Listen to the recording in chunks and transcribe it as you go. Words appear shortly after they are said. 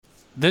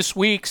This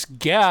week's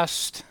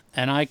guest,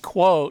 and I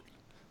quote,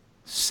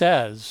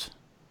 says,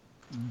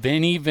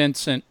 Vinnie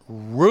Vincent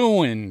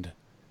ruined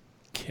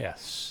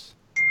Kiss.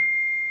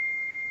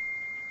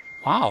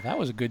 Wow, that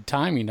was a good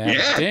timing to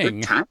have a ding.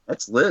 Good time.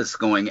 That's Liz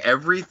going,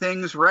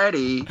 everything's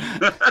ready.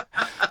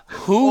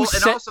 Who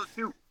said... And also,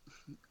 too,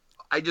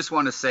 I just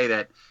want to say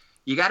that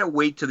you got to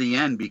wait to the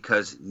end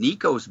because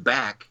Nico's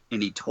back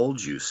and he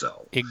told you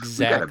so.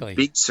 Exactly. We got a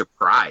big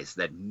surprise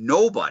that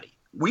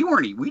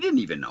we didn't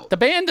even know. The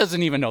band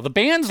doesn't even know. The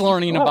band's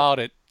learning about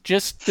it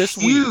just this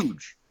week.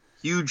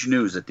 Huge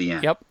news at the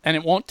end. Yep, and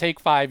it won't take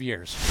 5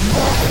 years.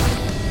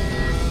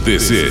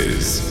 This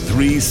is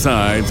Three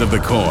Sides of the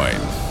Coin,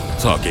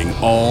 talking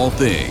all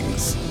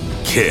things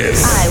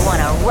Kiss. I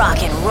want to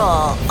rock and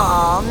roll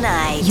all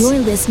night. You're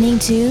listening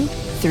to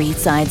Three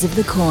Sides of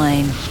the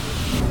Coin.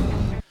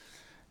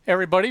 Hey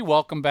everybody,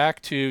 welcome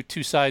back to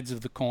Two Sides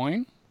of the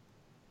Coin.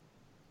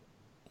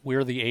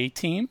 We're the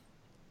A-Team.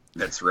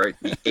 That's right,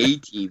 the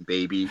A-Team,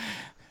 baby.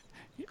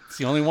 It's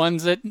the only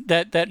ones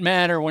that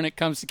matter when it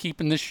comes to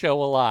keeping this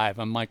show alive.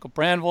 I'm Michael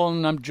Brandwell,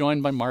 and I'm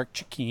joined by Mark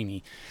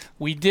Ciccarone.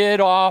 We did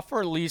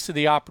offer Lisa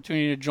the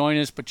opportunity to join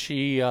us, but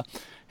she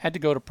had to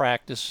go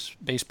to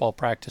baseball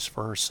practice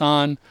for her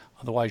son.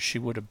 Otherwise, she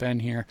would have been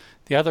here.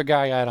 The other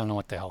guy, I don't know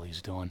what the hell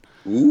he's doing.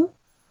 Ooh?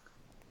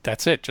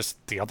 That's it, just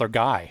the other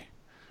guy.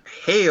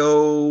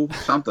 Hey-o,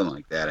 something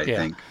like that, I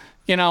think.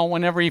 You know,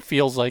 whenever he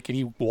feels like it,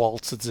 he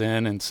waltzes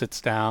in and sits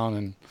down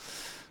and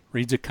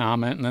reads a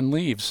comment and then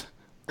leaves.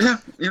 Yeah,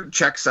 it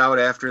checks out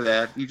after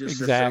that. You just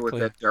sit there with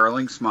that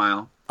darling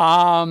smile.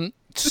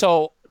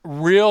 So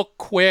real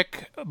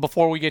quick,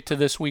 before we get to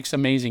this week's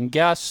amazing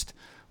guest,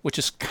 which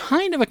is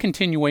kind of a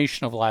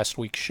continuation of last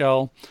week's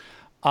show,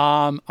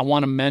 I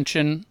want to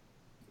mention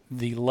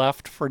the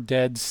Left for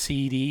Dead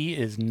CD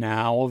is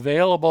now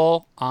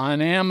available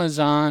on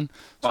Amazon.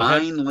 So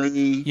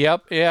Finally.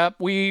 Yep.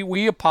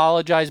 We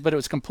apologize, but it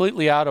was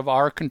completely out of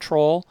our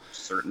control.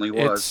 Certainly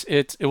was.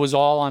 It was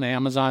all on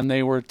Amazon.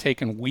 They were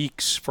taking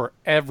weeks for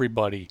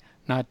everybody,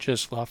 not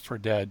just Left for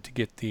Dead, to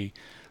get the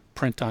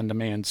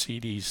print-on-demand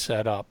CDs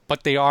set up.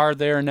 But they are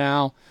there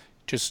now.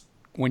 Just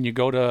when you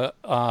go to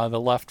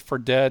the Left for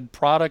Dead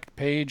product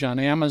page on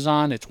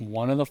Amazon, it's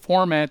one of the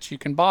formats you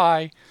can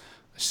buy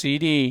a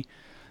CD.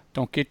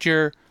 Don't get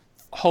your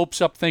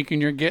hopes up thinking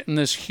you're getting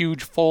this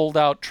huge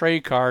fold-out tray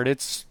card.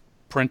 It's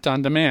print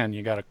on demand.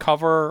 You got a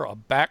cover, a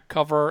back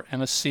cover,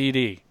 and a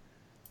CD.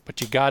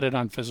 But you got it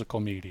on physical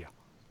media.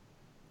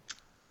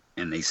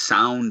 And they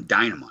sound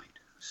dynamite.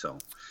 So,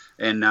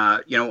 and, I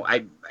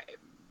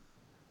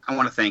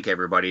want to thank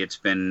everybody. It's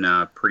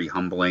been pretty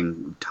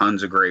humbling.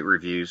 Tons of great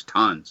reviews.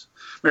 Tons.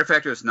 Matter of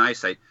fact, it was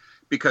nice.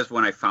 Because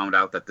when I found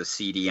out that the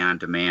CD on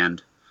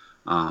demand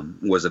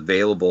was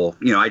available,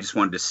 I just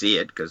wanted to see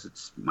it because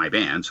it's my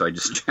band, so I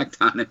just checked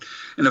on it,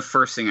 and the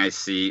first thing I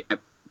see, it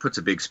puts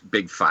a big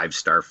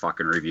 5-star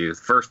fucking review.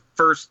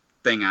 First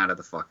thing out of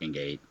the fucking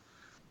gate.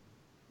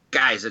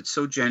 Guys, it's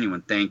so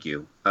genuine. Thank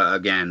you.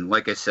 Again,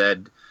 like I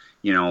said,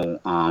 if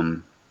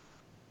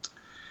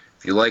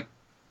you like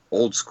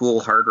old school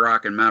hard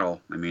rock and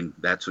metal,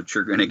 that's what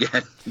you're gonna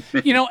get.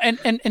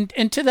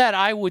 And to that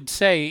I would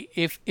say,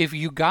 if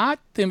you got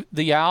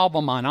the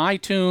album on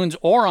iTunes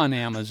or on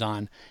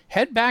Amazon,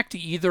 head back to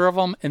either of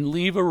them and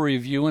leave a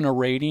review and a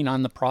rating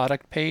on the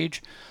product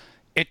page.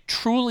 It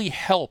truly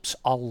helps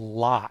a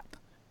lot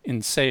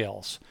in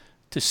sales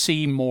to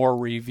see more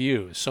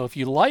reviews. So if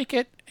you like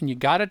it and you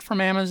got it from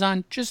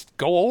Amazon, just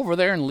go over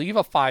there and leave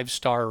a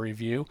 5-star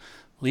review,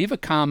 leave a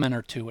comment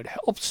or two. It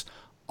helps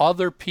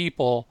other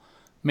people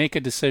make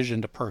a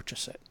decision to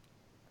purchase it.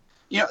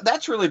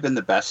 That's really been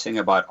the best thing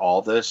about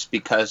all this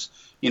because,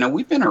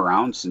 we've been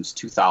around since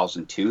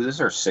 2002. This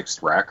is our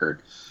 6th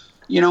record.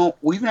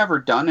 We've never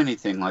done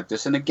anything like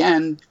this. And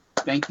again,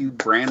 thank you,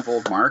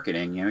 Brandvold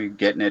Marketing. You're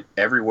getting it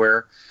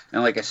everywhere.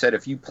 And like I said,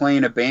 if you play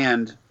in a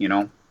band,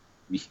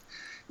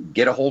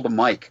 get a hold of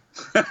Mike.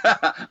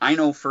 I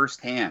know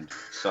firsthand.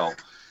 So,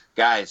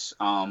 guys,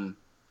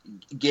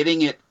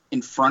 getting it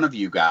in front of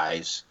you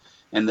guys.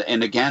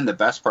 And again, the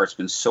best part's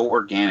been so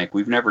organic.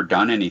 We've never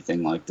done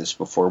anything like this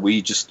before.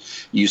 We just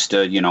used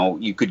to,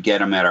 you could get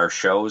them at our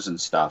shows and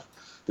stuff.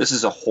 This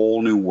is a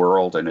whole new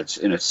world, and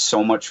it's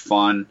so much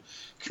fun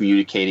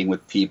communicating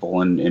with people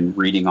and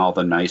reading all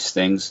the nice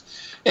things.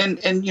 And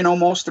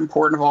most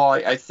important of all,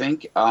 I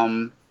think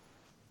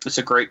it's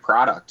a great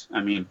product.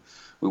 We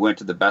went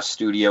to the best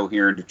studio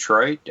here in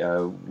Detroit.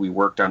 We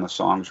worked on the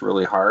songs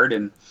really hard,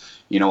 and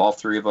all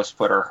three of us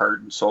put our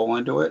heart and soul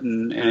into it,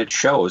 and it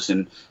shows.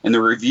 And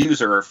the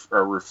reviews are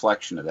a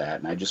reflection of that.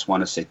 And I just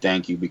want to say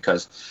thank you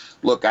because,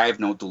 look, I have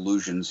no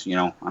delusions.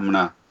 I'm going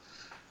to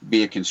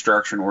be a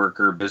construction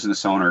worker,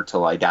 business owner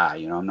till I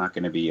die. I'm not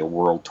going to be a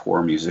world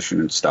tour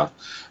musician and stuff.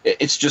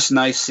 It's just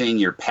nice seeing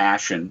your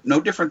passion. No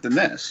different than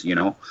this,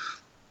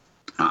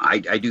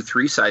 I do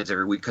 3 sides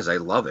every week because I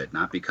love it,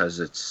 not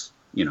because it's,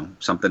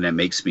 something that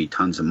makes me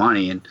tons of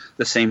money. And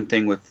the same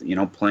thing with,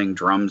 playing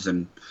drums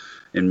and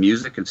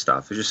music and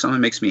stuff. It's just something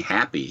that makes me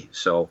happy.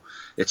 So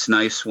it's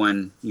nice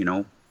when,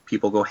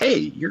 people go, hey,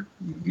 you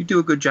do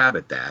a good job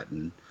at that.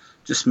 And,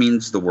 just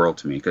means the world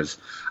to me, because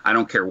I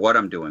don't care what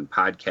I'm doing,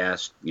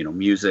 podcast,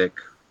 music,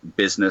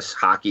 business,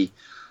 hockey.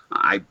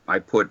 I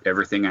put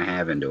everything I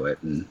have into it,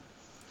 and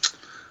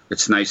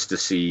it's nice to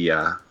see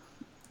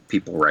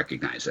people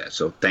recognize that.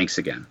 So thanks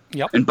again.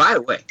 Yep. And by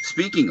the way,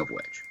 speaking of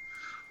which,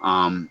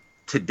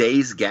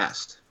 today's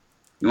guest,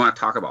 you want to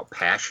talk about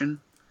passion?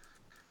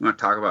 You want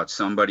to talk about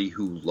somebody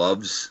who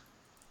loves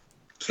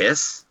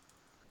Kiss?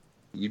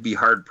 You'd be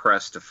hard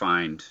pressed to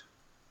find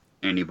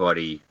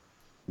anybody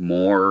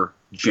more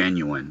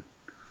genuine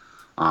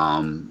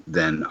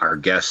than our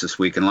guest this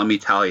week. And let me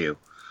tell you,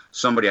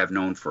 somebody I've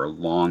known for a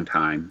long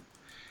time,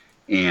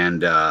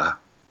 and God,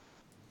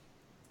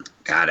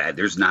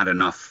 there's not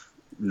enough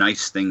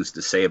nice things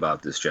to say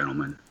about this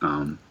gentleman.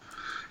 And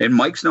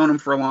Mike's known him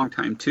for a long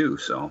time too,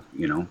 so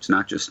it's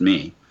not just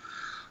me.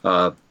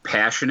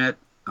 Passionate.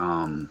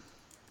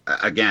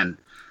 Again,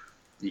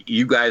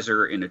 you guys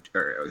are in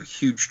a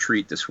huge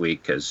treat this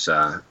week, because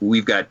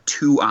we've got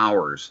 2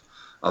 hours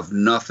of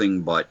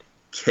nothing but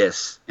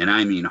Kiss, and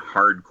I mean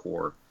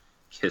hardcore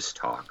Kiss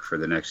talk for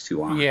the next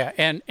 2 hours. Yeah,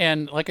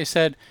 and like I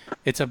said,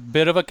 it's a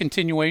bit of a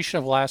continuation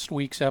of last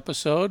week's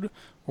episode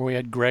where we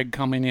had Greg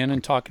coming in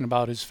and talking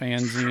about his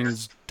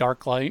fanzines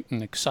Darklight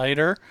and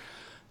Exciter.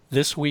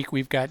 This week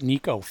we've got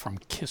Nico from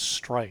Kiss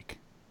Strike.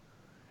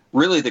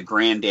 Really the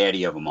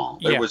granddaddy of them all.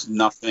 There Yeah. was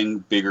nothing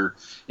bigger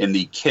in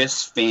the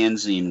Kiss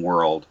fanzine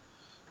world.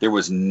 There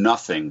was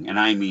nothing, and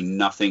I mean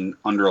nothing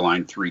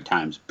underlined 3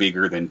 times,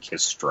 bigger than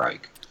Kiss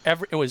Strike.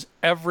 It was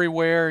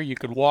everywhere. You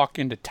could walk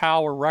into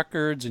Tower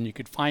Records and you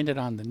could find it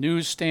on the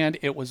newsstand.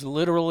 It was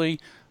literally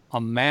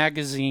a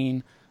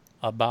magazine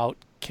about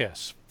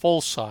Kiss. Full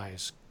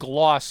size,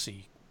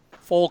 glossy,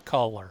 full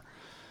color.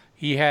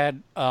 He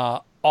had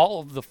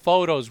all of the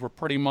photos were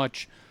pretty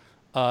much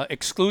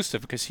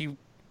exclusive, because he,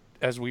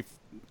 as we've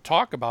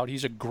talked about,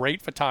 he's a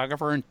great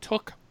photographer and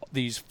took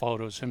these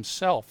photos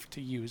himself to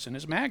use in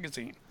his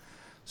magazine.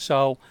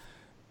 So,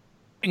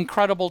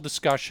 incredible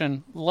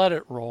discussion. Let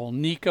it roll.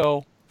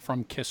 Nico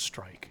from Kiss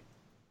Strike.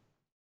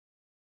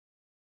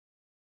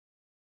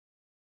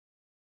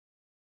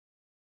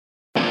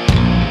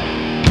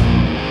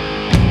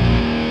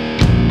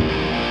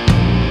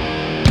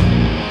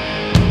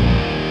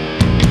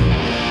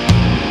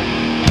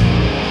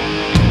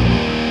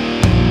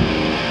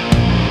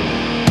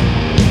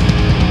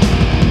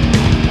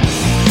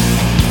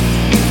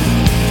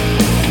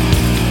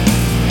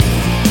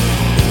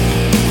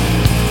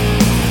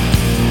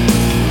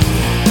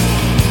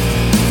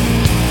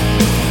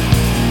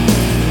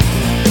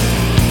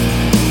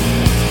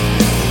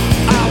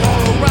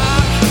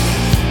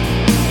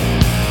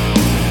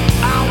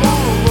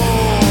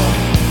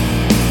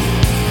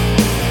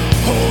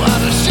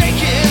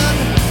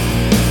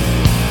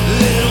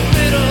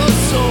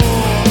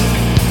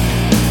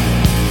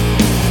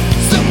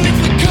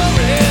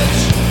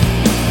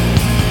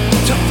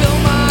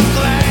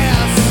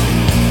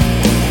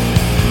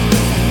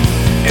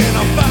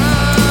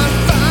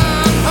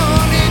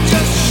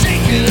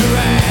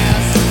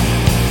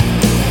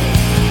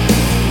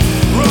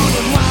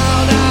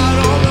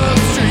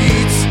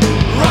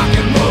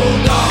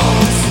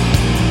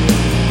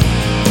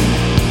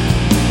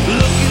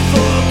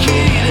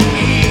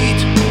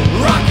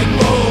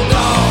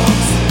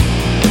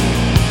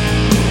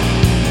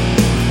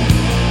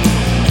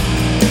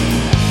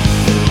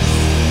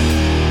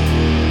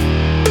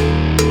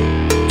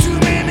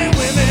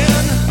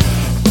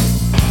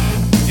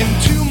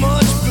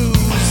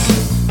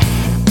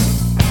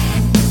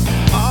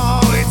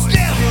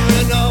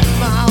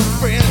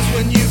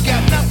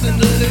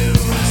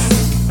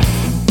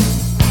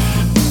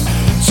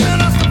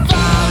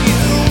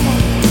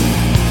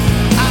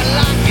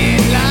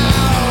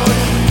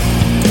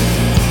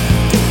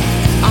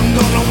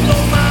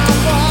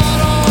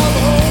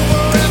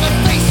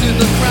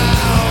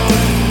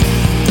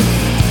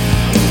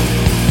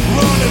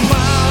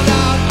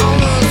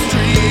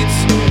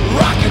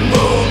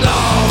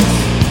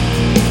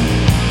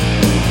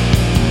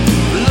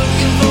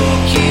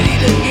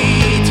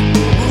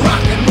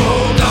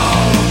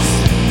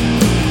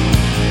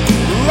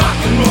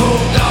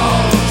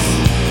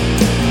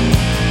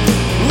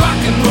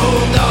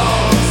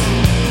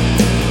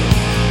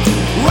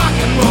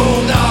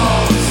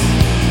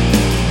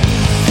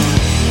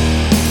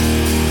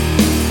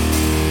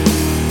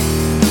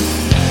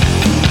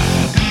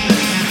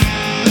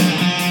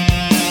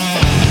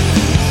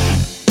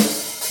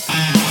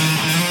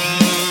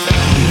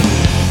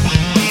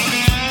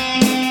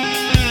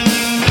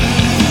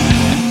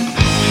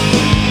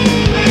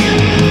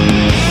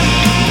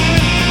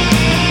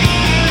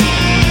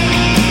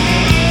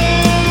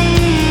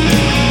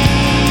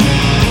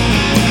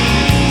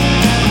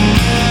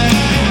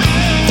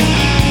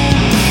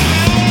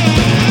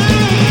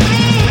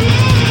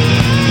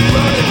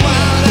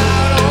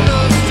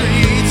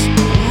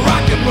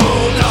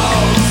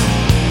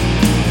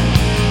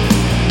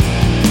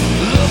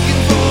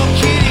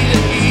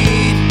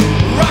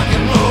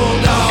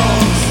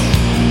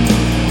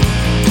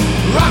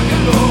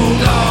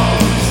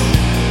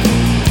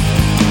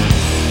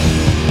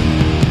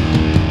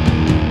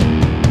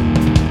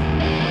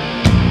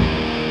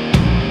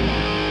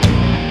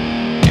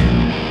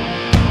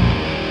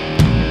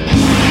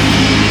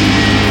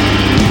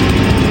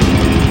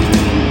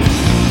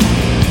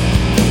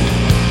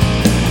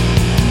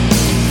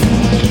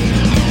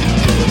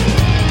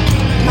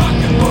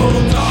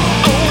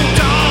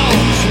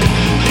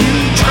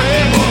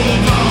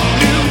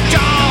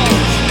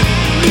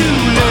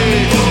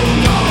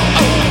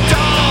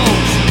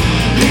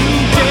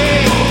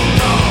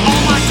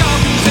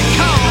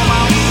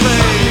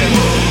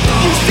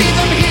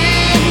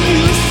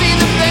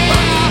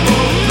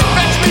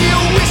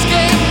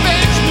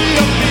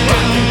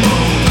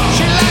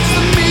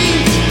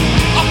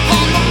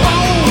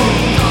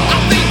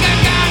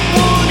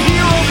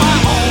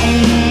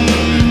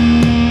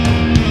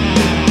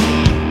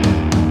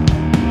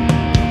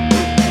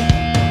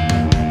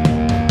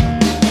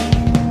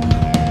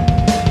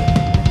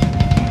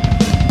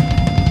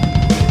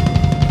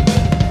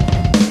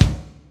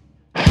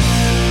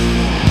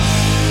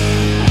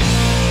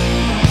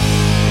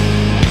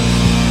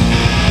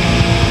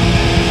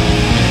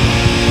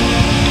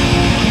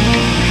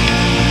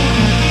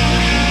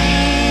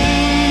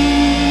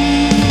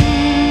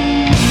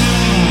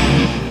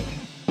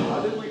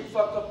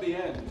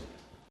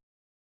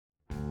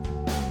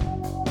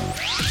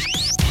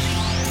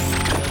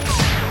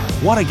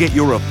 Want to get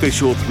your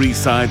official 3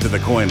 Sides of the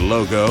Coin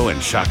logo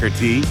and shocker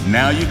tee?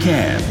 Now you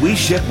can. We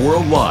ship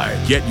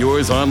worldwide. Get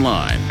yours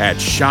online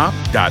at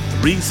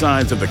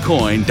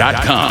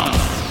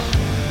shop.3sidesofthecoin.com.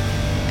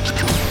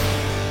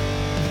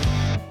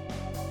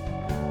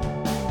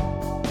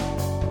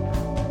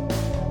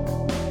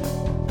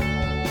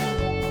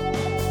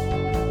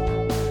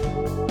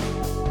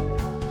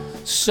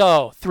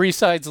 So, Three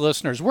Sides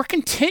listeners, we're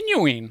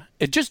continuing.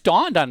 It just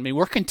dawned on me.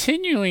 We're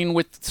continuing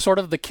with sort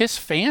of the Kiss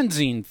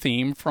fanzine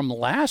theme from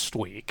last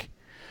week.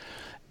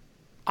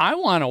 I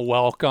want to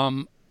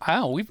welcome,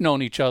 we've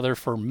known each other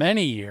for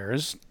many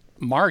years.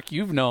 Mark,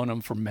 you've known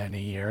him for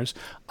many years.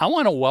 I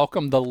want to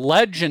welcome the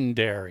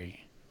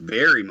legendary,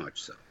 very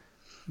much so,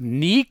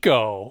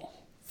 Nico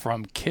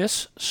from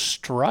Kiss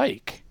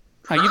Strike.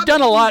 Now, you've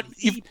done a lot.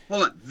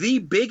 The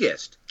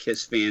biggest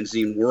Kiss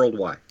fanzine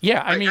worldwide.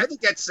 Yeah, I mean, I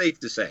think that's safe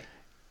to say.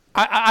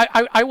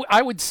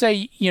 I would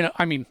say,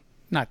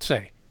 not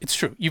say, it's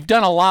true. You've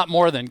done a lot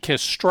more than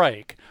Kiss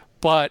Strike,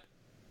 but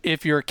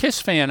if you're a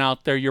Kiss fan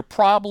out there, you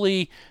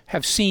probably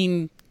have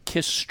seen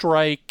Kiss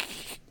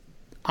Strike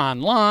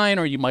online,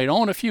 or you might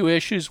own a few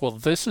issues. Well,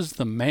 this is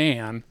the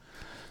man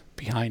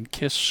behind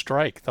Kiss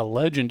Strike, the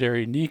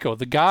legendary Nico,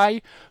 the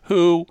guy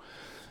who,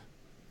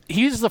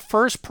 he's the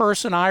first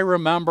person I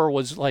remember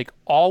was like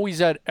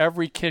always at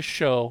every Kiss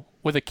show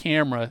with a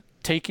camera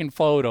taking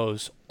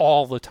photos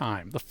all the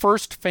time. The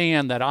first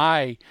fan that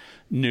I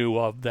knew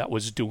of that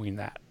was doing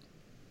that.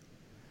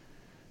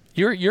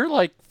 You're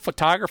like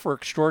photographer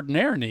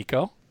extraordinaire,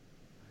 Nico.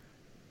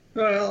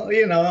 Well,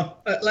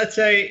 let's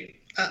say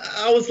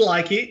I was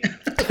lucky.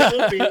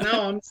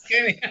 Now I'm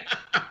scanning.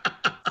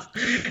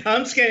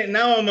 I'm scanning.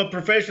 Now I'm a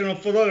professional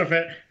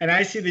photographer, and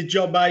I see the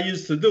job I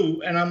used to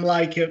do, and I'm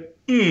like,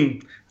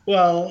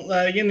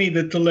 well, you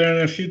needed to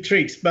learn a few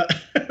tricks, but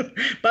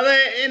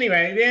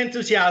anyway, the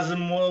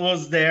enthusiasm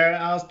was there.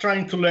 I was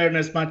trying to learn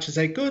as much as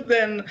I could,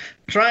 and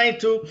trying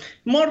to,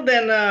 more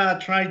than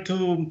try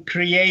to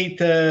create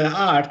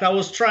art, I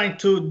was trying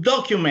to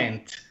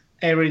document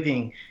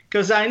everything,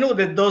 because I knew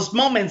that those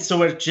moments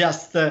were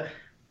just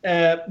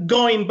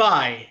going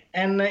by,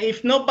 and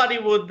if nobody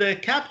would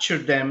capture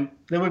them,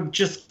 they were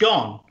just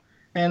gone.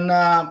 And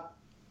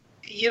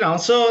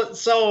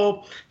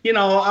so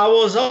I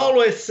was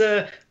always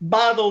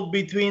battled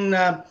between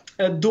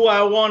do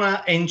I want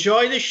to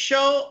enjoy the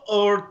show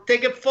or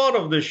take a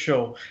photo of the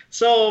show?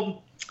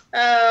 So,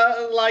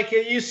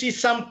 you see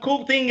some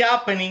cool thing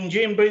happening,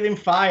 Jim breathing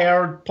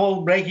fire, or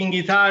Paul breaking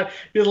guitar.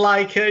 You're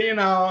like,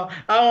 I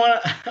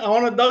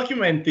want to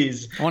document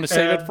this. I want to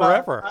save it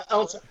forever.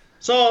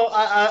 So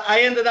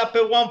I ended up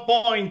at one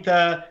point,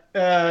 when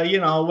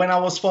I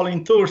was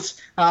following tours,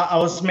 I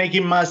was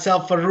making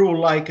myself a rule,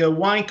 like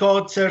one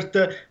concert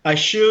I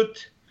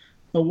shoot,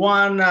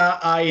 one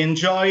I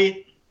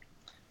enjoy,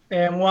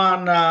 and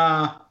one,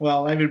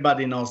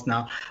 everybody knows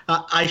now,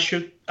 I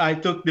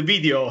took the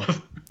video.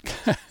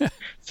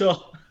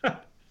 So,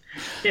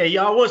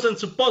 I wasn't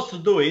supposed to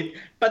do it,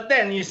 but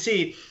then you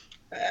see,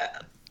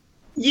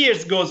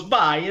 years goes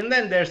by, and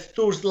then there's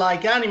tours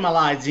like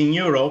Animalize in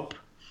Europe,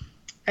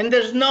 and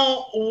there's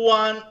no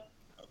one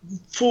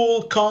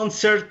full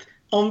concert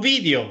on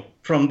video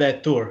from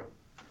that tour,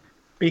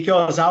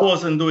 because I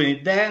wasn't doing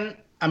it then.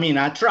 I mean,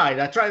 I tried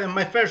in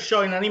my first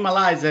show in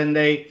Animalize, and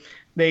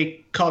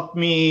they caught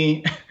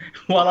me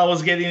while I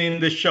was getting in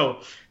the show.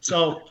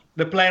 So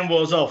the plan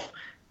was off.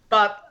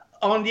 But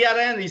on the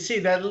other hand, you see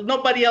that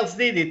nobody else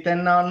did it,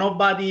 and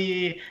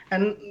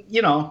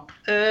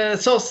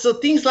so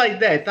things like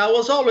that. I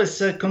was always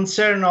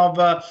concerned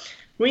of,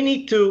 we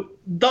need to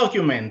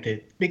document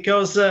it,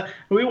 because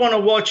we want to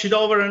watch it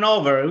over and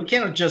over. We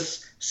cannot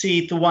just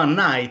see it one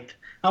night.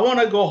 I want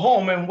to go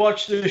home and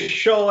watch the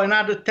show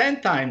another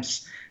 10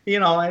 times.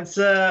 It's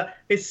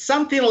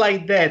something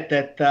like that.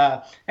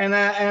 And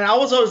I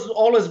was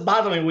always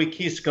battling with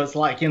Kiss, because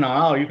you're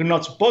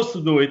not supposed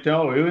to do it.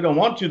 Oh, we don't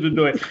want you to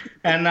do it.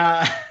 And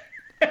and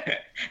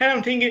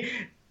I'm thinking,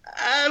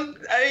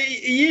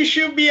 you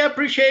should be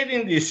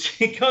appreciating this,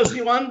 because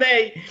one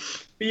day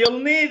you'll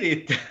need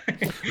it.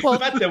 Well,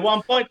 but at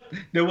one point,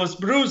 there was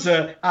Bruce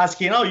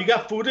asking, you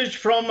got footage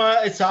from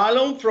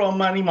Asylum, from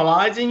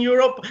Animalize in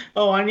Europe?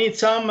 Oh, I need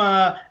some.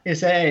 He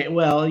said, hey,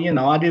 well,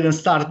 I didn't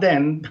start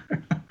then.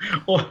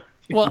 Well,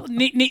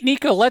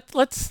 Nico,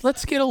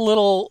 let's get a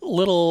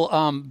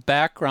little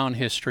background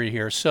history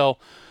here. So,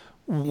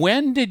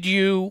 when did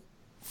you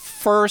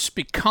first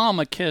become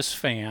a Kiss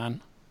fan,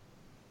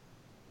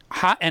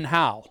 and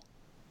how?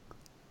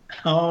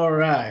 All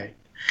right.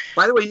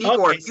 By the way,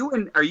 Nico, okay.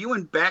 are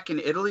you back in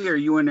Italy, or are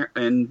you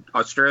in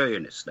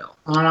Australia still?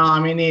 Oh, no,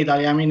 I'm in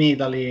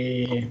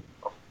Italy.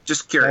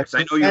 Just curious.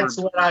 That's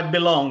where I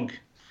belong.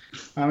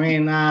 I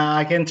mean,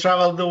 I can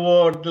travel the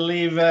world,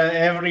 live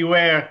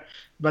everywhere,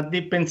 but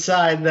deep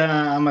inside,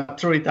 I'm a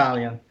true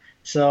Italian.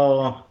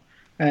 So,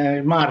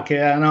 Mark,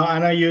 I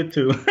know you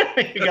too.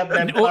 You got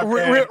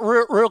that.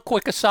 Real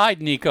quick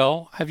aside,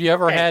 Nico, have you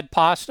ever had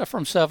pasta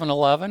from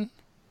 7-Eleven?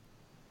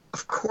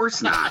 Of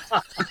course not.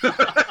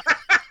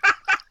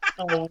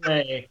 No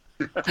way.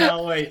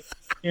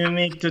 You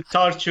need to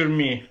torture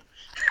me.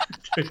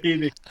 to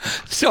eat it.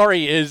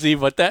 Sorry, Izzy,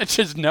 but that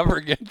just never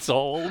gets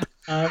old.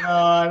 I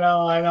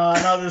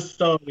know the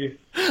story.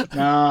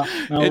 No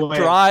It way.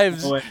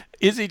 drives. No way.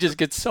 Izzy just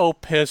gets so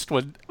pissed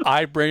when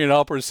I bring it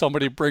up or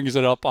somebody brings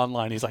it up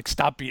online. He's like,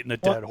 "Stop beating the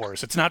dead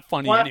horse. It's not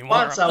funny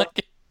anymore."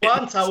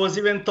 Once I was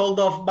even told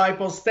off by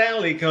Paul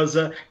Stanley because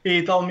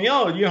he told me,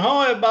 "Oh, you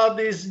know about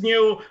this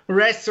new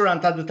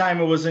restaurant at the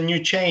time? It was a new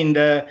chain,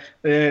 the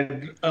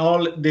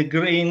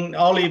Green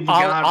Olive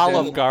Garden."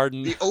 Olive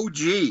Garden. The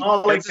OG.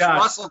 Olive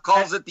Garden. Russell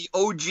calls it the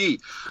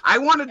OG. I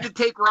wanted to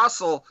take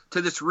Russell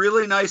to this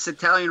really nice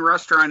Italian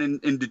restaurant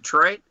in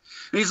Detroit.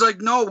 And he's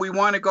like, "No, we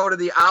want to go to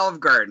the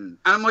Olive Garden."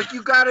 And I'm like,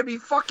 "You got to be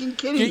fucking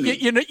kidding me!"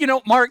 You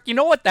know, Mark. You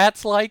know what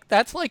that's like?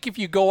 That's like if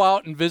you go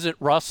out and visit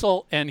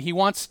Russell and he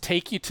wants to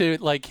take you to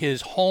like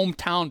his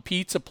hometown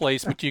pizza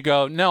place, but you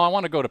go, "No, I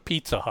want to go to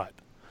Pizza Hut."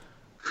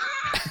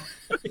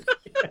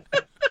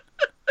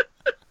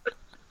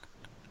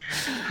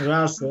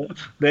 Russell,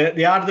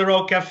 the Hard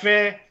Rock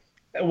Cafe.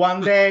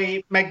 One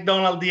day,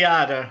 McDonald's the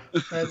other.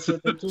 That's the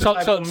two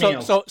type of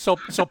meals.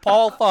 So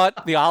Paul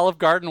thought the Olive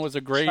Garden was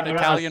a great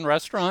Italian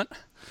restaurant.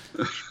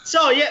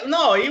 So yeah,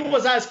 no, he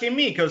was asking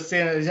me because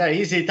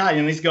he's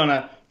Italian. He's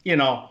gonna,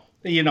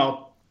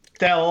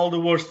 tell all the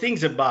worst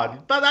things about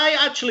it. But I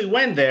actually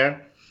went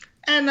there,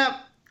 and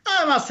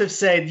I must have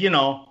said,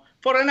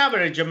 for an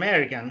average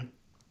American,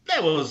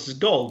 that was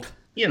gold.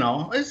 It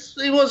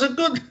was a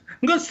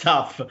good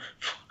stuff.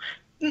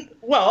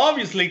 Well,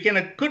 obviously,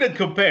 couldn't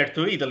compare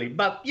to Italy,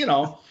 but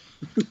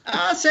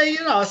I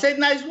said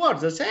nice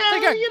words. I say,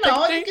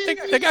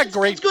 they got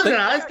great. It's good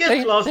enough.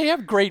 They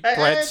have great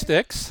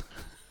breadsticks.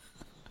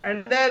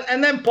 And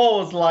then Paul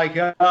was like,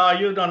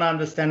 "You don't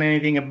understand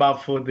anything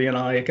about food, you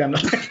kind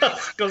of,"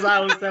 because I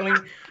was telling.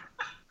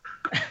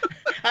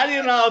 I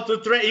didn't know how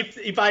to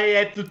if I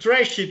had to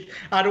trash it.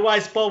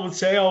 Otherwise, Paul would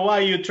say, "Oh, why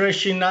are you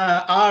trashing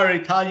our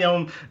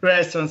Italian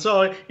restaurant?"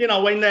 So,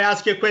 when they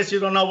ask you a question, you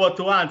don't know what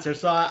to answer.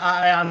 So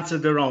I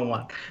answered the wrong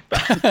one.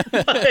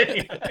 But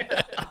anyway,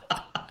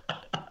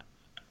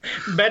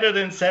 better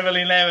than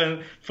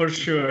 7-Eleven for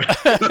sure.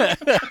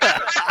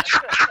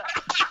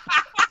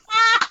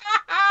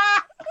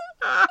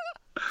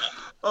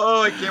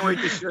 Oh, I can't wait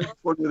to share this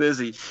one with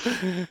Izzy.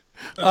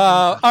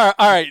 All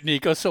right,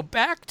 Nico. So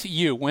back to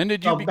you. When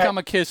did you become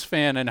a Kiss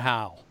fan and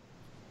how?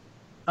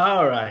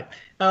 All right.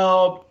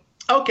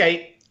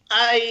 Okay.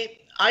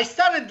 I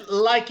started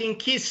liking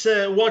Kiss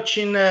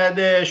watching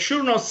the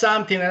Sure Know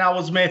Something and I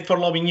Was Made for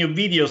Loving You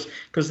videos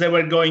because they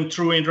were going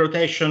through in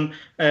rotation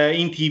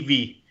in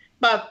TV.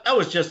 But I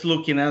was just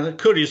looking at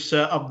curious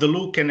of the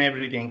look and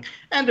everything.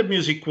 And the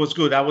music was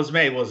good. I Was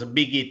Made was a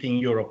big hit in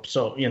Europe.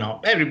 So,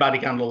 everybody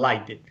kind of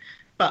liked it.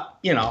 But,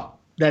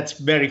 that's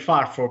very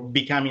far from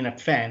becoming a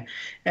fan.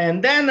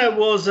 And then it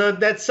was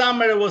that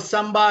summer, there was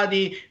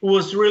somebody who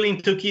was really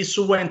into Kiss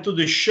who went to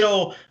the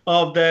show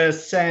of the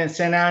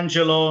San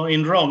Angelo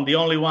in Rome, the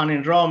only one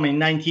in Rome in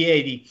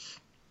 1980.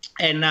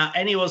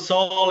 And he was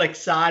all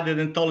excited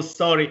and told a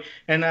story.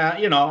 And,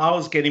 I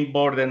was getting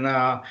bored and,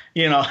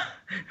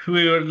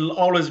 we were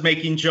always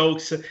making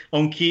jokes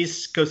on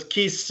Kiss because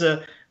Kiss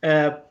in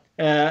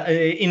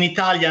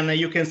Italian,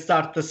 you can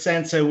start the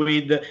sentence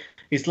with,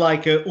 it's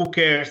like who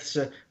cares,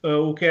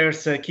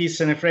 kiss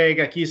and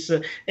frega, kiss.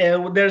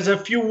 There's a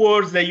few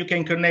words that you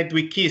can connect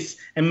with Kiss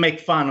and make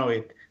fun of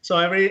it. So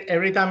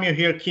every time you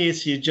hear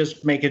Kiss, you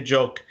just make a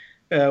joke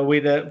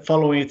with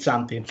following it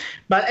something.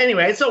 But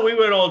anyway, so we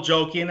were all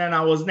joking, and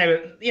I was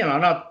never,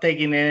 not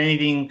taking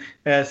anything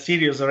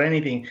serious or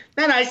anything.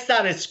 Then I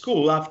started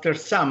school after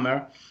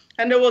summer,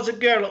 and there was a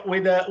girl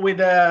with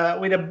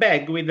a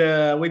bag with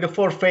the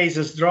four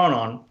faces drawn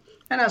on,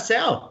 and I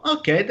said, "Oh,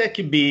 okay, that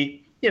could be."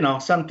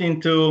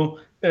 Something to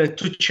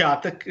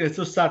chat,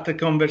 to start a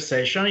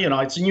conversation.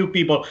 It's new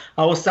people.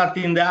 I was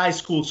starting the high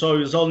school, so it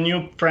was all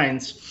new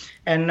friends.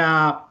 And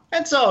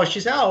so she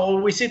said, "Oh,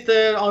 we sit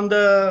on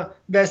the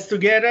desk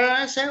together."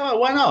 I said, "Oh,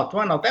 why not?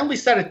 Why not?" And we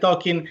started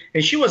talking,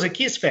 and she was a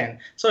Kiss fan.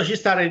 So she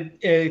started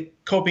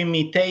copying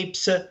me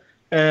tapes,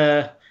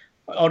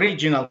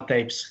 original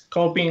tapes,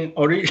 copying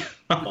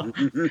original.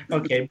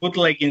 Okay,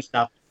 bootlegging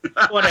stuff,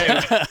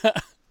 whatever.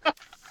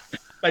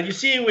 But you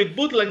see, with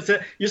bootlegs,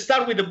 you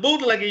start with the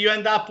bootleg, you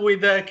end up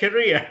with a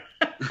career.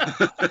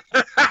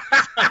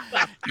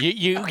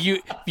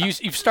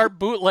 you start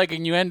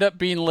bootlegging, you end up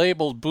being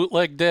labeled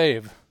Bootleg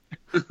Dave.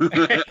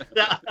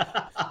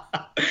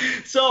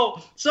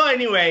 So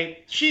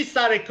anyway, she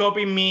started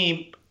copying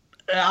me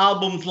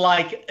albums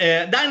like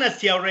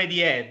Dynasty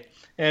already had.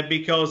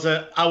 Because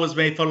I Was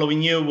Made for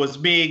Loving You was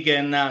big,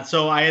 and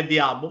so I had the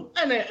album,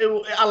 and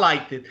I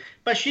liked it.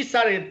 But she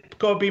started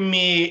copying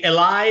me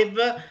Alive,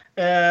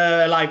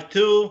 Alive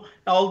 2,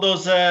 all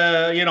those,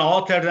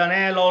 Hotter Than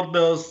Hell, all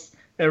those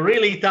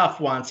really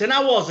tough ones. And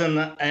I wasn't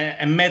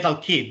a metal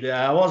kid.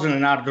 I wasn't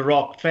an hard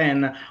rock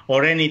fan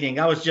or anything.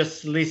 I was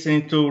just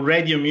listening to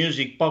radio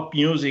music, pop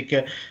music,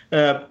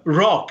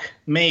 rock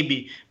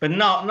maybe, but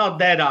not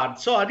that hard.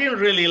 So I didn't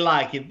really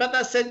like it. But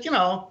I said,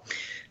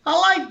 I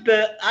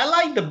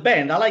like the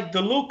band. I like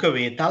the look of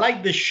it. I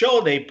like the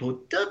show they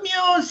put. The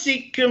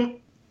music,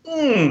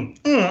 So,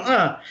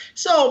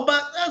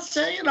 but that's,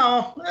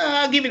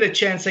 I'll give it a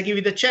chance. I give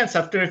it a chance.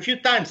 After a few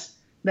times,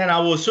 then I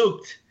was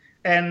hooked.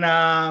 And,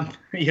 I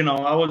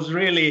was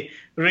really,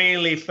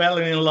 really fell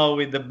in love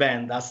with the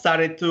band. I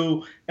started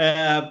to,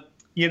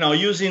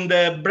 using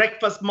the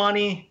breakfast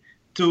money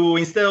to,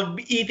 instead of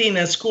eating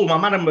in school, my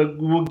mother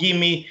would give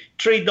me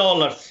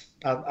 $3.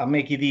 I'll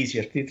make it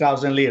easier,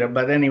 3,000 lira.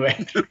 But anyway,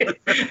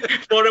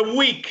 for a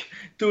week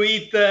to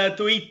eat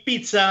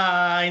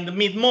pizza in the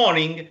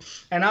mid-morning,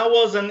 and I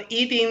wasn't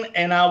eating,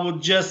 and I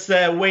would just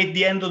wait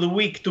the end of the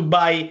week to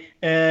buy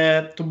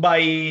a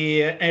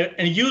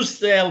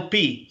used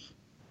LP.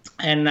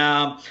 And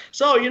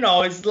so,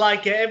 it's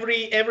like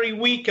every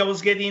week I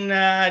was getting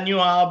a new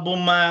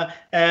album. I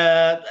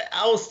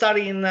was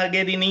starting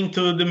getting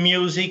into the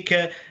music.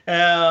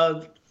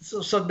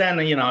 So then,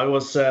 it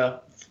was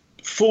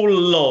full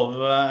love.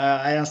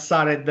 I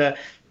started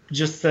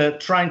just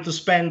trying to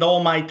spend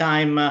all my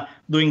time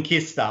doing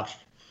Kiss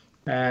stuff.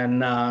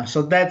 And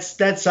so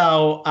that's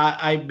how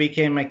I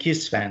became a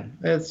Kiss fan.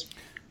 It's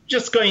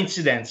just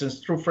coincidence. It's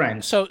through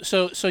friends. So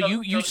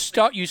you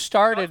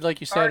started, like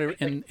you said,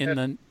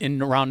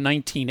 in around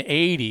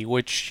 1980,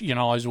 which,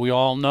 as we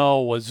all know,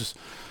 was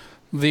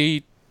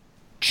the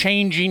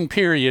changing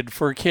period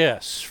for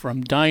Kiss,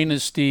 from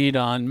Dynasty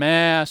to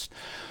Unmasked.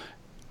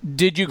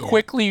 Did you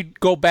quickly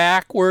go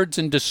backwards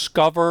and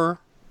discover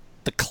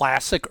the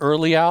classic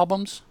early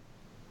albums?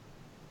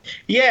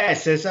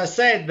 Yes, as I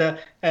said,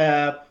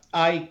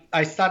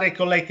 I started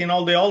collecting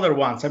all the older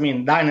ones. I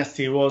mean,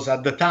 Dynasty was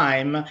at the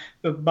time,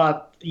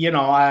 but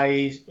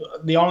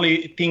the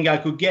only thing I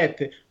could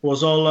get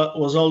was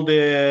all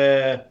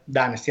the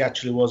Dynasty.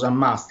 Actually, was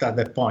Unmasked at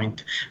that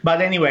point.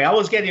 But anyway, I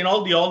was getting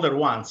all the older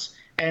ones,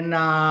 and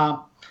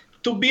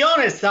to be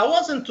honest, I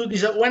wasn't too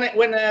disappointed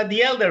when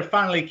The Elder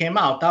finally came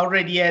out. I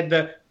already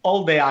had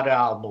all the other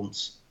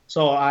albums,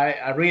 so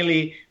I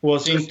really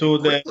was into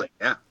the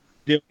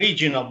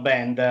original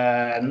band.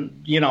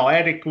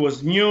 Eric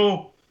was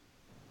new.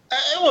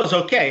 It was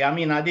okay. I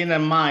mean, I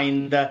didn't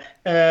mind.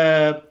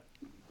 I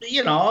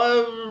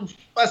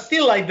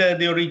still like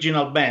the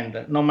original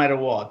band, no matter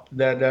what.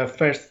 The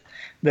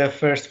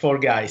first four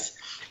guys,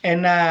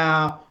 and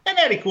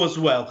Eric was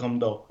welcome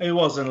though. It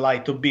wasn't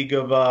like too big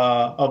of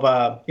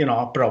a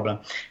problem.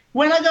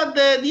 When I got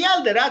the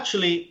Elder,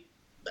 actually,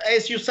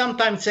 as you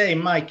sometimes say,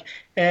 Mike,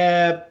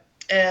 I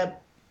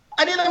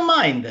didn't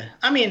mind.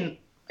 I mean,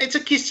 it's a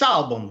Kiss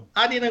album.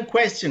 I didn't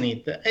question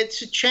it.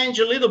 It's changed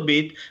a little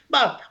bit,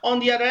 but on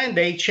the other hand,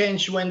 they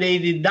changed when they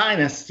did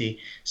Dynasty.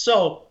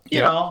 So,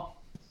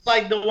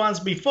 like the ones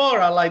before,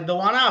 I like the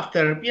one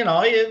after.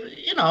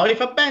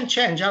 If a band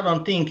change, I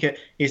don't think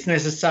it's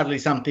necessarily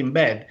something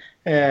bad.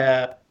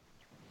 But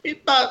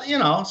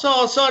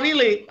so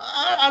really,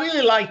 I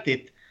really liked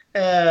it.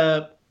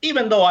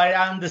 Even though I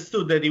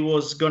understood that it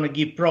was gonna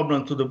give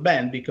problem to the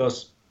band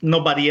because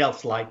nobody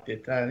else liked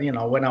it,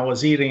 when I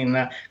was hearing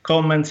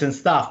comments and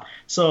stuff.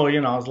 So,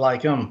 I was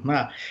like,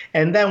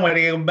 And then when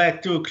I go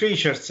back to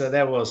Creatures,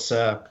 that was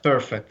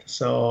perfect.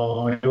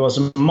 So it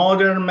was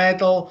modern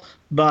metal,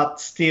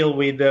 but still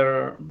with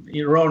the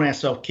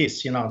rawness of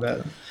Kiss,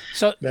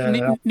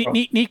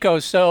 Nico,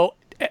 so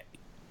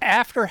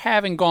after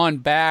having gone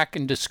back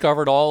and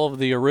discovered all of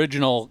the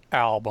original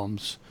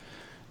albums,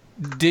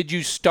 did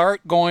you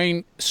start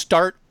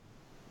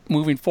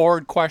moving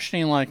forward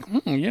questioning like,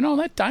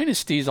 that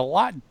Dynasty is a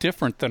lot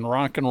different than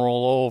Rock and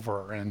Roll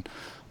Over, and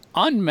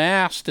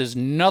Unmasked is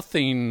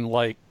nothing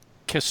like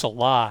Kiss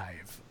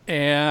Alive,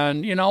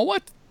 and I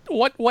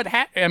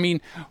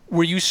mean,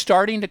 were you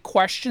starting to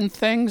question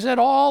things at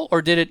all,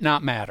 or did it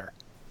not matter?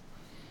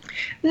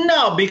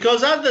 No,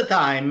 because at the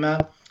time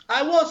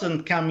I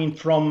wasn't coming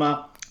from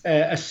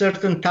a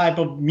certain type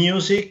of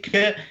music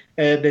that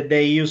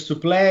they used to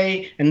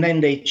play, and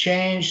then they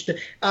changed.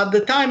 At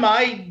the time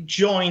I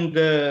joined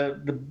the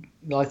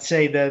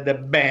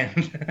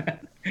band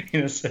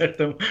in a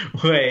certain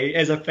way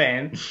as a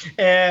fan.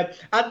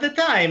 At the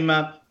time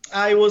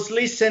I was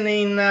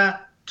listening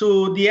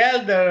to The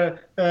Elder,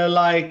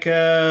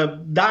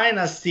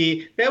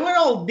 Dynasty. They were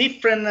all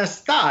different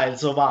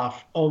styles of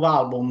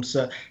albums.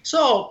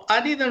 So I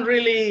didn't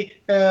really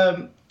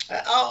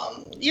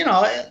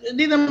it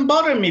didn't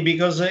bother me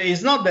because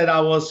it's not that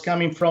I was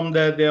coming from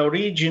the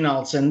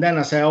originals and then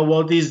I say,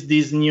 what is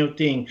this new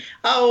thing?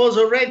 I was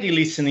already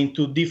listening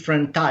to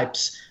different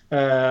types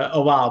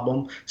of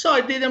album, so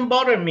it didn't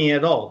bother me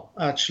at all,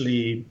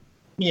 actually.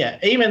 Yeah,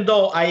 even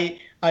though I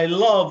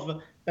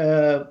love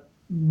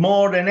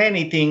more than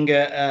anything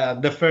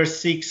the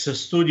first 6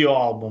 studio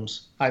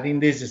albums. I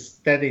think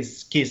that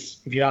is Kiss,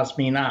 if you ask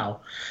me now.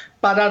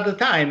 But at the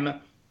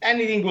time,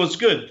 anything was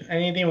good,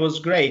 anything was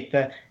great,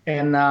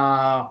 and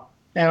I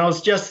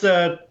was just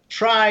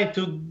trying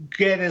to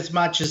get as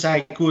much as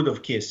I could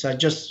of Kiss. I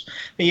just,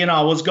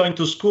 I was going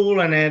to school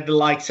and I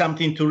had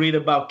something to read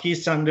about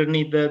Kiss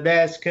underneath the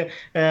desk.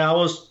 I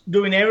was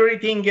doing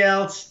everything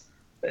else,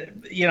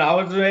 I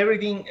was doing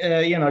everything,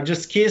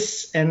 just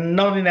Kiss, and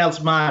nothing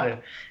else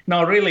mattered.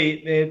 No,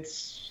 really,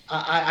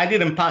 I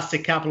didn't pass a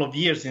couple of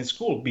years in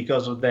school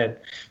because of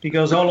that.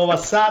 Because all of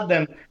a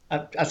sudden,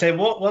 I said,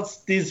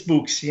 what's these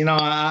books? I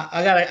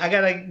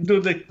gotta do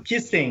the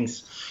kids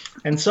things.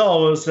 And so I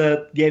was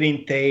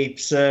getting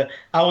tapes. I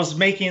was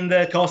making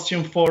the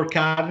costume for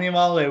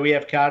Carnival. We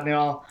have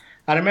Carnival.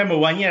 I remember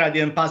one year I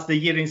didn't pass the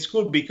year in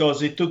school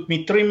because it took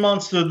me 3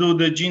 months to do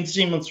the Gene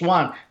Simmons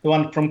one, the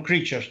one from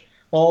Creature.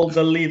 All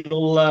the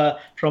little,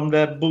 from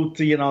the boot,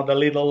 the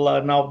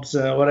little knobs,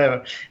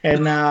 whatever.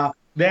 And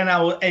then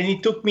and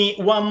it took me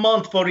 1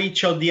 month for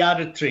each of the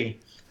other three.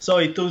 So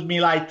it took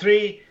me like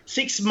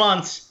 6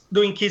 months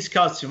doing kids'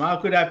 costume. How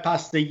could I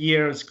pass the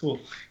year in school?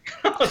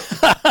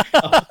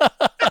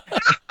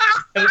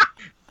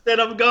 Instead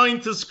of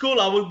going to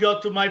school, I would go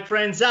to my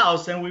friend's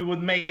house and we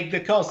would make the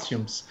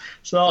costumes.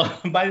 So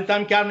by the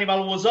time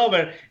Carnival was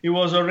over, it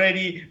was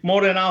already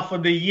more than half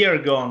of the year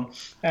gone.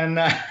 And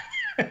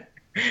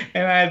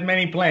and I had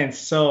many plans,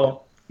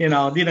 so,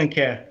 didn't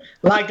care.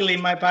 Luckily,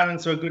 my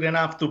parents were good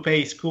enough to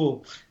pay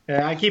school.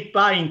 I keep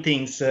buying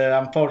things,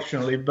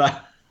 unfortunately,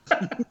 but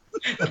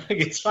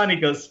it's funny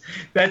because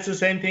that's the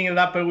same thing that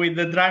happened with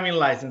the driving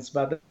license.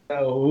 But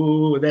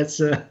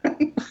that's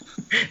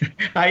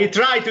I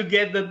tried to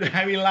get the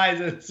driving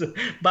license,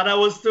 but I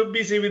was too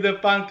busy with the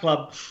fan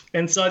club,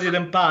 and so I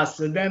didn't pass.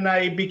 And then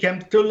I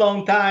became too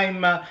long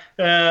time,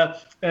 that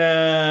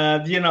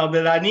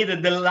I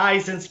needed the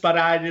license, but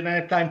I didn't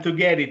have time to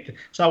get it.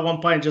 So at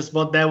one point, I just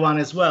bought that one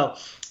as well.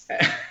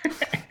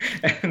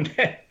 And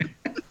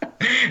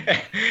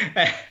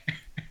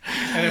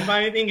and the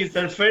funny thing is,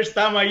 the first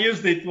time I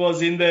used it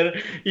was in the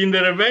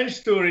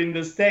revenge tour in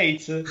the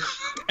States. And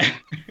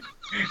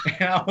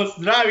I was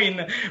driving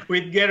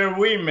with Gerhard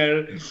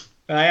Wimmer.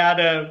 I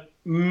had a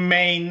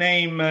main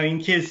name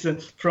in Kiss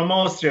from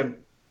Austria.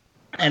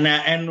 And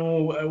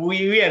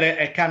we had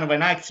a kind of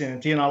an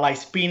accident, like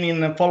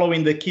spinning,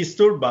 following the Kiss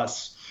tour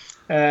bus.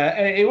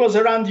 It was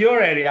around your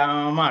area,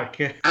 Mark.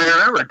 I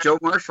remember. Joe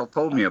Marshall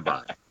told me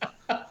about it.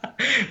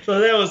 So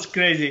that was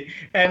crazy.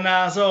 And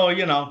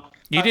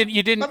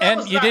you didn't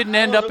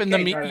end up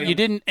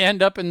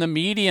in the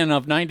median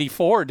of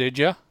 94, did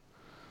you?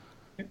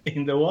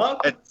 In the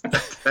what?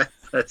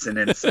 That's an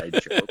inside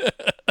joke.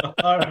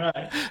 All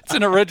right. It's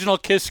an original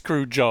Kiss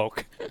Crew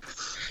joke.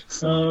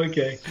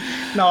 Okay.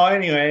 No,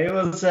 anyway, it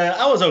was.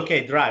 I was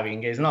okay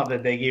driving. It's not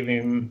that they give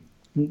him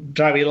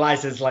driving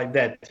license like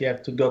that. You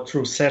have to go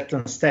through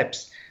certain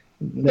steps.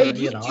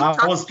 I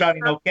was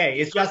driving okay.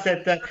 It's just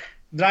that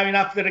driving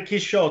after the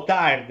Kiss show,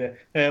 tired.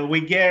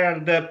 We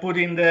Gerhard put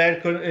in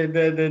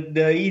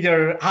the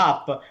heater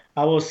up.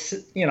 I was,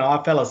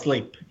 I fell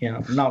asleep.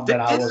 Not that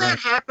I was. Didn't that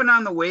happen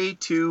on the way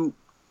to?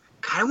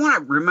 I want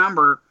to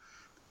remember.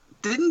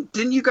 Didn't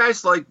you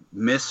guys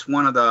miss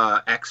one of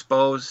the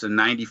expos in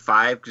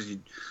 '95 because you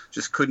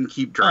just couldn't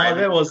keep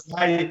driving? Oh,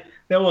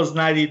 that was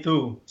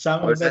 '92.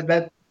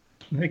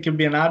 That could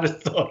be another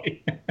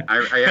story.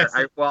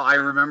 I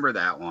remember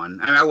that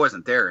one. I mean, I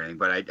wasn't there or anything,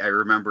 but I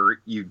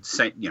remember you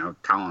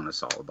telling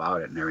us all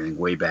about it and everything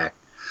way back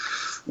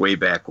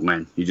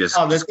when you just.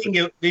 Oh, the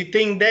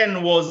thing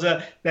then was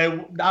that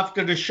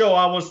after the show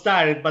I was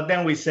tired, but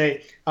then we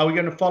say, are we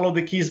going to follow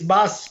the Kiss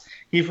bus?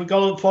 If we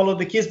follow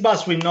the Kiss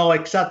bus, we know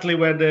exactly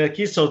where the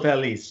Kiss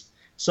hotel is.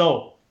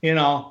 So,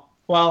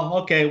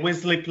 okay, we'll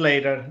sleep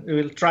later.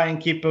 We'll try and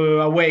keep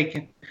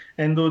awake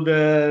and do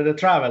the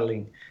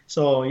traveling.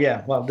 So,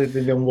 yeah, well, it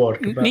didn't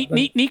work.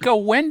 Nico,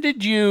 when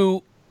did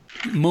you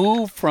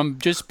move from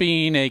just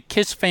being a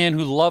Kiss fan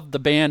who loved the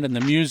band and the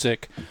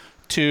music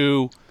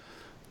to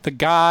the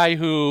guy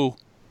who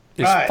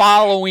is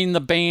following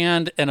the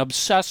band and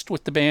obsessed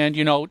with the band?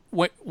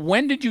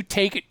 When did you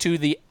take it to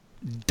the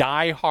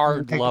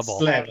die-hard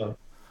level?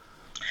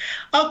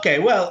 Okay,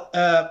 well,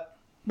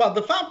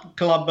 the fan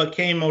club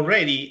came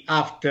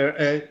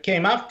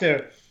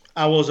after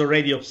I was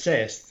already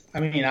obsessed. I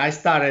mean, I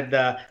started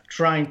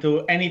trying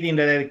to anything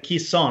that had a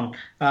Kiss on.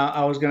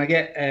 I was gonna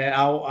get.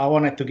 I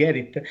wanted to get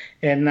it,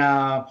 and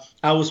I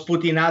was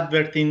putting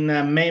advert in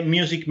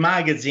music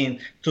magazine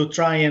to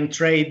try and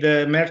trade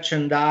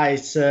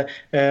merchandise.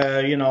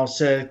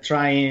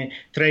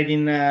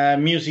 Trading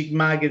music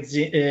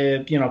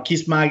magazine.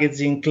 Kiss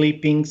magazine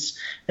clippings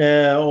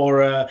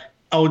or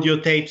audio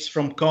tapes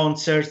from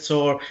concerts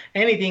or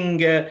anything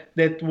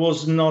that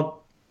was not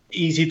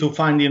easy to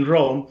find in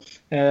Rome.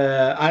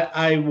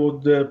 I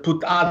would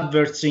put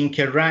adverts in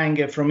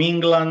Kerrang from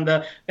England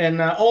and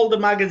all the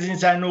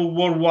magazines I knew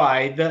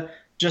worldwide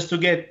just to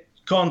get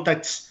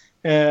contacts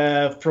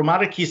from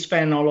other Kiss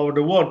fans all over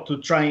the world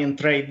to try and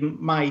trade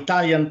my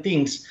Italian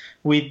things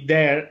with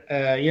their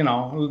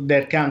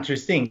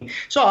country's thing.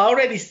 So I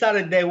already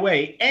started that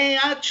way. And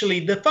actually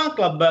the fan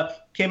club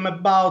came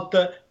about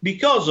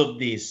because of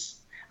this.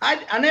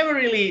 I never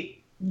really...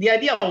 The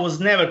idea was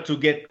never to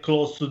get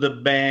close to the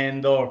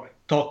band or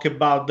talk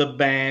about the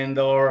band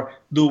or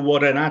do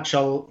what an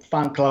actual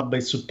fan club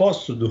is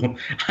supposed to do.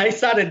 I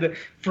started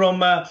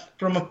from a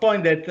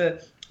point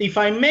that if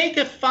I make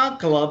a fan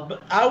club,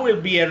 I will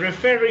be a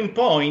referring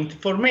point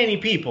for many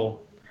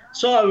people.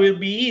 So it will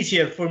be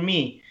easier for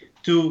me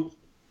to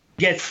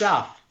get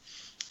stuff.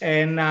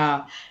 And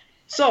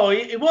So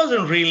it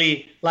wasn't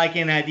really like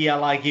an idea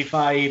like if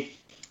I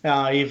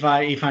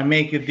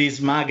make this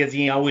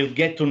magazine, I will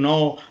get to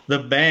know the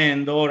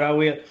band, or I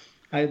will.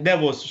 That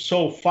was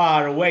so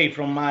far away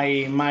from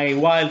my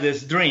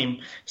wildest dream.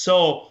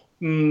 So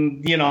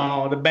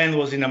the band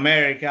was in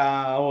America.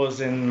 I was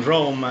in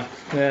Rome.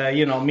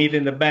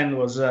 Meeting the band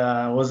was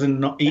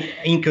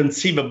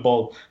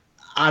inconceivable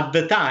at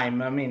the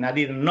time. I mean, I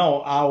didn't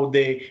know how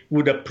they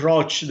would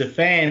approach the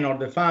fan or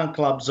the fan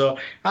club. So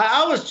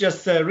I was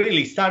just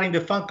really starting the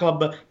fan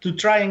club to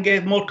try and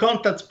get more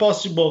contacts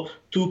possible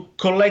to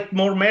collect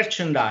more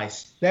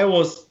merchandise. That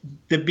was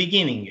the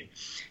beginning.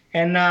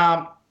 And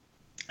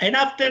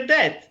after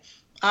that,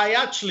 I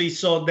actually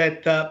saw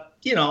that,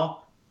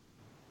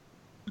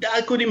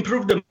 I could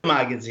improve the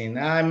magazine.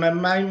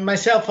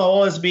 Myself, I've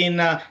always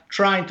been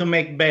trying to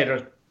make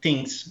better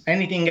things.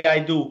 Anything I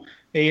do,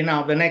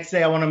 the next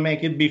day I want to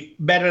make it be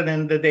better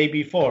than the day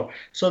before.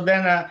 So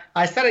then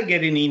I started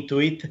getting into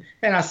it,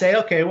 and I say,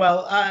 okay,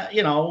 well,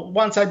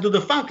 once I do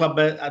the fan club,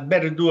 I'd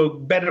better do a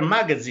better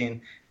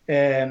magazine.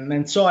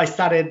 And so I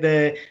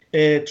started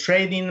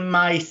trading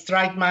my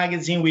Strike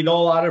magazine with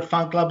all other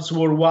fan clubs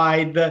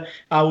worldwide.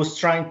 I was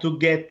trying to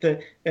get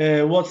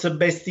what's the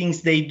best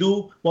things they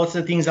do, what's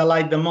the things I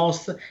like the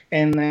most,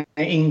 and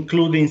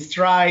including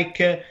Strike.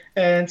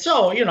 And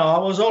so, I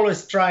was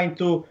always trying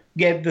to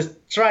get the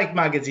Strike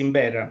magazine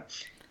better.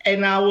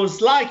 And I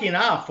was lucky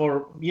enough,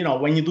 or,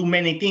 when you do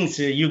many things,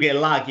 you get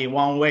lucky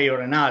one way or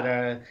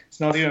another. It's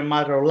not even a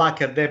matter of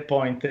luck at that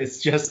point. It's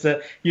just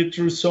you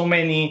threw so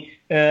many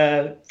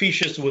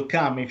fishes will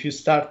come if you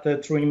start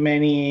throwing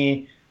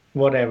many,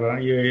 whatever.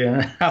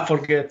 I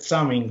forget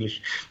some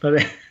English,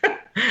 but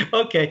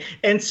okay.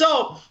 And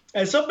so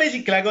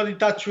basically, I got in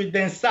touch with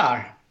Dan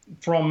Starr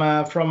from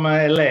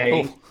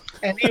LA,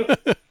 and he,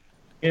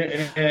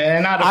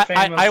 another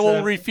famous. I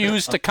will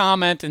refuse to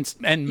comment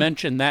and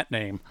mention that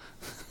name.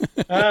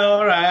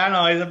 All right, I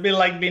know it's a bit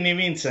like Vinnie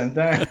Vincent.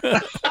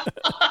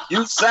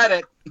 You said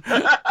it.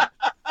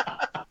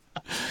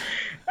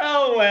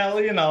 Oh well,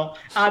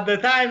 at the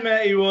time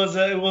it was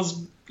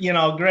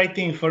a great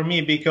thing for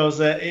me because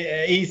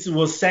he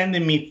was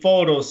sending me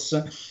photos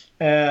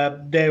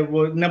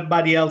that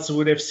nobody else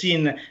would have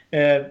seen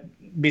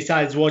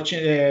besides watch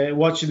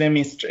them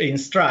in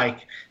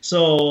Strike.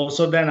 So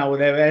then I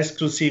would have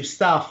exclusive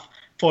stuff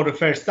for the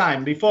first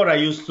time. Before I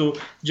used to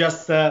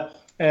just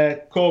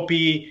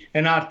copy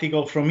an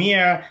article from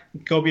here,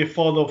 copy a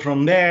photo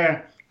from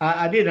there.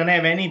 I didn't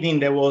have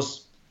anything that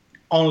was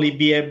only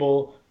be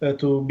able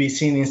to be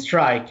seen in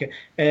Strike.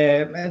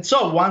 And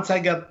so once I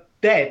got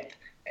that,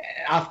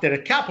 after a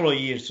couple of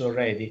years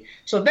already,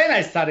 so then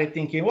I started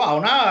thinking, wow,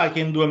 now I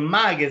can do a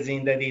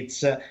magazine that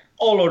it's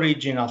all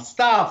original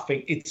stuff.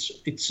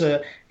 It's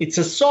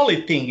a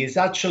solid thing. It's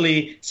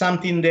actually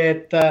something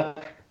that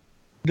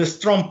the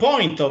strong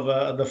point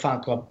of the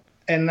fan club.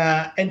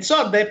 And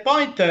so at that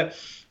point,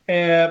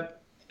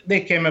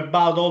 they came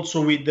about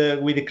also with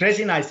the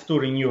Crazy Nights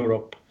tour in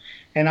Europe.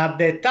 And at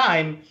that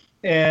time,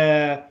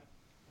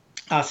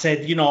 I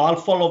said, I'll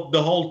follow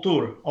the whole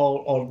tour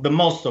or the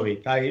most of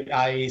it.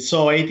 I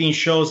saw 18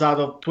 shows out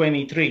of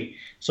 23.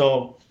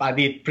 So I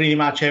did pretty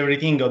much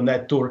everything on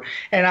that tour.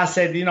 And I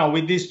said,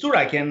 with this tour,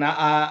 I can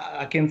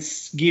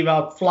give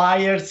out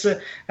flyers.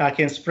 I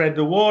can spread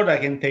the word. I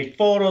can take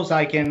photos.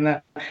 I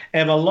can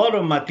have a lot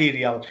of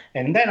material.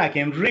 And then I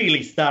can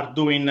really start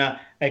doing a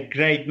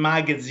great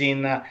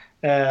magazine, on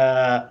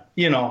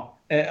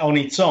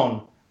its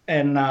own.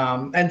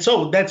 And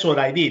so that's what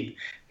I did.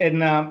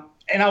 And I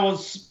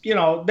was,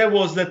 that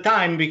was the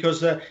time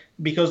because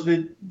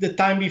the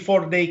time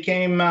before they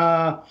came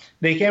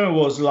it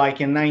was like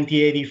in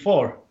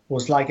 1984,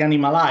 was like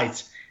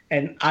Animalize.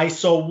 And I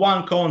saw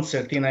one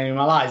concert in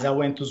Animalize. I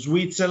went to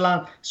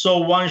Switzerland,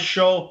 saw one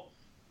show,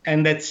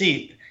 and that's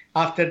it.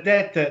 After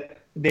that,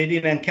 they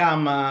didn't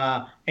come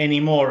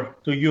anymore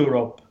to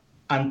Europe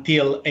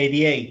until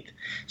 88.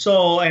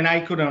 So, and I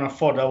couldn't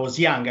afford, I was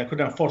young, I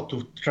couldn't afford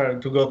to try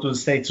to go to the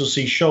States to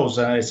see shows,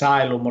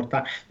 Asylum or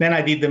time. Then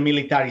I did the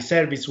military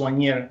service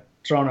 1 year,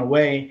 thrown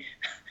away,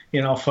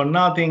 for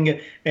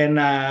nothing, and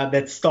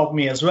that stopped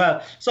me as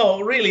well. So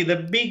really the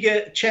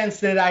big chance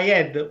that I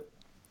had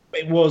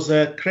was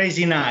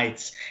Crazy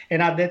Nights.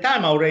 And at the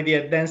time I already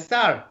had Dan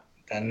Starr.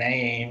 The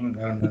name,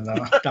 no.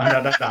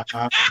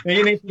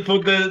 You need to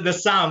put the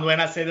sound when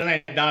I say the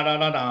name,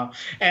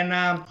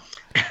 and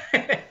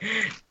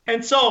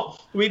and so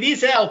with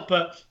his help,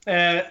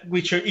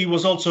 which he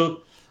was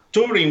also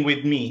touring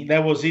with me,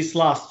 that was his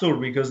last tour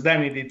because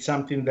then he did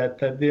something that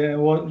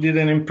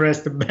didn't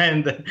impress the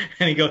band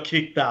and he got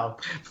kicked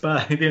out.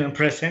 But he didn't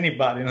impress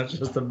anybody, not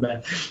just the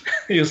band.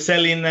 He was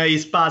selling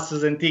his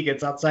passes and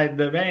tickets outside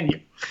the venue.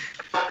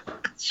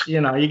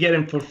 You get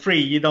them for free.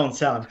 You don't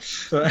sell them.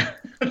 So,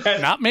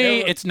 not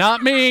me. It's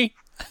not me.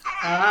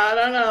 I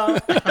don't know.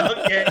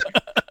 Okay.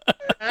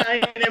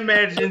 In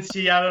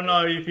emergency, I don't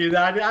know if you.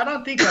 I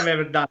don't think I've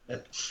ever done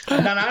that.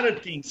 I've done other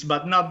things,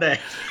 but not that.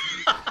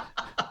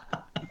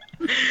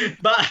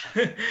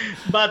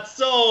 but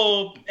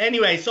so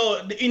anyway,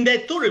 so in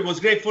that tour it was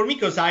great for me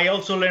because I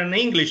also learned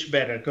English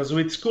better, because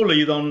with school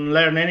you don't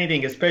learn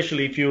anything,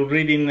 especially if you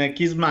read in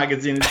Kiss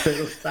magazine instead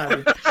of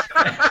studying.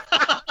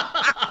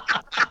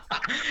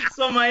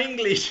 So my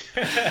English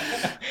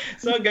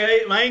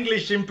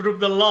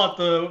improved a lot,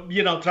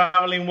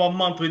 traveling 1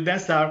 month with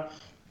Danstar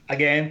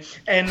again,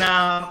 and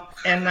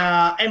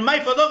my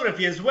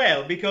photography as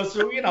well, because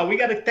we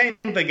got to thank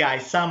the guy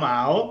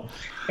somehow.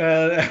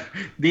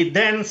 The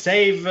then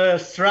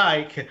save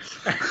strike.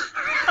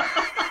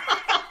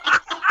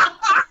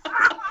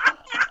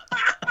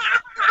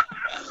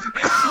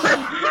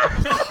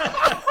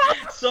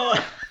 So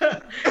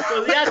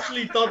he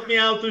actually taught me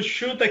how to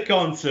shoot a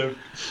concert.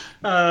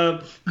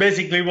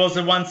 Basically, it was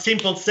one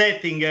simple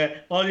setting.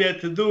 All you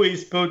had to do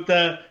is put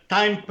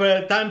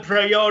time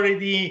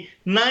priority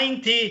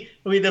 90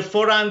 with the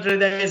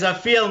 400 as a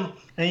film,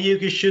 and you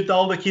could shoot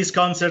all the Kiss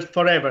concerts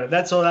forever.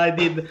 That's what I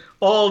did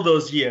all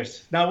those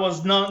years. That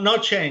was no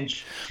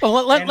change.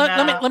 Well,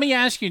 let me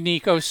ask you,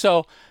 Nico.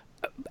 So,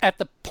 at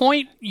the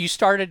point you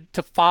started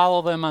to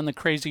follow them on the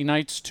Crazy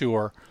Nights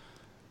tour,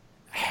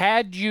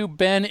 had you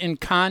been in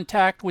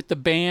contact with the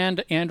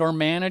band and or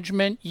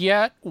management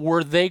yet?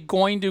 Were they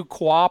going to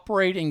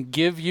cooperate and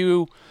give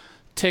you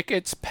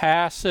tickets,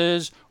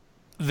 passes?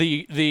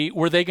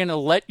 Were they going to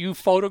let you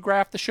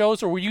photograph the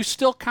shows, or were you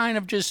still kind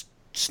of just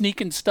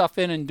sneaking stuff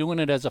in and doing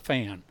it as a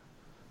fan?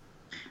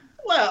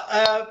 Well,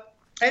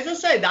 as I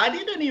said, I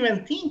didn't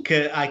even think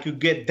I could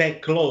get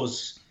that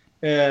close.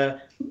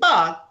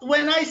 But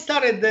when I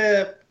started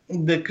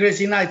the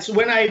Crazy Nights,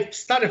 when I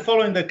started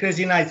following the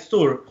Crazy Nights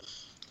tour,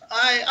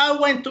 I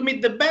went to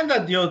meet the band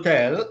at the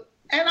hotel,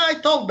 and I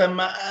told them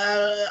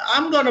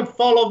I'm going to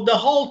follow the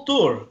whole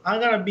tour.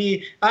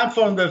 I'm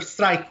from the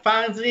Strike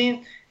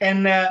fanzine,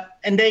 and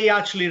they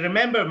actually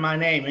remember my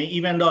name,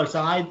 even though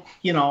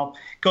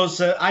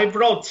because I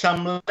wrote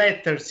some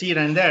letters here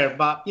and there,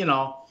 but you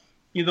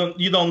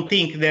don't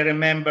think they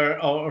remember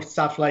or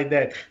stuff like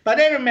that. But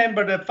they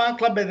remember the fan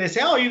club, and they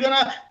say, "Oh,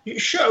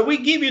 sure, we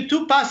give you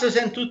 2 passes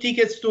and 2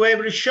 tickets to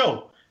every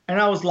show."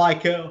 And I was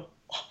like, "Oh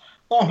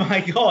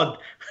my God,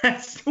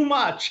 that's too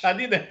much." I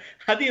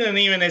didn't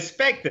even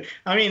expect it.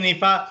 I mean,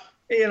 if I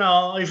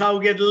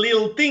would get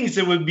little things,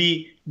 it would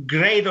be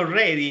great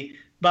already.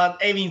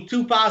 But having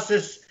 2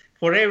 passes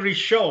for every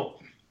show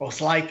was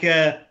like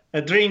a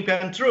dream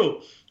come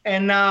true.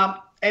 And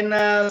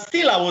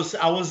still, I was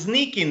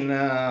sneaking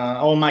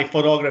all my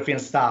photography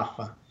and stuff.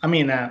 I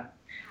mean,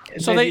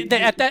 so they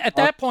at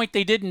that point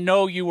they didn't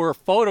know you were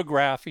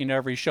photographing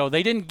every show.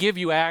 They didn't give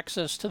you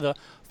access to the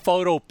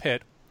photo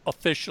pit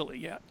officially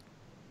yet.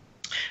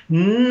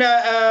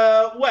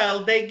 No,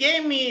 well, they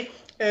gave me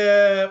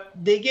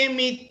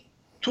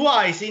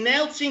twice. In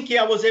Helsinki,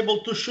 I was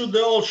able to shoot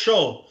the whole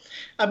show.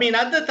 I mean,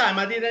 at the time,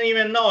 I didn't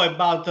even know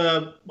about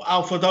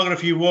how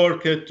photography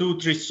worked,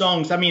 2-3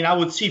 songs. I mean, I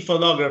would see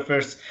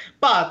photographers.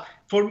 But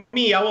for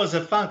me, I was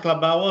a fan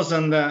club. I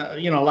wasn't,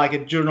 like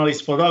a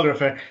journalist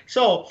photographer.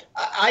 So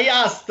I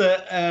asked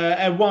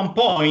at one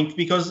point,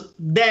 because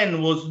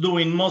Dan was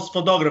doing most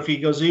photography,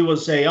 because he would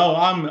say, "Oh,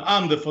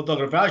 I'm the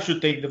photographer. I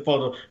should take the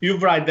photo. You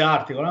write the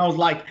article." And I was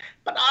like,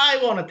 "But I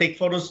want to take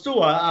photos too.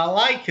 I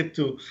like it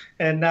too."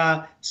 And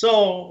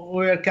so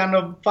we were kind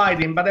of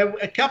fighting. But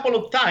a couple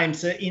of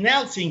times in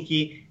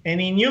Helsinki and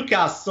in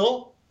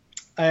Newcastle,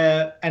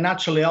 and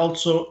actually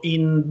also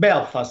in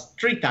Belfast,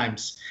 3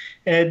 times,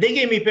 they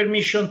gave me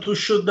permission to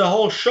shoot the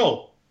whole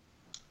show.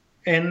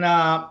 And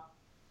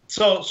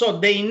so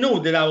they knew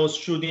that I was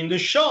shooting the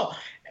show,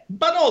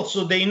 but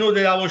also they knew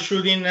that I was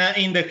shooting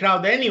in the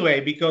crowd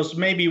anyway, because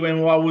maybe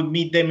when I would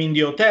meet them in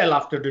the hotel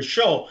after the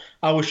show,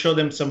 I would show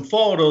them some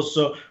photos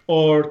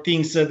or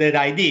things that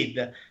I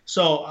did.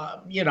 So,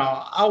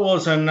 I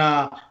wasn't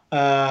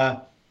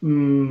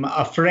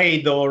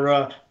afraid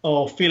or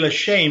feel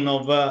ashamed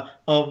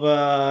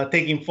of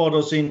taking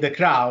photos in the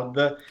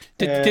crowd.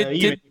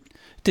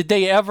 Did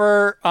they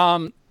ever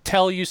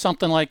tell you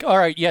something like, "All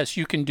right, yes,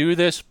 you can do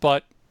this,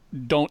 but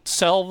don't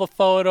sell the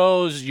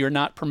photos, you're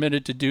not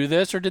permitted to do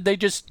this," or did they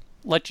just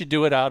let you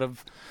do it out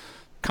of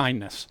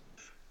kindness?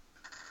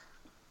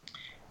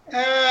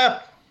 I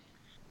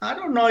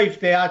don't know if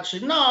they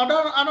actually. No,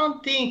 I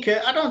don't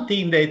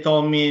think they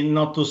told me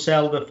not to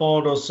sell the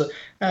photos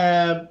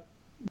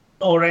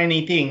or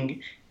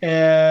anything.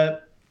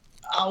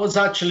 I was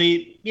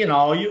actually,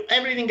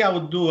 everything I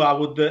would do, I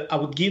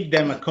would give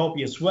them a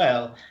copy as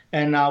well,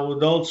 and I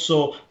would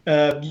also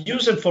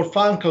use them for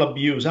fan club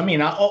use. I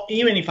mean,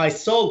 even if I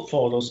sold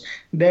photos,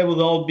 there would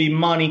all be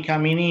money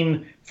coming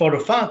in for the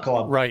fan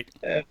club, right?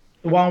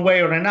 One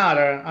way or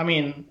another. I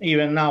mean,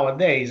 even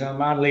nowadays,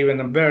 I live in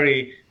a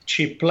very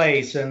cheap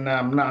place, and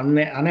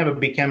I never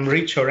became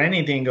rich or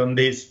anything on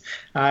this.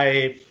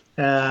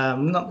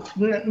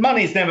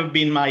 Money's never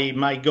been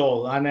my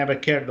goal. I never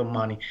cared on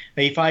money.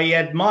 If I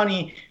had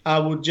money, I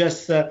would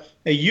just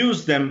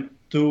use them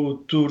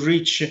to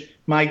reach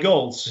my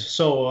goals.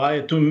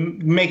 So to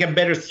make a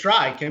better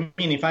strike. I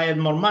mean, if I had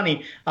more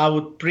money, I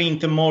would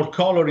print more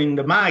color in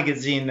the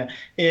magazine.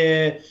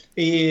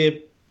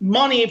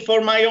 money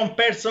for my own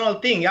personal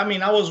thing. I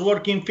mean, I was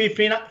working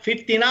 15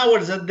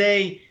 hours a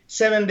day,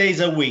 7 days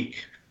a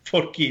week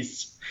for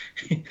Kiss.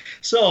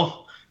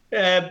 So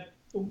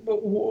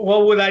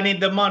what would I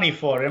need the money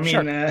for? I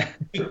mean,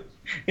 sure.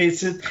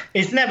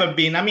 It's never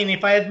been. I mean,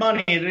 if I had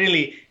money,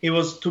 really, it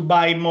was to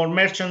buy more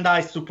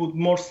merchandise, to put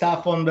more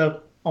stuff on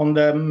the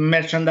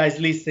merchandise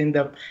list in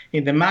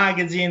the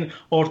magazine,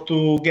 or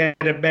to get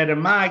a better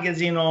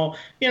magazine, or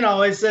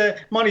it's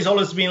money's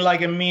always been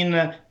like a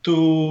mean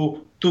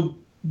to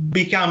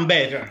become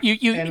better.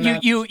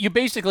 You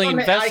basically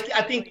invest.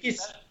 I think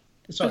it's.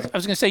 Sorry. I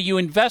was going to say you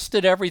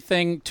invested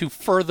everything to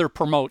further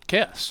promote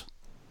Kiss.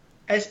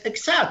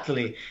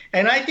 Exactly,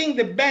 and I think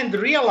the band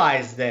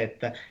realized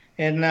that.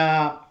 And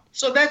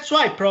so that's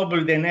why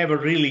probably they never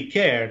really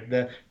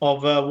cared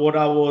of what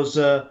I was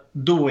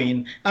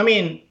doing. I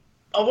mean,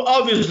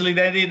 obviously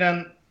they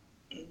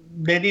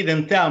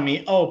didn't tell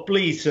me, oh,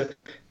 please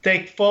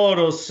take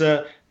photos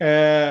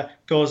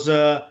because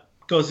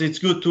it's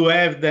good to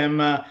have them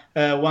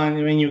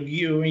when you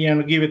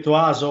give it to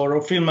us,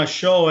 or film a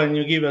show and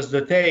you give us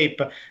the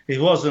tape.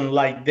 It wasn't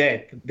like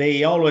that.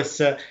 They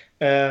always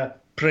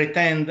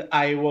pretend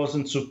I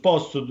wasn't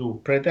supposed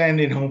to pretend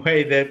in a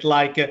way that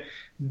like.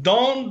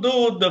 Don't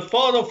do the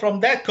photo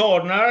from that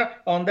corner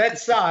on that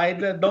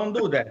side. Don't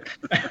do that.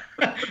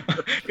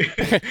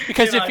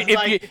 Because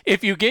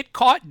if you get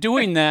caught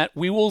doing that,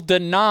 we will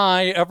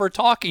deny ever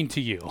talking to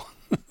you.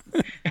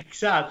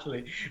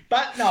 Exactly.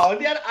 But no,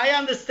 I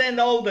understand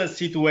all the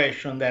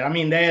situation there. I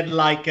mean, they had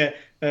like,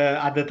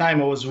 at the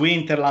time it was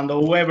Winterland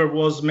or whoever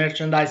was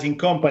merchandising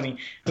company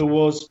who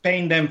was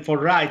paying them for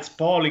rights,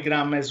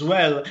 Polygram as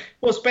well,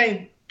 was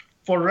paying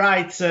for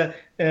rights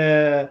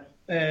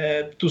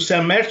to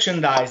sell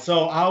merchandise.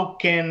 So how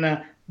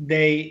can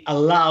they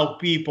allow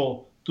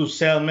people to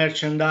sell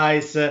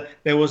merchandise that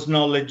was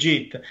not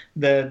legit?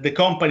 The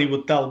company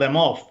would tell them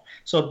off.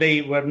 So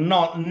they were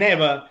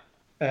never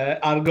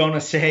are going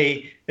to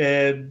say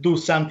do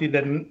something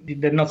that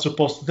they're not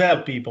supposed to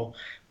tell people.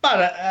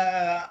 But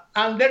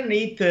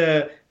underneath,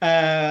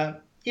 I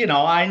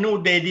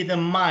knew they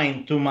didn't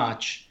mind too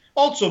much.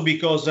 Also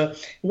because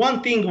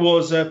one thing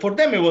was, for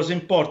them it was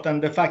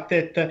important, the fact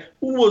that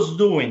who was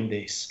doing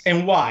this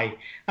and why.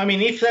 I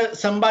mean, if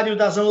somebody who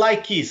doesn't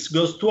like Kiss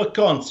goes to a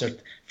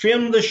concert,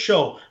 film the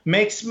show,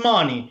 makes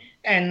money,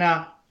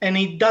 and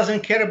he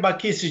doesn't care about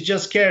Kiss, he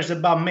just cares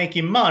about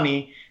making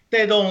money,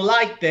 they don't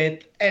like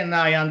that, and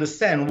I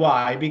understand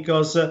why,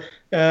 because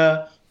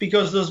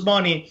those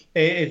money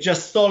is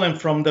just stolen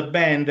from the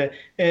band.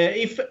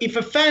 If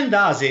a fan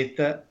does it,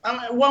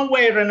 one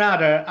way or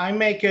another, I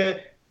make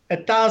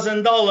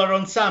 $1,000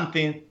 on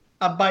something,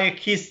 I buy a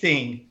Kiss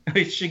thing,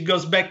 which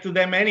goes back to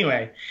them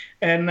anyway.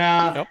 And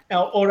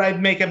or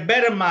I'd make a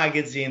better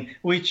magazine,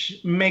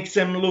 which makes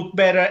them look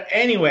better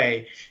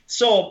anyway.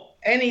 So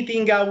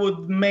anything I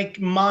would make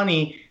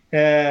money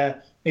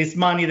is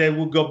money that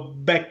would go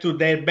back to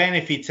their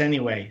benefits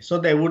anyway. So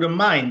they wouldn't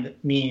mind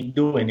me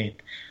doing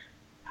it.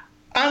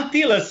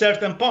 Until a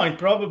certain point,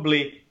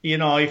 probably,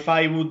 if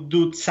I would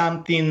do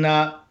something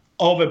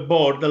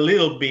overboard a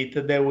little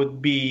bit, they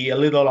would be a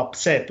little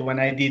upset when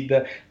I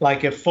did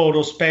like a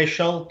photo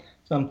special,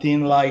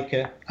 something like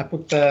I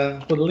put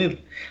a little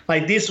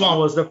like this one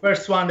was the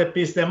first one that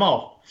pissed them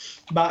off.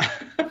 But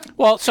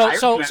well, so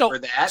tell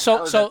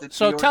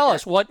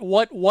us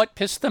what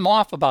pissed them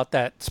off about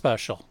that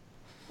special.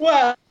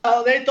 Well,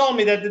 they told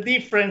me that the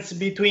difference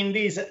between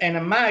this and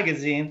a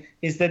magazine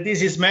is that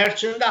this is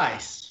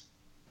merchandise.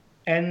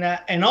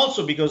 And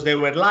also because they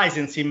were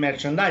licensing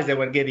merchandise, they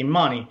were getting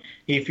money.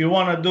 If you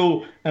want to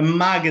do a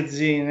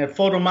magazine, a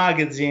photo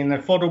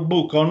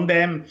book on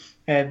them,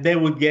 they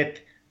would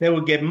get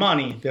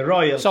money, the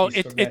royalties. So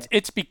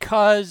it's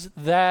because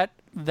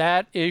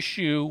that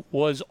issue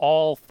was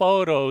all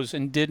photos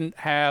and didn't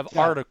have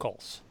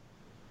articles.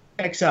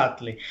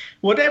 Exactly.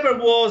 Whatever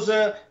was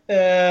a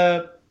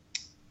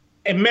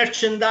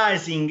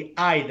merchandising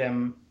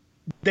item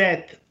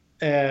that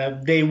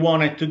they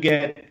wanted to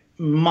get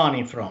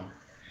money from.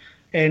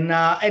 And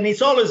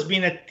it's always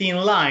been a thin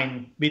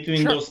line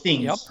between those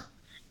things. Yep.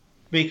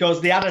 Because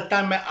the other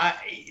time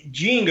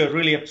Gene got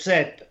really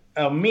upset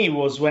me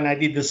was when I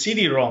did the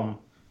CD-ROM.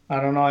 I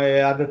don't know,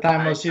 at the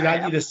time I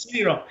did the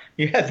CD-ROM.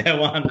 You had that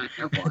one.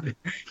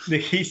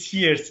 His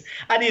years.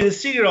 I did a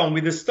CD-ROM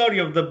with the story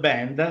of the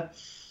band.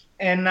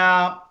 And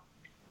that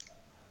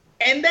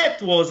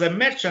was a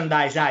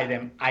merchandise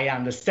item. I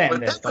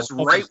understand that was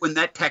right when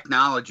that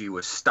technology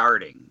was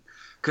starting.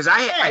 Because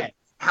I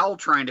hell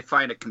trying to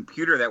find a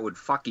computer that would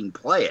fucking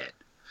play it.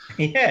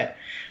 Yeah.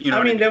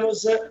 I mean, there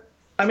was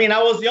I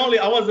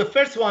was the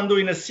first one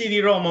doing a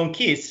CD-ROM on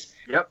Kiss.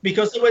 Yep.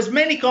 Because there was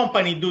many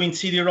companies doing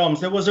CD-ROMs.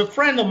 There was a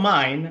friend of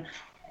mine,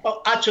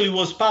 actually it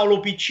was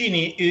Paolo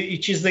Piccini,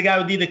 which is the guy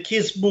who did the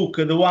Kiss book,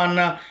 the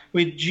one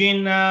with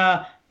Gene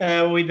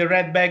with the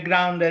red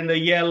background and the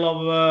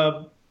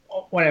yellow,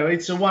 whatever.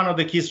 It's one of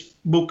the Kiss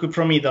book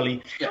from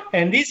Italy. Yeah.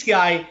 And this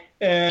guy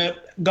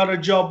got a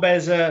job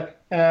as a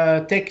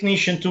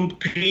technician to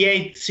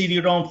create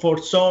CD-ROM for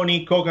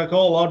Sony,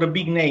 Coca-Cola, all the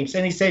big names.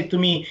 And he said to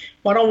me,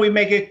 why don't we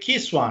make a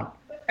KISS one?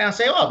 And I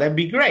say, oh, that'd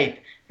be great.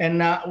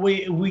 And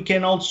we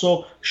can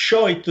also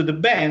show it to the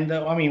band.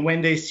 I mean,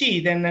 when they see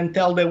it, and then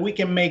tell them we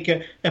can make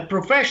a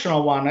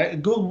professional one,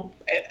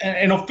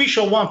 an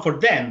official one for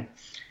them.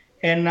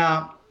 And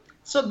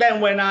so then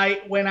when I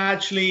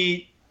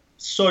actually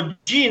saw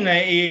Gene,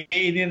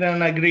 he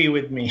didn't agree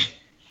with me.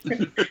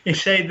 He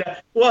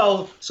said,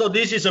 well, so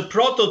this is a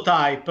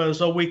prototype,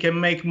 so we can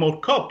make more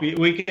copies.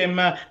 We can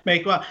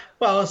make one.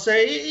 Well, I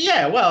say,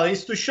 yeah, well,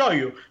 it's to show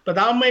you. But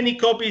how many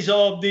copies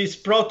of this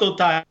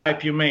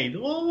prototype you made?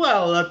 Oh,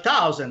 well,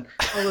 1,000.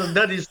 Well,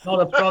 that is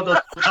not a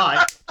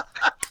prototype.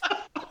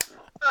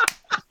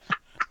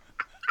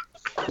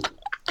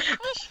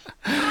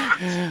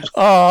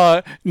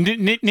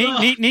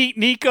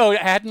 Nico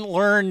hadn't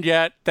learned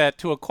yet that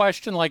to a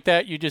question like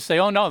that, you just say,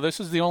 oh, no, this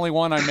is the only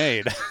one I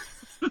made.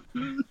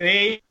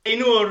 He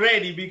knew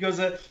already because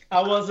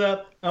I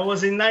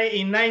was in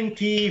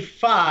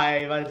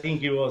 95, I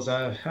think it was.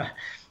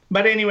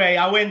 But anyway,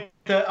 I went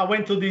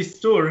to this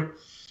tour,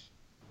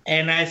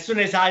 and as soon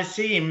as I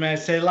see him, I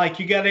say, like,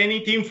 you got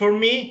anything for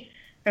me?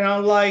 And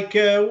I'm like,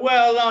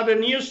 well, no, the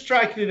new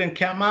strike didn't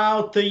come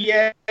out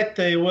yet.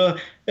 Well,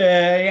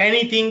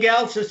 anything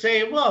else? I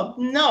say, well,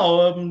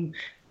 no.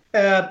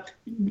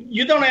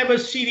 You don't have a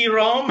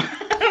CD-ROM?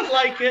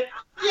 Like,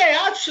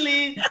 yeah,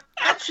 actually,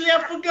 I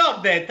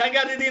forgot that. I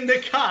got it in the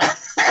car.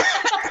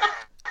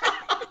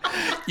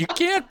 You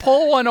can't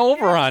pull one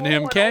over on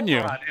him, can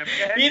you?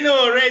 You know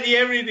already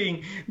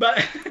everything,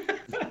 but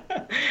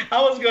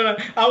I was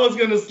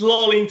gonna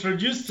slowly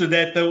introduce to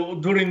that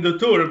during the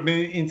tour.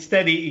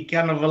 Instead, he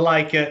kind of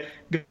like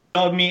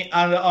got me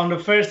on the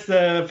first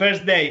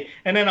day,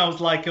 and then I was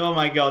like, oh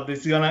my God,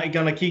 this is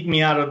gonna kick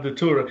me out of the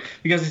tour,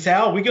 because he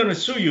said, oh, we're gonna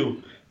sue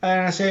you.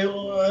 And I say,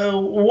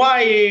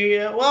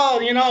 why?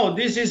 Well, you know,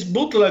 this is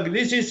bootleg.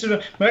 This is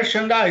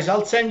merchandise.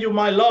 I'll send you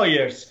my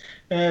lawyers.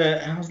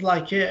 I was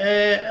like,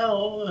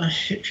 oh,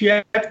 if you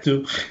have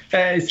to.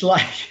 It's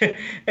like,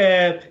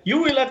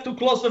 you will have to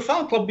close the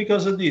fan club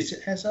because of this.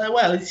 I said,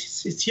 well,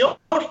 it's your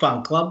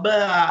fan club.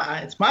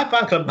 It's my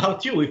fan club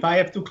about you. If I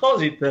have to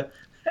close it,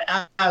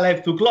 I'll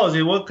have to close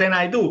it. What can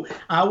I do?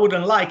 I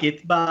wouldn't like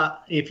it,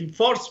 but if you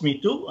force me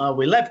to, I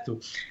will have to.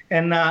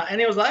 And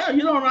he was like, oh,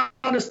 you don't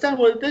understand.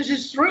 Well, this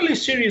is really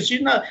serious,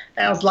 you know.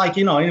 And I was like,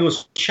 you know, he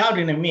was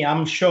shouting at me.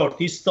 I'm short.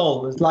 He's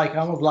tall. It's like,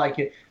 I was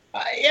like,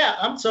 yeah,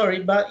 I'm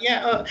sorry, but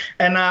yeah.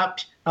 And I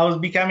was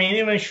becoming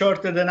even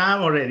shorter than I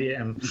already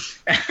am.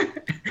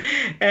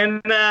 And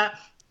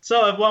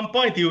so at one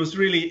point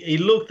he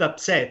looked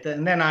upset.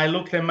 And then I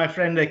looked at my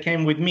friend that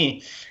came with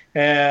me,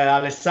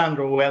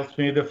 Alessandro, who helped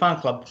me with the fan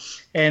club.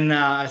 And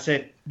I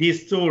said,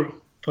 this tour,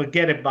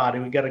 forget about it.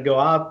 We got to go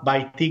out,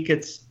 buy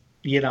tickets.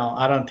 You know,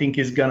 I don't think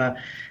he's going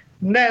to.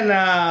 Then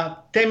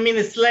 10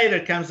 minutes later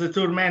comes the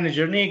tour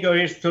manager. Nico,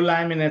 here's 2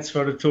 laminates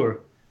for the tour.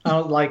 I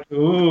was like,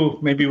 ooh,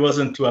 maybe he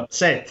wasn't too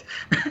upset.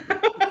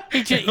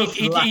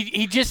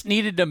 He just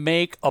needed to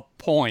make a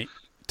point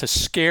to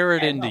scare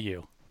it into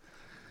you.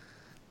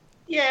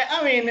 Yeah,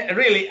 I mean,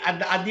 really,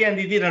 at the end,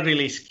 it didn't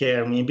really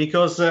scare me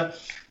because,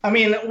 I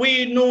mean,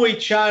 we knew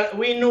each other.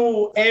 We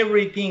knew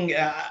everything.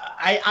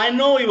 I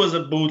know it was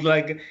a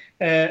bootleg.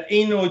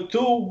 You know,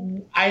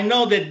 too, I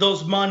know that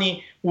those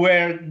money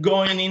were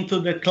going into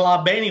the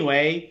club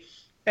anyway.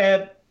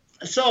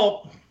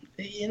 So,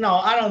 you know,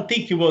 I don't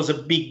think it was a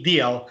big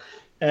deal.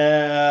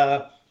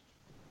 But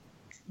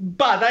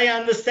I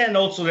understand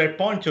also their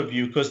point of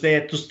view because they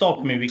had to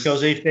stop me,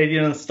 because if they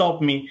didn't stop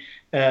me,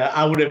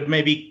 I would have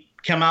maybe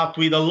come out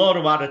with a lot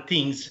of other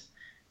things,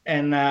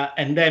 and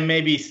then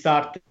maybe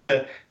start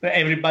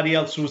everybody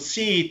else will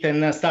see it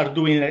and start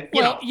doing it.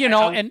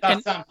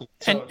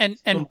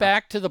 And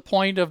back to the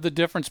point of the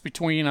difference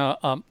between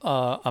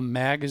a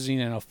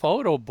magazine and a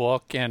photo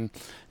book, and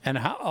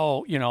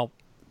how, you know,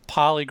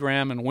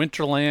 Polygram and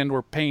Winterland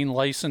were paying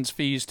license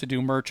fees to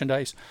do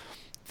merchandise.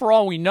 For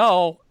all we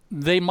know,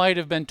 they might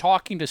have been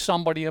talking to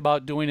somebody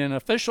about doing an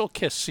official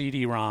KISS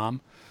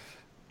CD-ROM,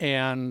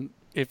 and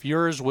if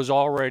yours was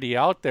already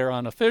out there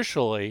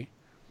unofficially,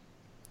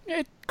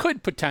 it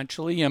could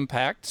potentially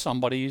impact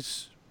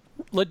somebody's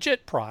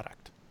legit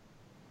product.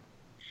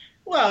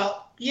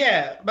 Well,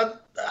 yeah,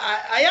 but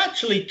I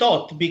actually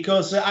thought,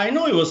 because I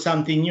know it was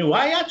something new,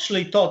 I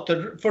actually thought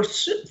that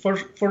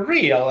for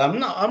real.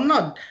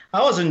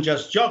 I wasn't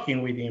just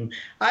joking with him.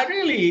 I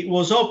really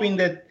was hoping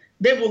that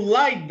they would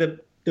like the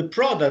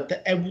product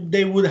and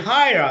they would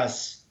hire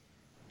us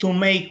to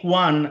make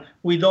one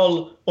with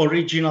all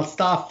original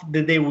stuff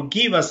that they would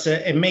give us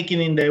and make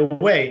it in their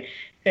way.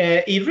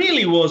 It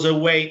really was a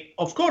way.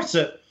 Of course,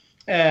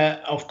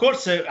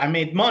 I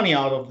made money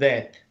out of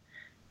that.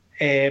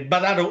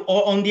 But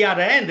on the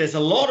other hand, there's a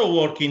lot of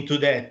work into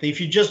that. If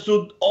you just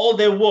do all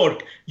the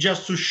work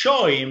just to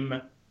show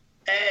him,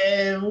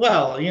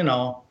 Well, you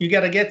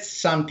gotta get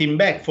something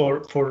back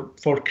for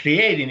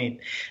creating it,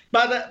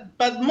 but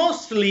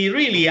mostly,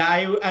 really,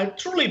 I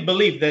truly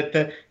believe that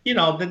that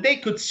they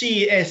could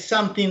see as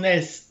something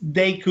as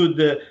they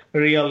could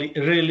really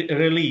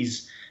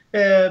release.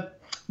 Then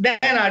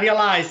I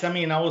realized,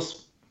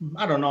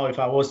 I don't know if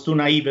I was too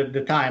naive at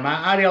the time.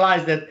 I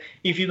realized that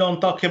if you don't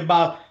talk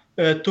about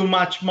too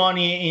much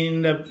money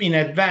in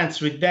advance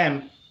with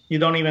them, you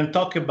don't even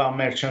talk about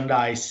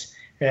merchandise.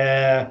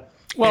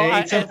 Well,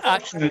 it's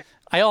unfortunate.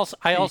 I also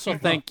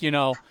think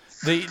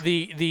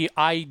the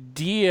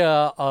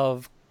idea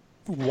of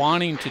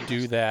wanting to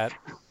do that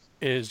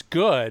is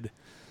good,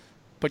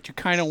 but you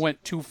kind of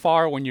went too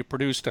far when you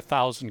produced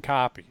 1,000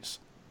 copies.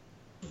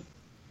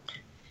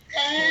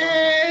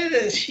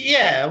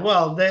 Yeah,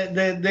 well,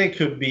 they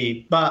could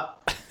be,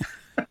 but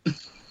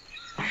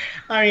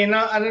I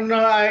don't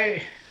know.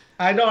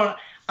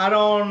 I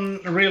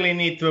don't really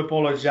need to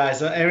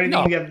apologize.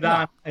 Everything I've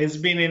done has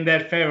been in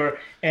their favor,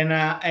 and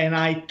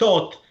I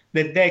thought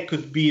that there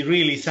could be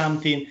really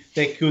something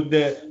that could,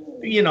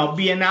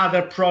 be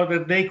another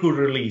product they could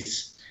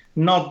release,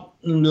 not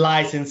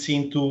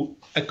licensing to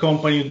a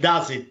company who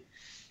does it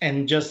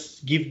and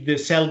just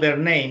sell their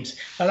names,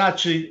 but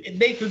actually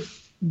they could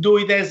do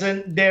it as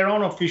their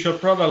own official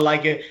product,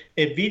 like a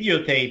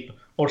videotape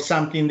or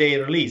something they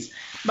release.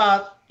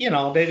 But they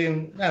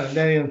didn't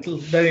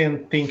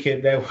think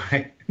it that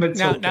way.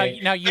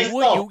 Now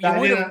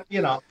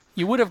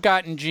you would have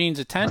gotten Gene's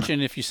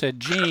attention if you said,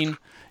 Gene,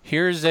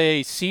 here's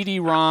a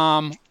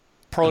CD-ROM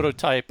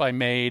prototype I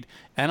made,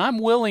 and I'm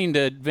willing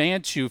to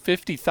advance you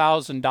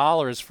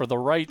 $50,000 for the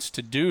rights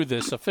to do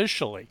this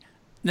officially.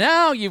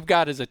 Now you've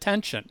got his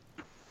attention.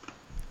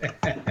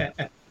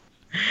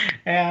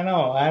 I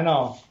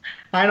know.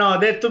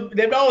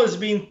 They've always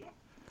been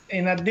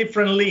in a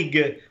different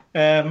league,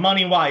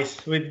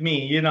 money-wise, with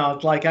me.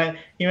 It's like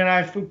even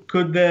I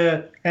could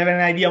have an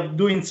idea of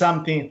doing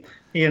something.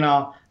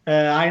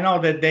 I know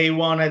that they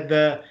wanted.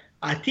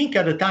 I think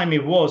at the time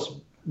it was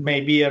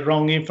maybe a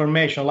wrong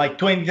information, like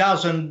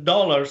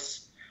 $20,000,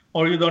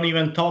 or you don't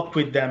even talk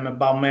with them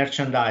about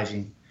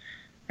merchandising.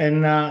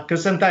 And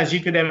because sometimes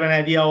you could have an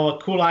idea of a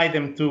cool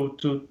item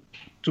to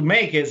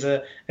make as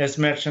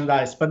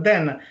merchandise, but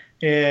then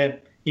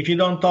if you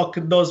don't talk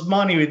those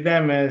money with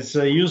them, it's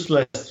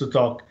useless to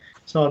talk.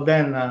 So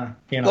then Well,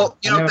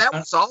 that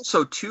was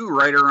also too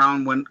right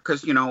around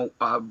because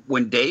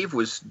when Dave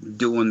was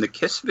doing the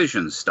Kiss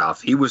Vision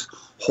stuff, he was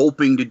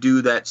hoping to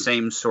do that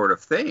same sort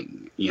of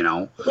thing.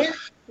 Yeah.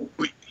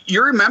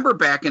 You remember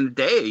back in the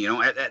day,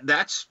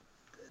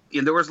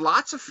 there was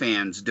lots of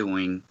fans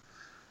doing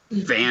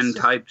fan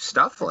type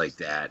stuff like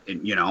that,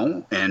 and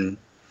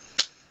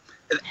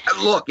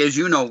look, as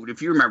you know,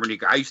 if you remember,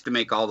 Nico, I used to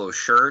make all those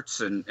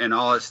shirts and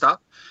all that stuff.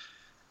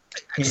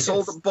 I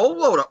sold a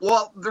boatload of.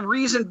 Well, the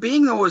reason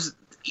being, though, is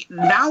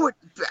now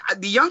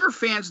the younger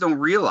fans don't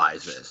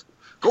realize this.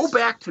 Go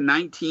back to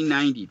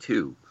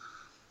 1992.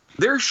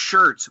 Their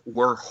shirts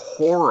were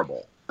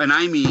horrible. And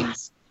I mean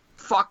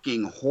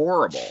fucking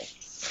horrible.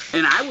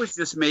 And I was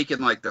just making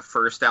like the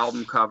first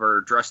album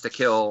cover, Dressed to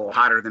Kill,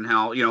 Hotter Than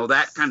Hell,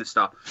 that kind of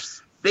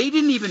stuff. They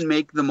didn't even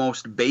make the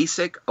most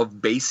basic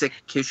of basic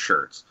Kiss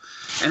shirts.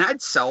 And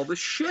I'd sell the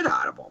shit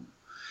out of them.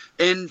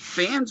 And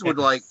fans would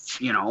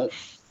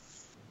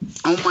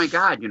oh my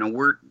God,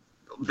 where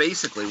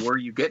are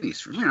you getting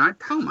these from? I'd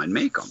tell them I'd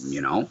make them,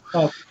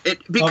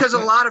 because a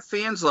lot of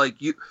fans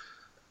like you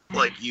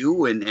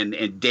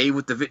and Dave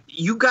with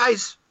you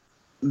guys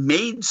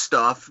made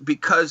stuff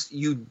because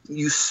you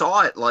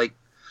saw it like,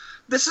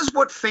 this is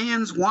what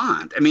fans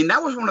want. I mean,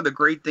 that was one of the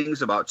great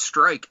things about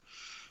Strike.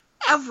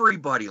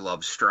 Everybody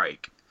loves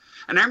Strike.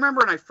 And I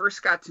remember when I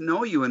first got to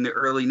know you in the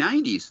early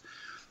 90s,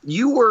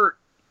 you were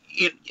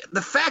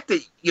the fact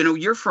that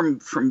you're from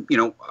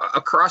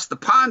across the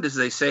pond, as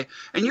they say,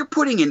 and you're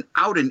putting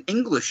out an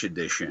English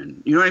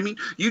edition. You know what I mean?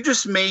 You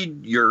just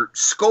made your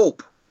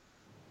scope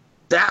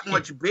that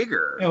much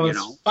bigger. It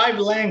was 5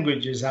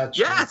 languages,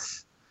 actually.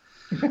 Yes.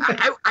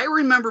 I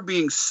remember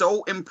being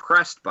so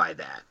impressed by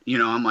that.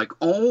 I'm like,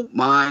 oh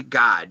my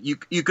God. You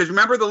because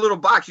remember the little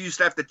box, you used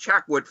to have to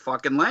check what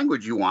fucking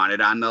language you wanted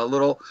on the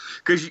little,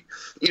 because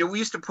we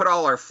used to put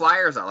all our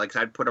flyers out. Like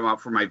I'd put them out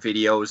for my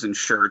videos and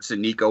shirts,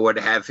 and Nico would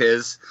have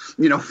his,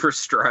 for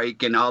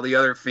Strike, and all the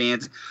other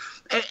fans.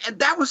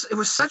 And it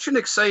was such an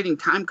exciting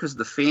time because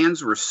the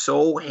fans were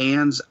so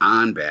hands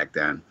on back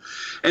then,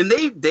 and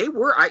they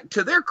were,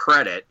 to their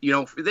credit,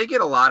 they get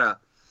a lot of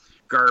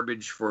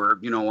garbage for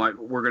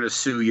we're going to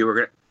sue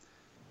you.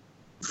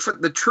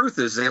 The truth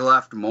is they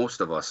left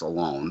most of us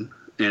alone,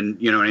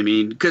 and you know what I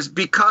mean,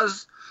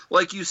 because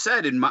like you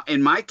said, in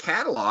my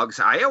catalogs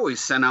I always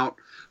sent out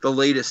the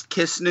latest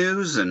Kiss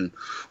news and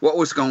what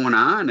was going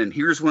on, and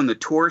here's when the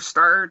tour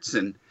starts,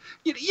 and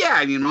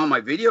all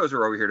my videos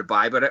are over here to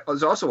buy, but it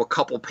was also a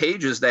couple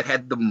pages that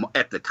had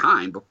at the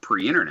time, but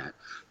pre-internet,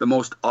 the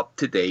most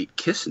up-to-date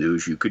Kiss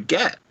news you could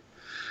get.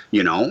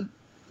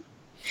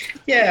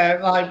 Yeah,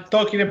 like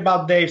talking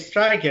about Dave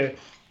Stryker,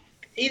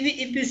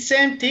 it's the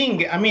same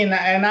thing. I mean,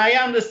 and I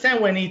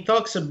understand when he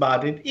talks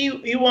about it,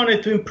 he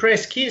wanted to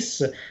impress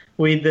Kiss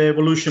with the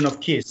evolution of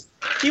Kiss.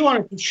 He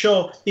wanted to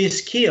show his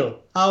skill,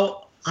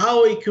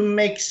 how he could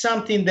make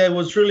something that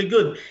was really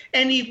good.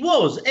 And it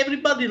was.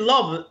 Everybody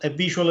loved a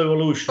visual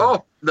evolution.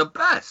 Oh, the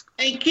best.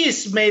 And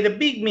Kiss made a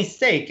big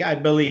mistake, I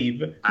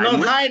believe,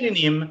 not hiring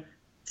him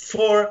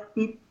for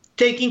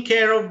taking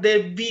care of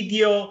the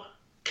video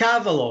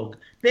catalog.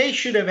 They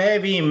should have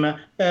had him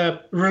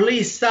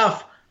release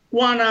stuff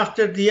one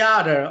after the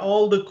other,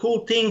 all the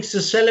cool things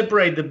to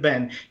celebrate the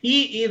band.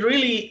 He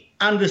really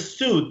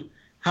understood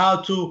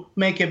how to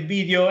make a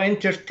video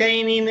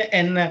entertaining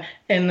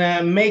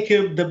and make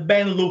the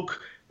band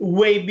look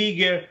way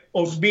bigger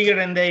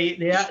than they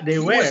were. He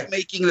was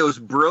making those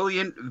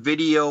brilliant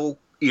video,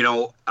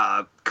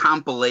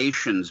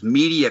 compilations,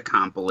 media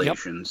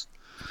compilations.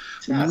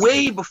 Yep.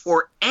 Way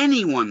before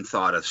anyone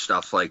thought of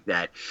stuff like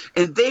that.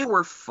 And they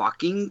were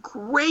fucking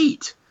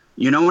great.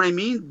 You know what I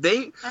mean?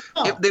 They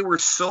were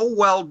so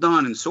well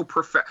done and so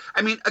perfect.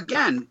 I mean,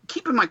 again,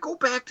 keep in mind, go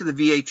back to the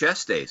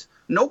VHS days.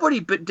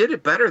 Nobody did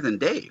it better than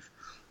Dave.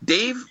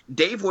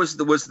 Dave was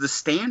the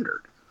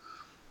standard.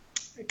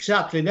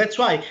 Exactly. That's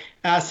why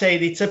I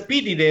said it's a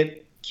pity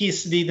that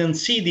Kiss didn't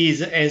see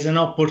this as an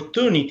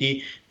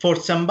opportunity for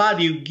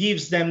somebody who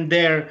gives them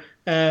their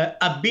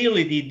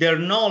ability, their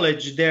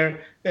knowledge,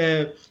 their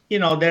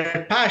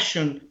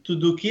passion to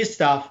do Kiss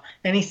stuff,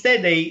 and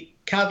instead they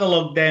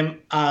catalog them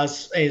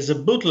as a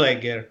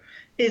bootlegger.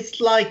 It's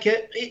like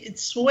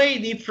it's way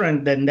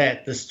different than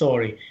that, the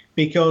story,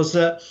 because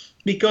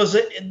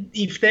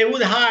if they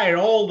would hire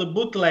all the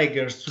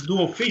bootleggers to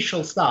do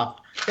official stuff,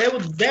 they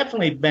would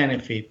definitely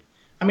benefit.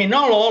 I mean,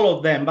 not all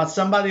of them, but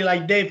somebody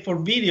like Dave for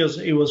videos,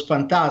 it was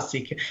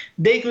fantastic.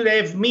 They could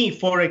have me,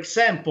 for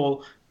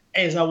example,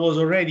 as I was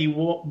already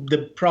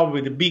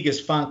probably the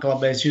biggest fan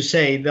club, as you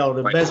say,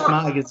 the best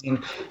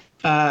magazine.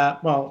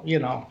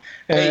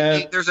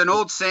 Hey, there's an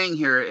old saying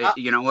here.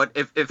 You know what?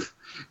 If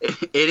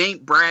it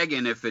ain't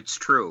bragging, if it's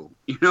true,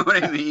 you know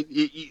what I mean.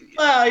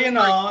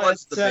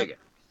 What's the biggest?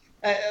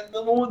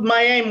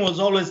 My aim was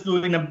always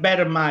doing a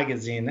better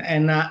magazine,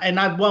 and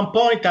at one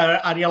point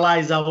I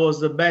realized I was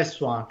the best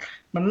one,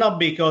 but not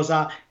because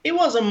it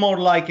wasn't more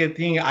like a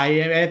thing I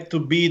had to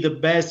be the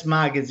best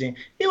magazine.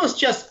 It was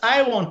just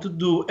I want to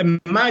do a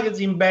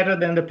magazine better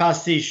than the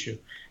past issue.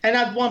 And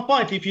at one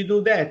point, if you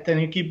do that and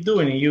you keep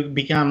doing it, you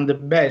become the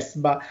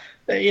best. But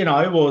it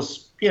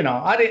was,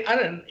 I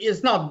didn't.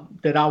 It's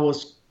not that I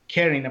was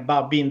caring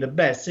about being the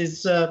best.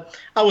 It's I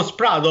was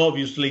proud,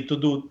 obviously, to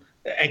do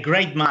a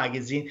great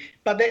magazine.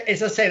 But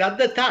as I said, at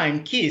the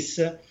time, Kiss,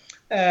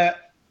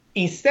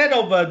 instead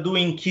of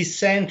doing Kiss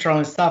Central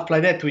and stuff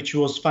like that, which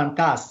was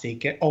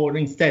fantastic, or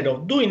instead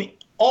of doing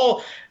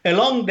all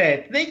along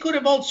that, they could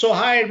have also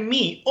hired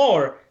me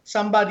or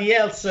somebody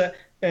else who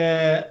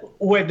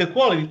had the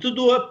quality to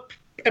do a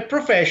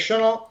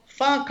professional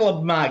fan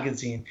club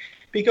magazine,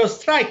 because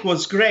Strike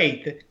was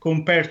great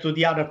compared to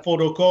the other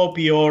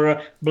photocopy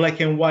or black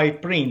and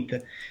white print,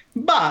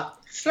 but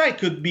Strike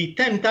could be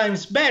 10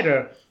 times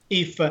better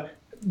if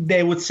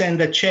they would send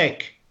a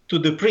check to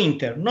the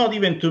printer, not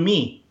even to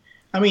me.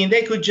 I mean,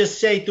 they could just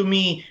say to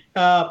me,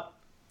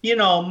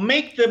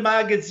 make the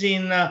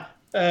magazine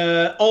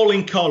all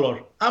in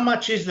color. How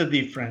much is the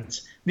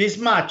difference? This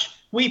much.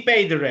 We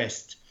pay the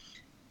rest.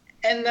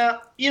 And,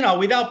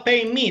 without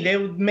paying me, they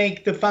would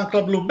make the fan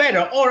club look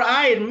better, or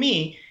hire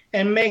me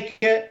and make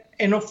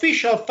an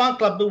official fan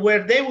club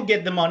where they would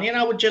get the money and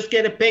I would just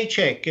get a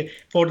paycheck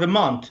for the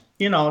month.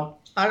 I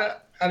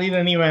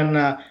didn't even,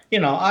 I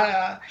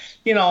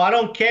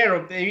don't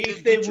care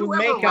if they would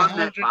make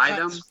 100.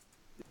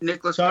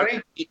 Nicholas,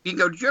 sorry?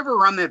 Nico, did you ever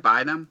run that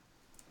by them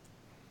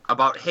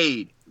about,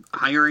 hey,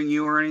 hiring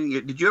you or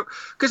anything? Did you?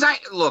 Because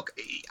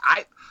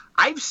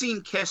I've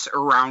seen Kiss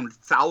around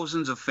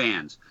thousands of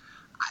fans.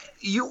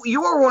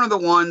 You are one of the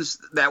ones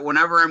that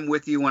whenever I'm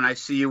with you, when I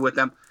see you with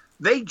them,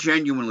 they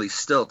genuinely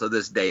still to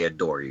this day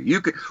adore you. You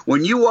could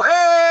when you look,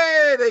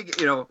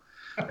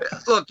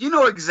 you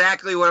know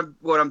exactly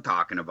what I'm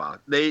talking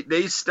about.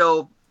 They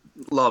still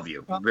love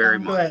you very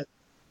much. Glad.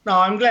 No,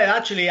 I'm glad.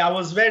 Actually, I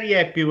was very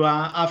happy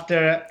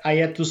after I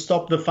had to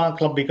stop the fan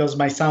club because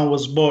my son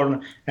was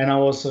born and I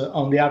was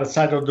on the other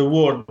side of the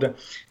world.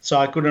 So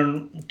I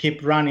couldn't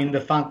keep running the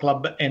fan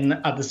club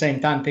and at the same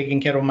time taking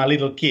care of my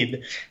little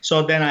kid.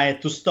 So then I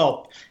had to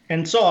stop.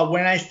 And so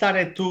when I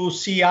started to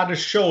see other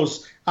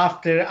shows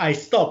after I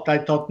stopped, I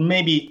thought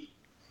maybe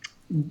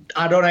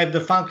I don't have the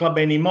fan club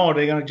anymore.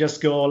 They're going to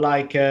just go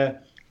like,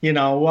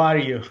 who are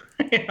you?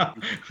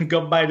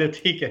 Go buy the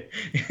ticket.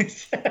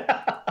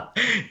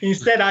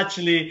 Instead,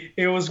 actually,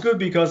 it was good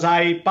because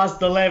I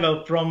passed the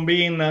level from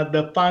being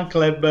the fan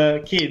club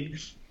kid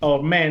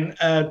or man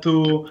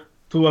to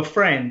a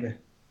friend.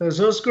 So it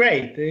was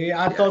great.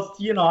 I thought,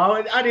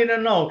 I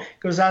didn't know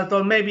because I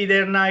thought maybe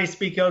they're nice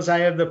because I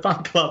have the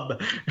fan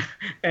club.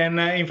 And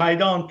if I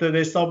don't,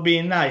 they stop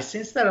being nice.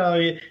 Instead,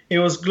 I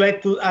was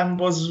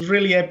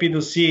really happy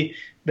to see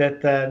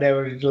that they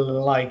were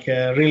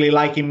really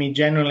liking me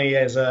genuinely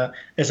as a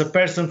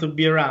person to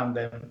be around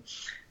them.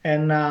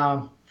 And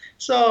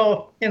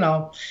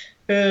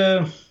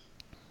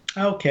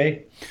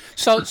okay.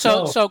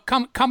 So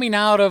coming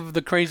out of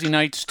the Crazy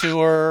Nights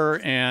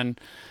tour and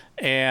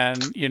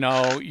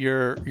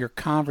your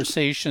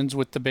conversations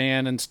with the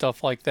band and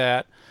stuff like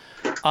that,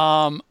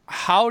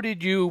 how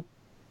did you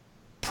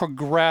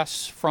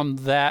progress from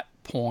that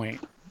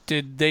point?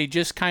 Did they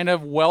just kind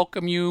of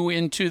welcome you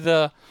into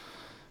the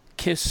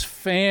Kiss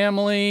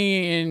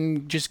family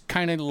and just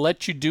kind of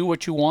let you do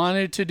what you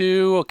wanted to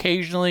do,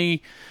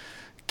 occasionally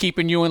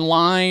keeping you in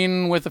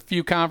line with a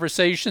few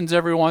conversations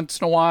every once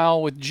in a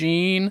while with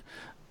Gene?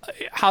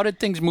 How did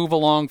things move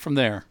along from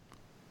there?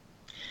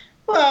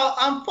 Well,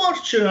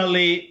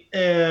 unfortunately,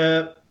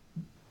 I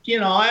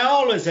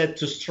always had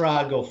to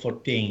struggle for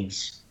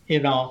things. They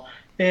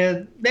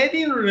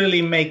didn't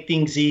really make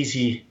things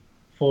easy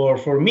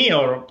for me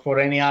or for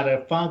any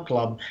other fan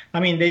club. I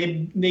mean,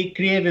 they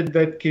created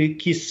the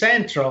Kiss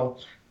Central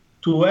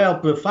to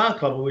help the fan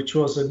club, which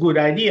was a good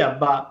idea,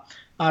 but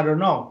I don't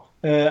know.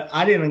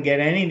 I didn't get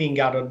anything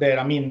out of that.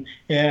 I mean,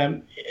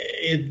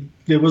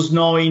 there was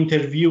no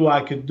interview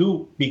I could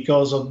do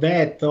because of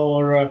that,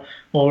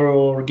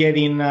 or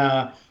getting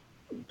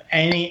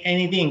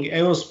anything.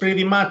 It was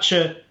pretty much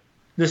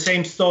the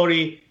same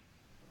story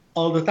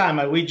all the time.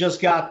 We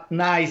just got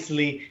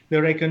nicely the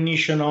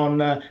recognition on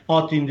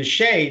Hot in the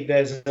Shade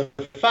as a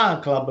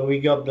fan club. We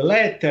got the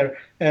letter.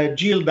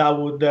 Gilda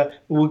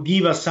would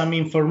give us some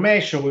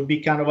information, would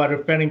be kind of a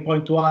referring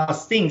point to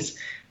us things,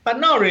 but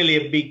not really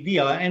a big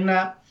deal. And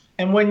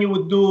when you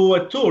would do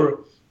a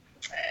tour,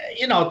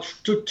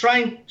 to try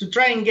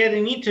and get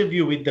an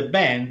interview with the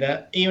band,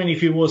 even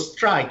if it was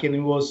Strike and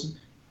it was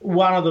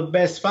one of the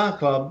best fan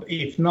club,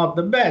 if not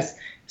the best,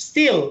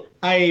 still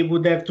I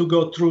would have to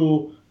go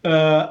through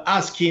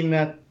asking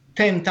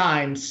 10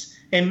 times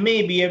and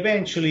maybe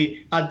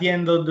eventually at the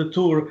end of the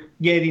tour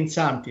getting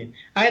something.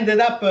 I ended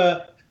up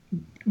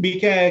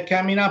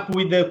coming up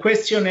with a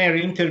questionnaire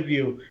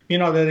interview,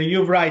 that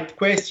you write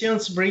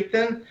questions,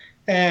 Britain,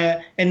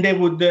 and I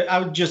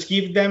would just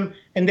give them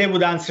and they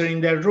would answer in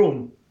their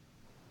room.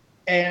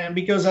 And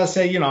because I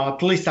said,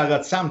 at least I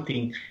got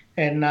something.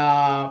 And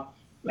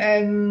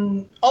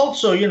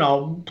also,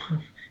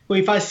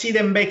 if I see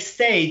them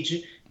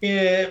backstage,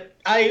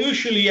 I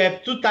usually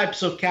have two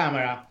types of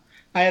camera.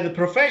 I had a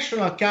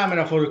professional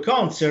camera for a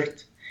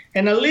concert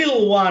and a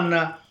little one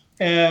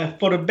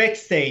for a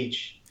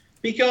backstage.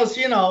 Because,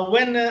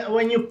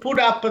 when you put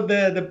up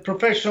the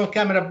professional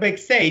camera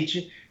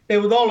backstage, they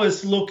would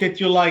always look at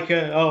you like,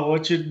 oh,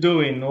 what you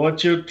doing?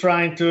 What you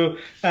trying to...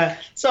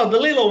 So the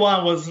little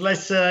one was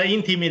less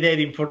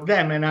intimidating for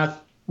them, and I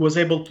was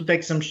able to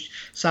take some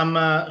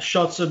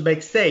shots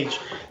backstage.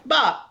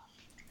 But,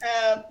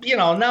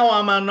 now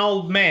I'm an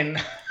old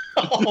man,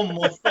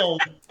 almost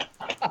old.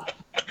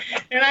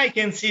 And I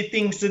can see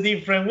things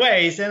different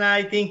ways, and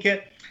I think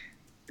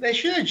they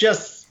should have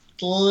just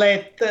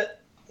let...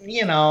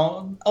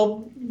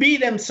 be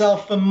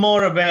themselves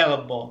more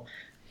available.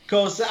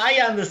 Because I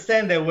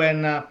understand that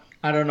when,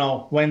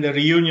 when the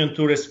reunion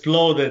tour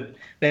exploded,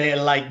 they had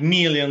like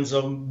millions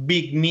of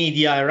big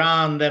media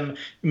around them,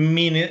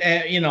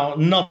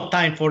 not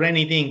time for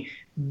anything.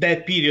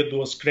 That period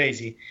was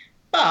crazy.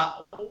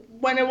 But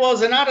when it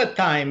was another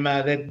time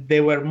that they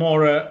were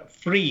more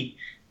free,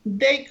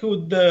 they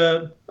could,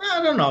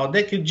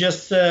 they could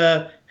just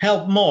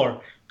help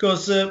more.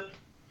 Because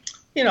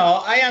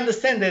I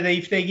understand that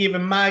if they give a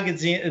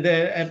magazine,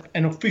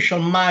 an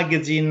official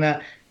magazine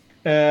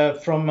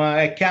from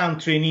a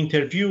country, an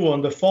interview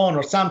on the phone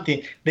or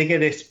something, they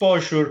get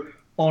exposure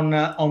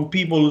on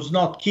people who's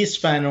not Kiss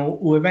fan or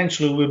who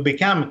eventually will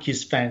become a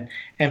Kiss fan.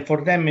 And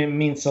for them, it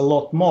means a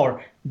lot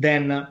more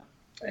than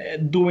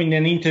doing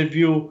an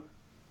interview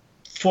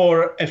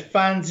for a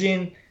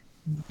fanzine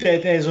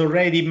that has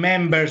already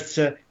members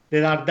that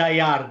are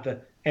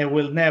diehard. And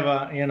will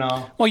never,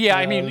 Well, yeah,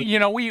 I mean,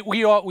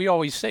 we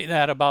always say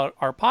that about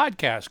our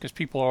podcast because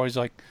people are always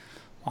like,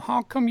 well,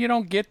 how come you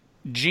don't get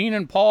Gene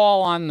and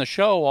Paul on the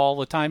show all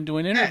the time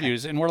doing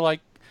interviews? And we're like,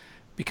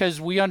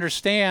 because we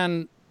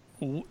understand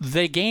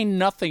they gain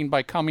nothing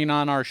by coming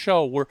on our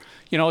show.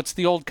 It's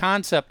the old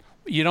concept.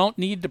 You don't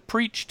need to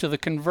preach to the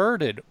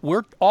converted.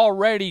 We're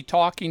already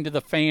talking to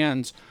the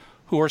fans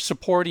who are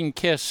supporting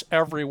Kiss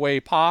every way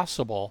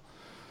possible.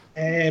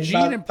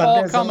 Gene and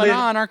Paul coming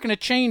on aren't going to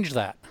change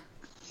that.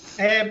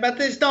 But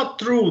it's not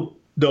true,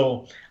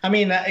 though. I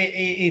mean,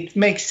 it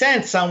makes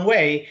sense some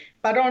way.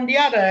 But on the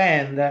other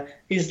hand,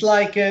 it's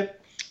like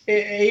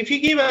if you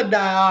give a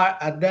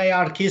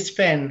diehard Kiss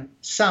fan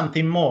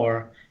something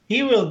more,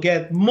 he will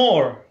get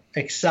more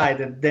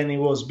excited than he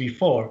was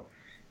before.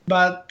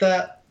 But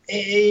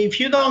if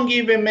you don't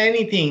give him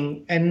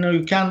anything and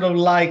you kind of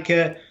like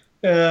you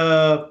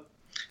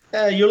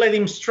let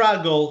him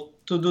struggle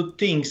to do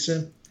things,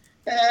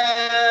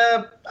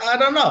 I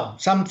don't know.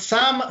 Some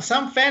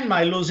fan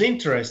might lose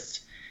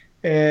interest.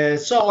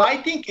 So I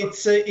think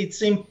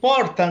it's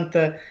important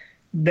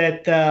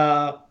that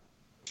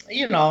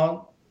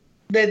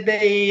that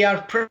they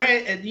are,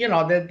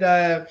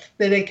 that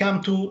they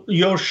come to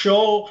your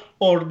show,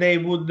 or they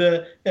would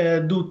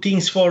do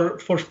things for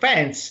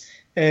fans.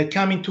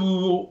 Coming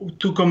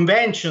to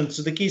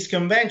conventions, the Kiss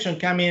convention,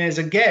 coming as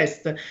a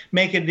guest,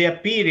 making the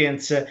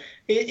appearance.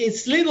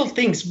 It's little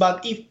things,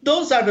 but if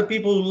those are the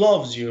people who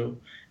loves you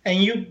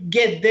and you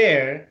get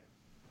there,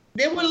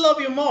 they will love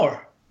you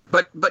more.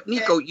 But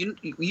Nico,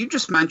 you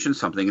just mentioned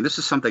something, and this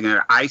is something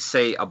that I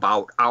say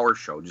about our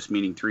show, just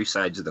meaning Three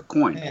Sides of the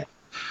Coin. Yeah.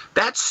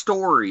 That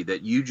story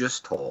that you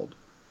just told,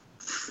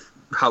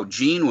 how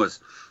Gene was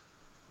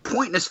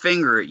pointing his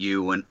finger at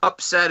you and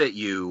upset at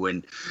you,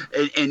 and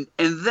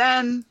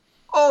then,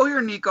 oh,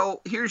 here, Nico,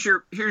 here's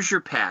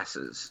your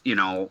passes,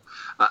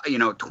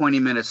 20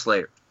 minutes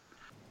later.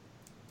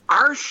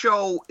 Our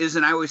show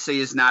isn't, I always say,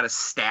 is not a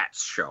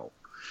stats show.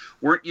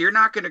 You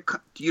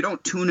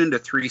don't tune into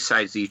Three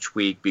Sides each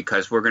week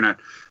because we're going to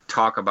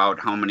talk about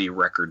how many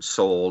records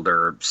sold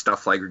or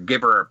stuff like, or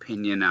give our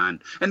opinion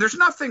on, and there's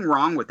nothing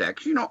wrong with that,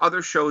 because,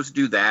 other shows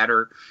do that,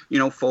 or,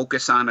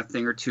 focus on a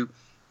thing or two.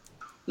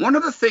 One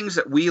of the things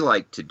that we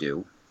like to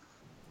do,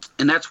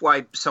 and that's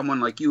why someone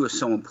like you is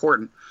so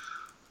important,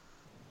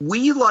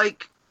 we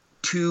like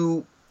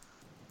to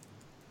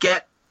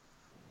get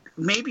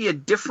maybe a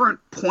different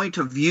point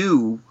of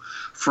view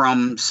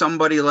from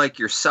somebody like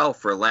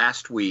yourself. Or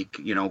last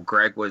week,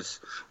 Greg was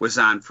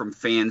on from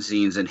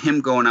Fanzines, and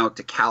him going out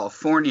to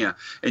California,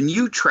 and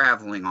you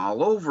traveling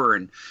all over,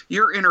 and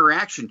your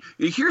interaction.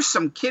 You hear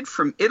some kid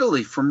from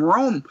Italy, from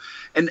Rome,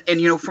 and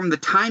from the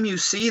time you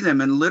see them,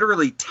 and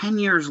literally 10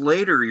 years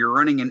later, you're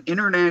running an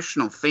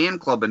international fan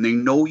club, and they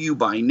know you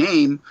by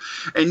name,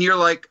 and you're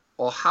like,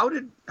 well, how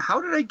did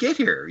I get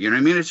here? You know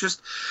what I mean? It's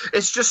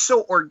just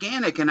so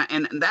organic,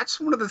 and that's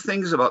one of the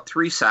things about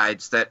Three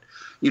Sides that,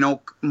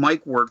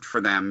 Mike worked for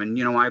them, and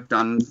I've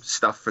done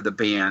stuff for the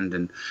band,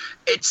 and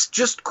it's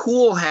just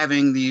cool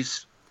having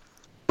these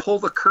pull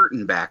the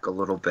curtain back a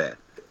little bit.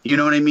 You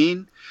know what I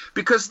mean?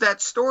 Because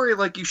that story,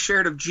 like you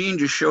shared, of Gene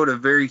just showed a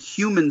very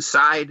human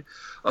side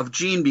of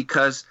Gene,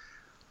 because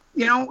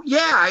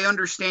I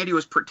understand he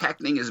was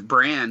protecting his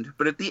brand,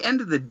 but at the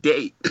end of the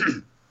day,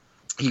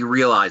 he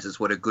realizes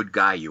what a good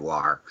guy you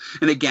are.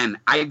 And again,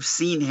 I've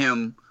seen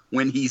him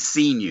when he's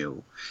seen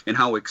you, and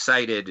how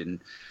excited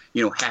and,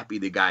 happy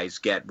the guys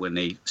get when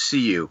they see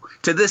you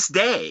to this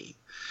day.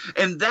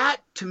 And that,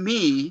 to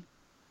me,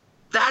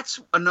 that's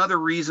another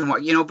reason why,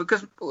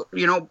 because,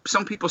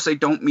 some people say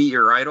don't meet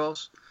your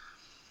idols.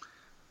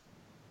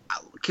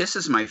 Kiss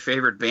is my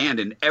favorite band,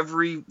 and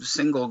every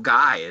single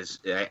guy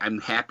I'm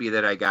happy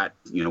that I got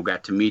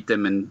to meet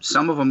them, and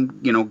some of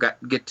them,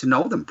 get to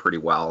know them pretty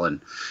well.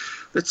 And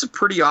it's a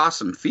pretty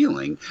awesome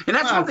feeling. And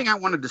that's one thing I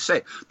wanted to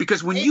say,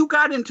 because when you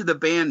got into the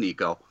band,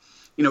 Nico,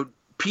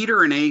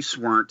 Peter and Ace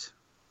weren't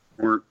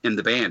in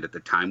the band at the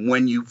time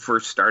when you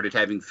first started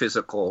having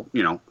physical,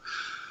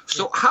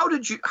 So how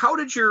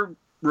did your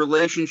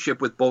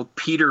relationship with both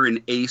Peter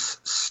and Ace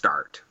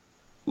start?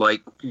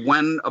 Like,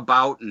 when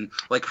about, and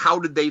like, how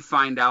did they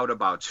find out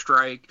about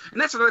Strike?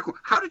 And that's another cool.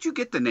 How did you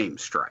get the name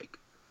Strike?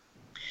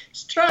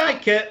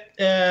 Strike,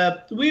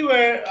 I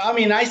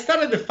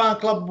started the fan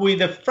club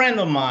with a friend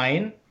of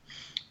mine.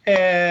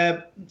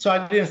 So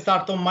I didn't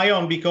start on my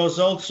own, because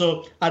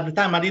also at the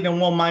time I didn't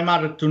want my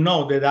mother to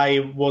know that I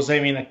was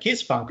having a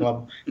Kiss fan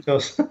club,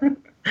 because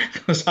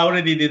I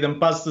already didn't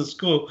pass to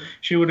school.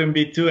 She wouldn't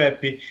be too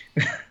happy.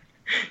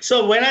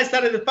 So when I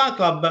started the fan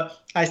club,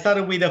 I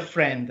started with a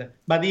friend,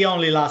 but he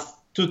only lasted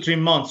 2-3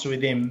 months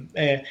with him,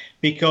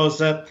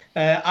 because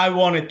I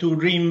wanted to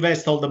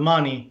reinvest all the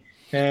money.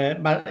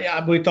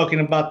 But we're talking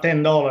about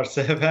 $10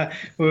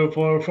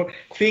 for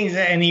things,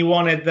 and he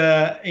wanted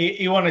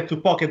to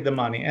pocket the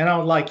money, and I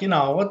was like,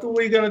 what are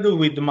we gonna do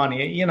with the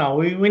money?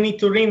 We need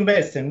to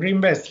reinvest.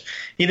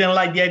 He didn't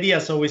like the idea,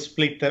 so we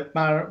split.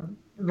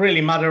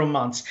 Really matter of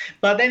months.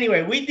 But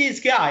anyway, with this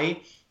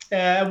guy,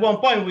 at one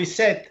point we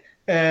said.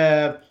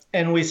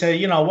 And we said,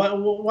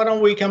 why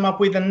don't we come up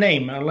with a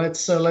name?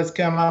 Let's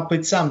come up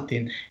with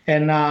something.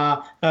 And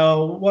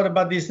what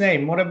about this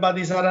name? What about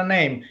this other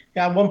name?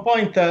 At one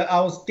point,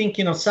 I was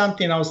thinking of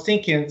something. I was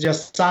thinking,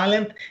 just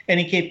silent, and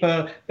he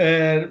kept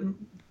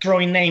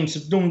throwing names,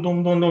 doom,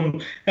 doom, doom,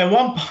 doom. At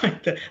one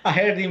point, I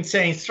heard him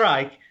saying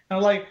Strike.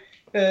 I'm like,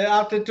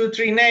 after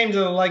 2-3 names,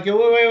 I was like,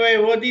 wait,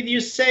 what did you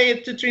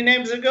say 2-3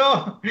 names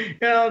ago?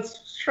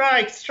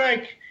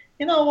 Strike.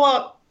 You know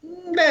what?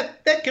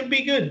 That could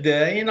be good.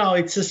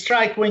 It's a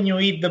strike when you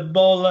hit the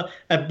ball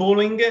at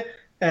bowling,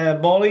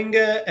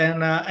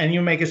 and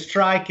you make a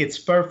strike. It's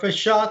perfect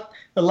shot.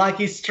 A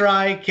lucky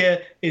strike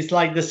is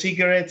like the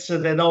cigarettes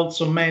that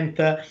also meant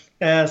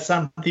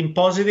something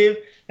positive,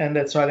 and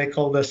that's why they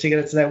call the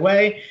cigarettes that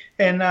way.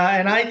 And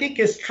I think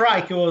a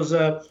strike was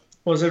a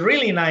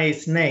really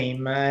nice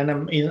name, and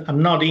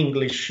I'm not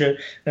English,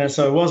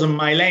 so it wasn't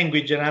my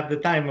language, and at the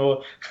time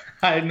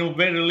I knew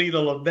very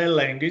little of that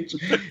language,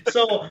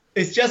 so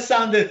it just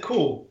sounded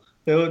cool.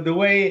 The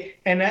way,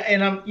 and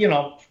I'm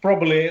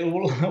probably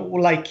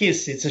like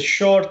Kiss. It's a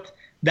short,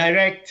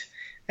 direct,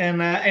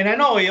 and I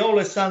know it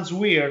always sounds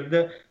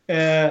weird.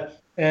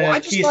 Well, I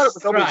just thought it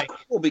was always strike.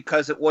 cool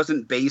because it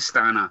wasn't based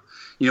on a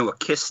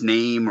Kiss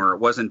name, or it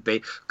wasn't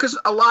based, because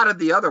a lot of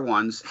the other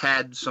ones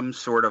had some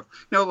sort of,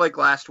 like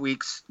last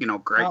week's,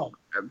 Greg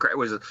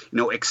was,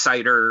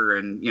 Exciter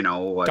and,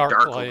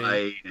 Dark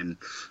Light and,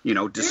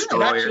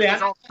 Destroyer. Actually,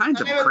 There's all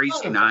kinds of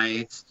crazy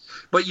nights.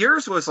 But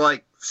yours was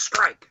like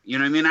Strike. You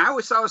know what I mean? I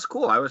always thought it was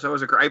cool. I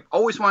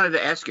always wanted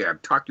to ask you.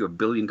 I've talked to you a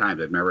billion times.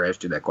 I've never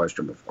asked you that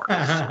question before.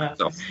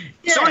 So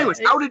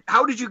anyways,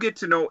 how did you get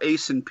to know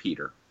Ace and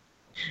Peter?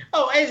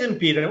 Oh, Ace and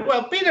Peter.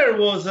 Well, Peter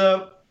was,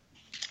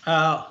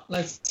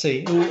 let's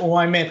see, who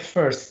I met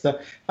first.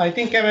 I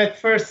think I met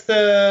first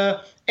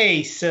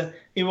Ace.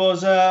 It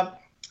was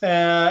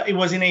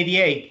in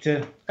 '88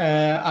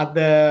 at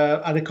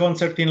the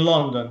concert in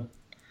London.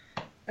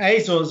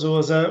 Ace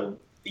was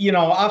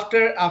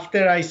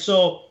after I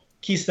saw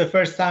Kiss the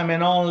first time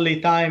and only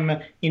time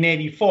in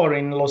 '84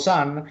 in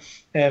Lausanne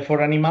for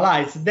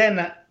Animalize,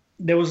 then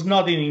there was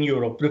nothing in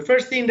Europe. The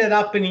first thing that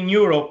happened in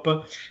Europe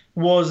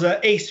was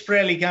Ace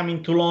Frehley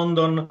coming to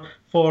London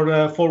for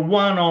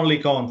one only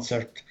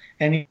concert,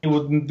 and he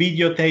would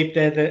videotape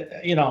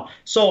that,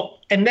 So,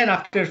 and then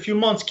after a few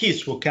months,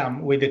 Kiss would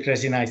come with the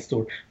Crazy Nights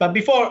tour. But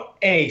before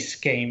Ace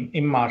came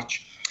in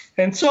March,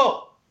 and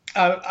so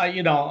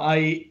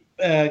I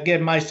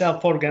get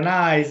myself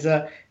organized,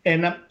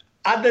 and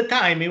at the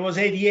time it was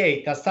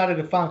 '88. I started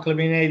the fan club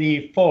in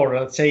 '84.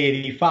 Let's say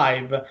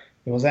 '85.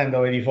 It was end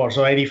of '84,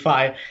 so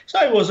 '85. So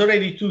it was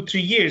already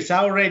 2-3 years. I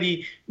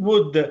already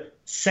would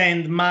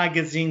send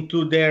magazine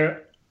to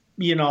their,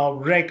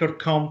 record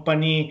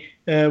company,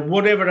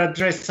 whatever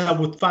address I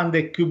would find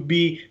that could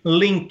be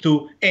linked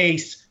to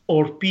Ace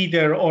or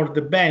Peter or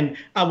the band,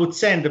 I would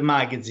send the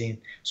magazine.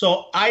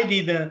 So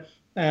I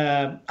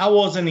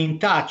wasn't in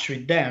touch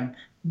with them,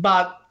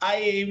 but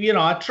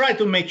I tried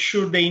to make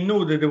sure they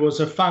knew that there was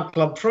a fan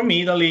club from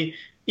Italy,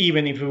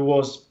 even if it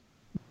was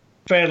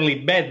fairly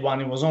bad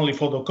one. It was only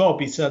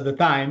photocopies at the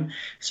time.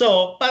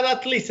 So, but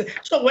at least,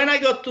 so when I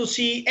got to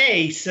see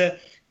Ace,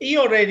 he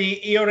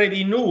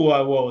already knew who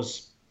I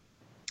was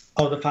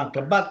of the fan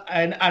club, but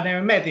I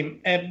never met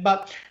him.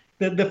 But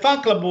the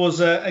fan club was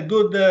a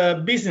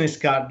good business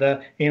card,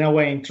 in a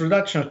way,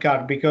 introduction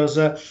card, because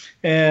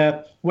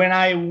when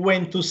I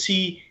went to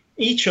see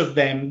each of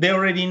them, they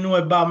already knew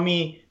about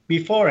me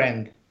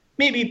beforehand.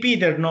 Maybe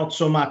Peter not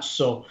so much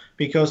so,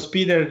 because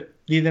Peter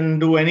didn't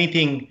do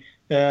anything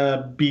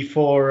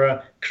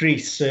before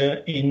Chris,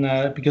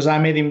 because I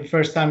met him the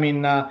first time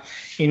in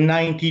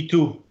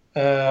 '92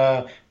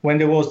 when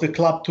there was the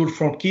club tour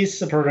from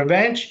Kiss for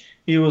Revenge.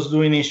 He was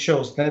doing his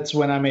shows. That's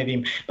when I met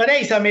him. But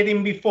Ace, I met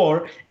him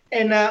before,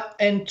 and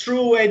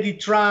through Eddie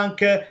Trunk,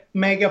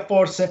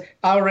 Megaforce,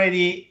 I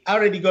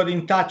already got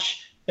in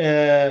touch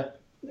and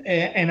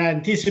I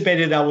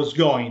anticipated I was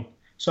going.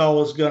 So I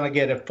was gonna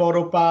get a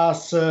photo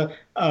pass.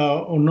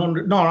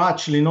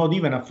 Actually, not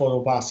even a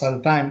photo pass at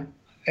the time.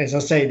 As I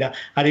said,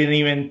 I didn't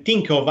even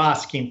think of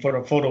asking for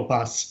a photo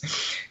pass,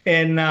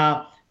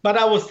 but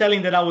I was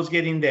telling that I was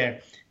getting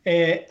there.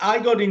 I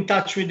got in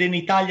touch with the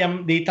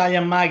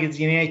Italian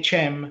magazine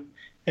HM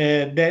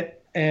that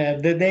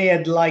they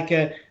had like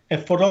a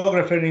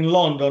photographer in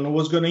London who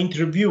was going to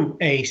interview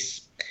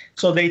Ace.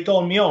 So they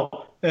told me,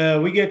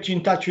 we get you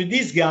in touch with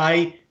this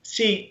guy,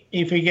 see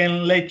if we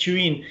can let you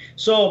in.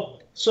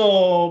 So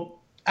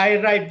I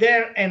arrived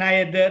there and I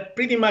had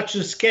pretty much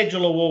the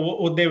schedule of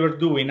what they were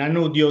doing. I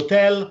knew the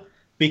hotel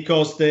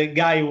because the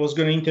guy was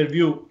going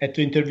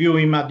to interview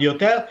him at the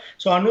hotel.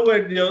 So I knew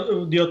where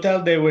the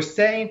hotel they were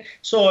staying.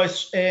 So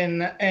as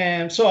soon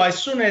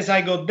as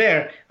I got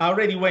there, I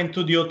already went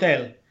to the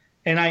hotel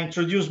and I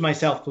introduced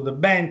myself to the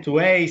band, to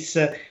Ace,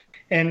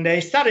 and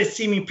they started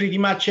seeing me pretty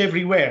much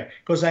everywhere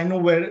because I knew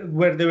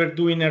where they were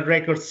doing a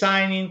record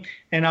signing,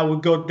 and I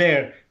would go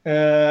there.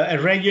 A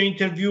radio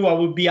interview, I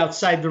would be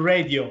outside the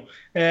radio.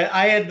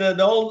 I had the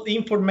whole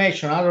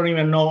information. I don't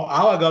even know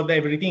how I got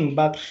everything,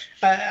 but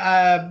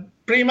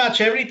pretty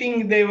much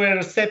everything they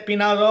were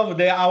stepping out of,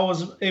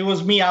 it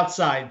was me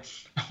outside,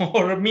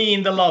 or me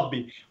in the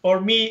lobby,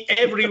 or me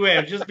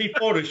everywhere just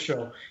before the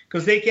show,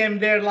 because they came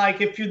there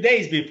like a few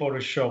days before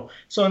the show.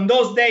 So in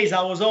those days,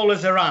 I was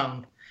always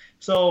around.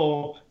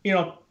 So,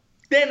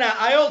 then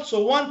I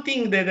also, one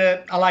thing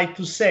that I like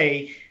to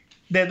say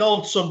that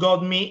also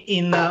got me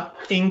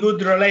in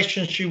good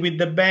relationship with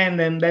the band,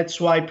 and that's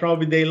why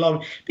probably they love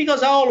me,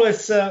 because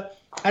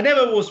I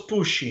never was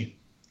pushy.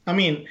 I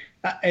mean,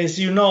 as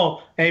you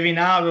know, having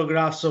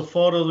autographs or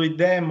photos with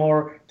them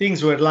or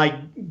things were like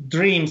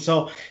dreams.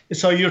 So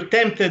you're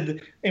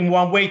tempted in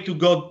one way to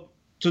go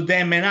to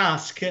them and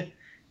ask,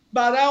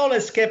 but I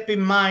always kept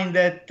in mind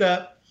that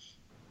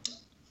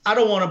I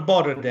don't want to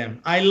bother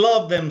them. I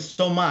love them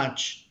so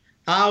much.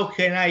 How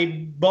can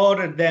I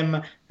bother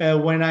them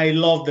when I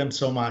love them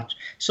so much?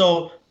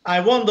 So I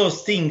want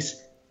those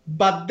things,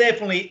 but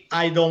definitely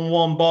I don't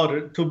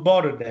want to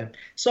bother them.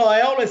 So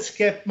I always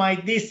kept my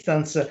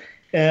distance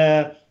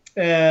and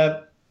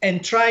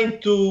trying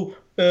to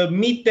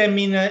meet them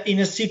in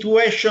a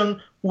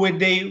situation where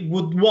they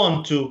would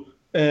want to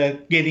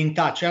get in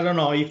touch. I don't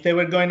know if they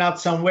were going out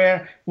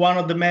somewhere. One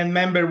of the band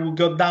members would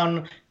go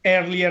down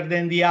earlier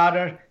than the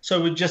other,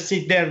 so we just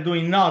sit there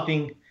doing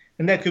nothing,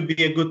 and that could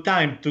be a good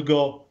time to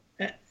go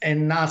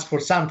and ask for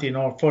something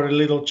or for a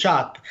little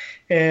chat.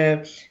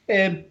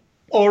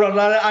 Or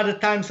other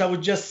times I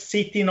would just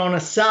sitting on a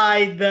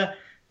side,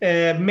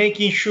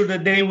 making sure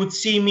that they would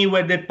see me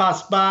when they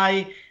pass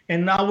by,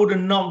 and I would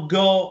not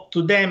go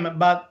to them,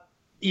 but,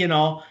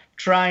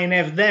 try and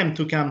have them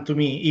to come to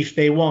me if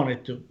they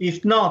wanted to.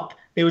 If not,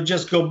 they would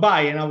just go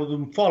by and I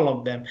wouldn't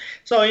follow them.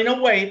 So in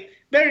a way,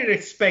 very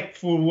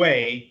respectful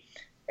way.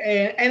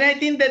 And I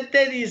think that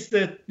is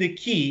the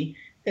key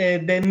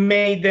that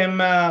made them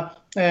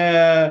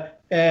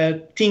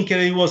think that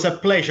it was a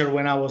pleasure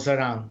when I was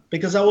around,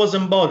 because I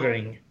wasn't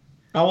bothering.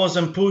 I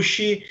wasn't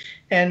pushy.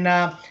 And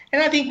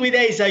I think with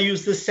Ace, I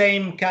used the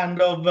same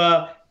kind of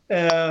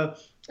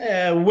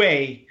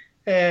way.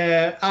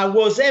 I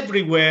was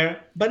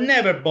everywhere, but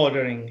never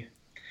bothering.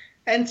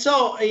 And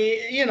so,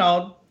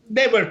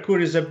 they were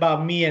curious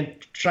about me and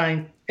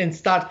trying and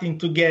starting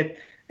to get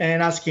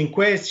and asking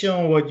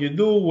questions, what you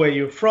do, where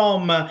you're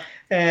from,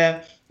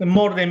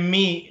 more than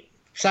me,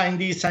 sign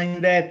this,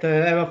 sign that,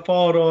 have a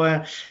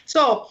photo.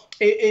 So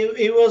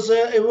it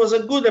was a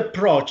good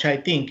approach, I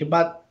think.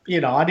 But,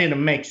 I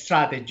didn't make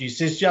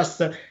strategies. It's just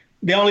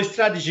the only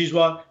strategies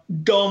were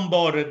don't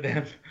bother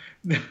them.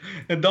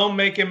 Don't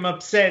make them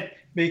upset,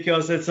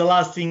 because it's the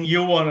last thing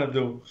you want to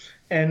do.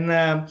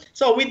 And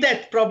so with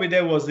that, probably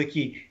that was the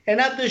key. And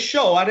at the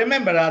show, I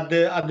remember at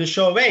the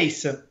show of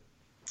Ace,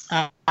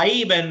 I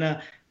even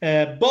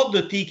bought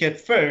the ticket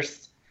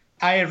first.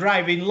 I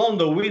arrived in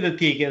London with the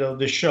ticket of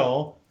the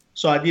show,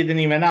 so I didn't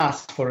even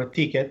ask for a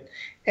ticket.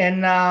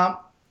 And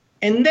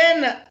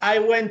then I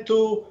went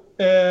to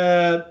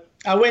there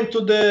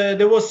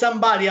was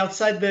somebody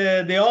outside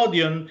the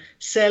audience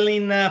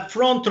selling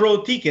front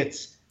row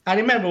tickets. I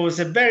remember it was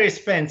very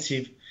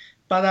expensive.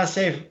 But I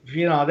said,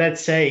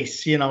 that's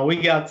Ace. We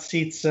got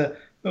seats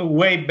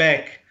way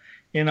back.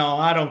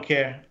 I don't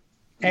care.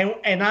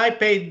 And I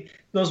paid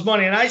those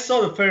money. And I saw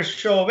the first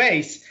show of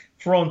Ace,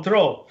 front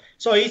row.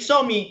 So he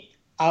saw me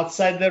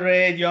outside the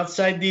radio,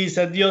 outside this,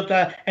 at the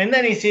other. And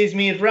then he sees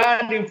me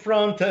right in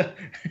front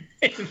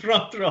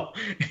row.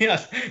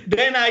 Yes.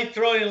 Then I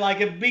throw in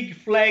like a big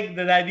flag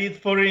that I did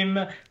for him,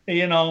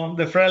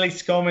 the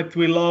Frelix Comet,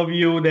 We Love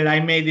You, that I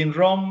made in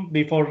Rome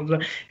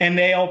before. And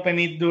they opened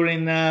it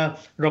during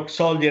Rock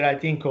Soldier, I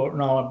think, or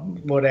no,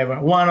 whatever.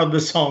 One of the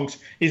songs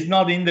is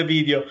not in the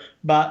video,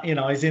 but,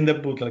 it's in the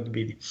bootleg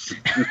video.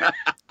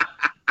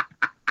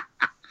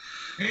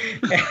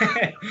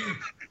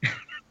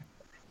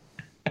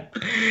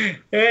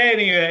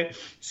 Anyway,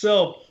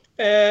 so...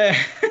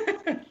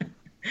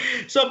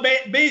 So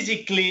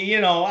basically,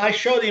 I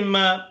showed him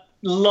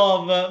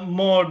love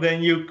more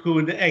than you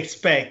could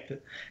expect.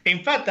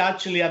 In fact,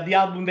 actually, at the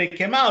album that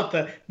came out,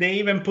 they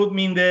even put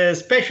me in the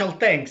special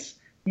thanks.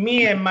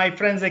 Me and my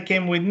friends that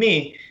came with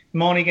me,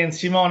 Monica and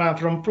Simona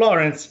from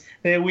Florence,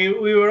 we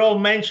were all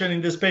mentioned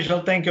in the special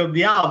thank of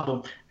the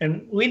album.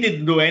 And we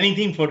didn't do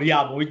anything for the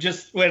album. We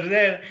just were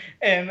there.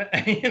 And,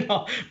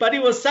 but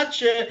it was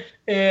such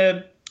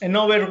an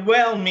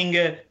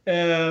overwhelming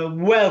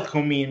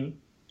welcoming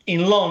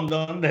in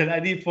London that I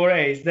did for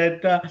Ace,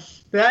 that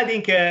I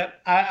think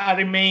I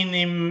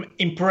remain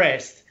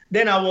impressed.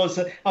 Then I was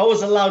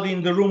allowed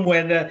in the room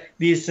where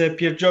this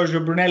Pier Giorgio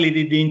Brunelli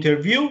did the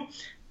interview.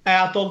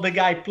 I told the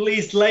guy,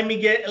 please let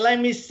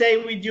me stay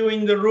with you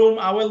in the room.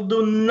 I will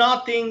do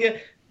nothing.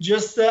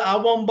 Just I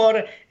won't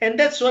bother. And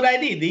that's what I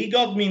did. He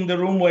got me in the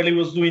room while he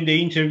was doing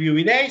the interview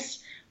with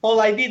Ace.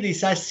 All I did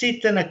is I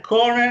sit in a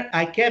corner.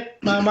 I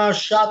kept my mouth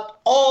shut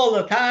all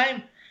the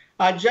time.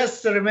 I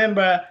just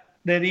remember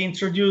that he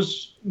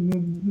introduced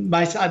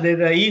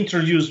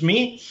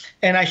me,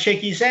 and I shake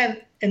his hand,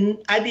 and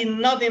I did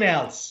nothing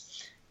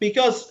else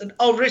because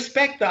of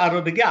respect out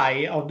of the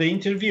guy of the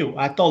interview.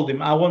 I told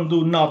him I won't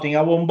do nothing,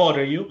 I won't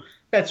bother you.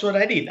 That's what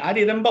I did. I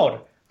didn't bother.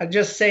 I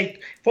just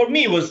say, for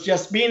me, it was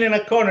just being in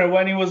a corner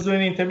when he was doing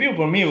the interview.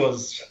 For me, it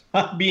was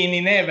being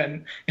in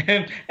heaven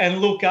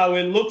and look how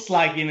it looks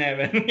like in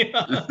heaven.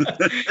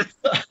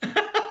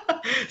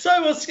 So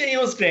it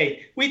was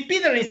great. With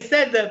Peter,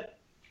 instead,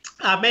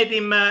 I met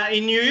him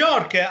in New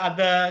York at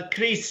the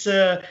Chris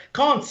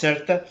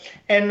concert,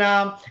 and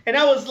I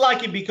was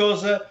lucky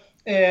because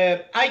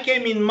I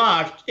came in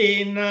March,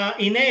 in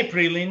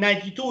April in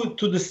 '92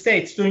 to the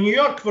States, to New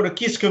York for a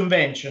Kiss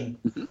convention,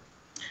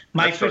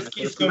 my first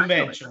Kiss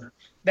convention.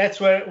 That's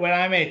where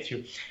I met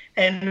you,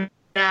 and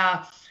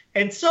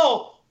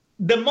so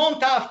the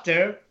month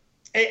after,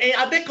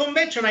 at the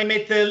convention, I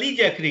met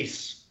Lydia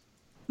Chris.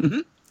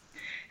 Mm-hmm.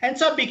 And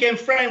so I became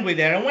friends with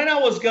her. And when I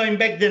was going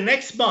back the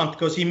next month,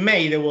 because in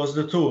May there was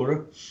the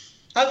tour,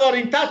 I got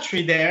in touch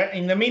with her.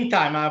 In the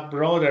meantime, I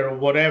brought her or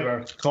whatever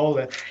it's called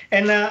it.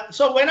 And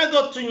so when I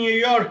got to New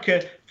York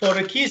for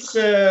a Kiss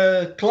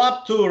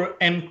club tour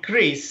and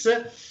Chris,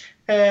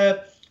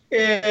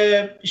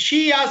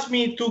 she asked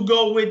me to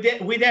go with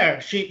her.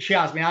 She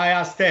asked me. I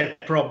asked her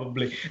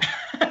probably.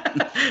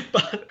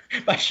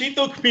 but she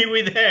took me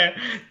with her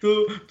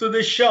to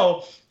the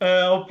show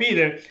of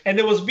Peter, and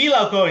there was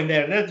Bill Cohen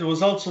there. That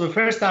was also the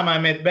first time I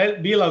met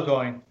Bill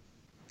Cohen,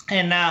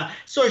 and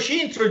so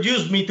she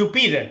introduced me to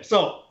Peter.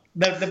 So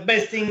that's the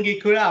best thing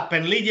it could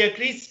happen. Lydia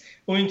Chris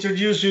will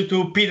introduce you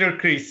to Peter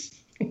Chris.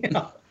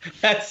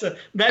 That's a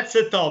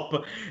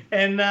top,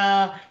 and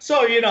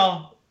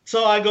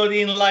so I got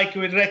in like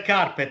with red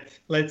carpet,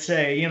 let's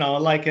say,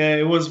 like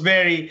it was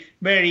very,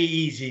 very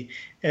easy.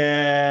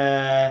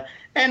 And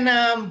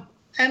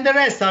the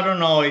rest, I don't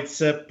know.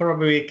 It's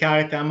probably a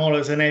character. I'm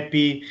always an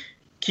happy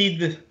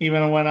kid,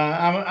 even when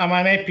I'm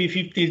an happy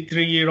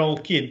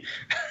 53-year-old kid,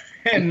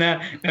 and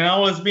I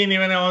always been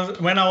even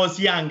when I was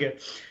younger.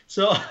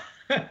 So,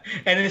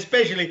 and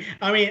especially,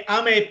 I mean,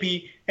 I'm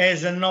happy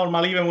as a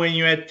normal, even when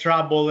you had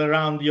trouble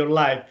around your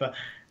life.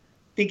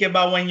 Think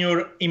about when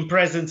you're in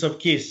presence of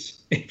kids.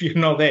 If you're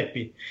not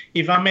happy,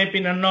 if I'm happy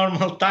in a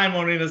normal time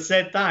or in a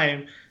sad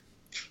time,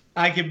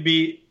 I could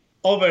be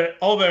over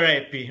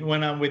happy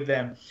when I'm with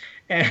them,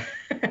 and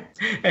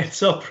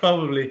so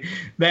probably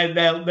that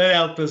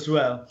helped as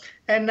well.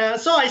 And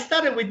so I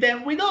started with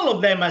them. With all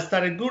of them, I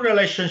started good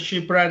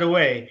relationship right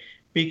away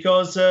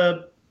because I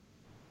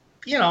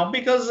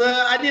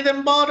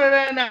didn't bother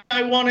and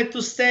I wanted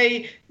to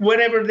stay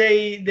wherever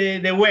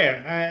they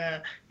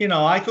were.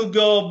 I could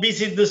go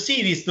visit the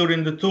cities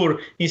during the tour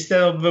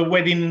instead of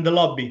waiting in the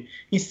lobby.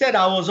 Instead,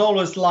 I was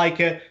always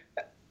like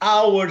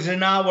hours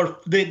and hours,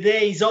 the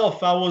days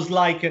off. I was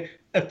like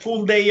a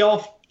full day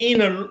off in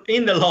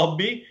the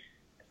lobby,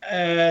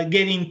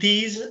 getting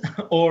teas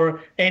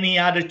or any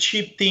other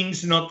cheap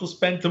things, not to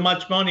spend too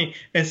much money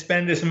and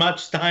spend as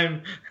much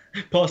time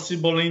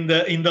possible in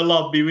the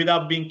lobby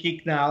without being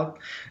kicked out.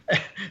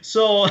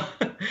 So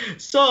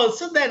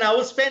then I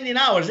was spending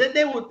hours, and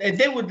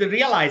they would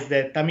realize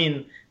that. I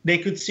mean, they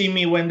could see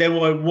me when they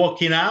were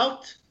walking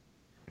out,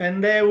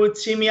 and they would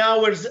see me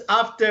hours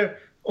after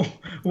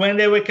when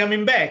they were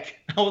coming back.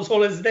 I was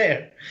always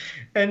there,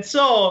 and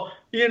so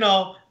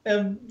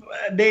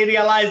they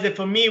realized that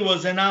for me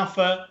was enough.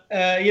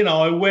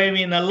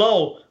 Wearing a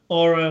low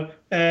or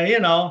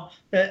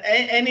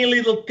any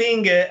little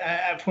thing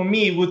for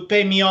me would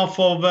pay me off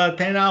of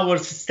 10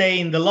 hours stay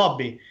in the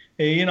lobby.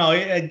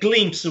 A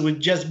glimpse would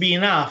just be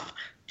enough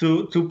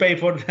to pay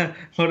for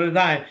the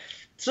time.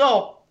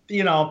 So,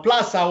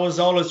 plus I was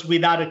always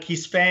with other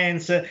Kiss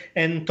fans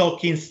and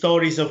talking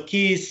stories of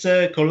Kiss,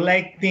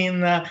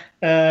 collecting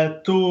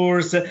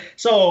tours.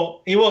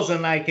 So it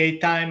wasn't like a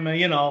time,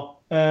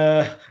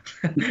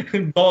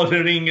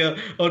 bothering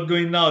or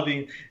doing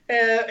nothing.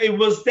 It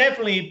was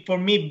definitely for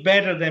me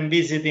better than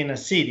visiting a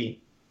city.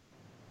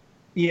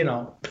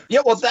 Yeah,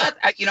 well, that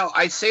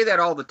I say that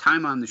all the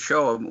time on the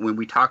show when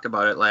we talked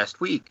about it last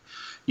week.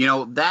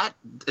 That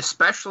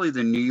especially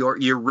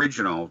the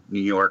original New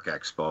York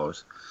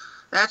expos.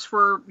 That's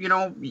where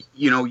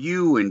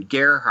you and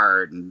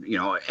Gerhard and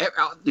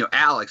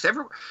Alex,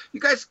 you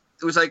guys.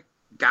 It was like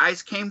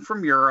guys came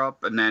from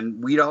Europe, and then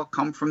we'd all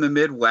come from the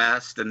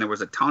Midwest, and there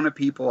was a ton of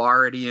people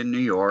already in New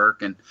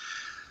York, and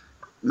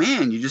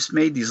man, you just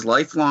made these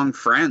lifelong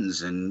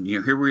friends, and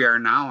here we are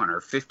now in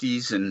our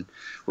 50s, and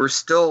we're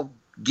still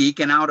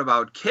geeking out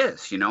about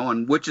Kiss,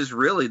 and which is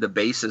really the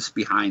basis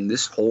behind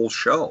this whole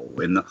show,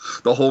 and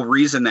the whole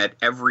reason that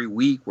every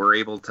week we're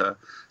able to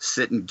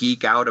sit and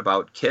geek out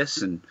about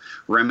Kiss and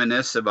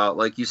reminisce about,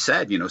 like you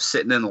said,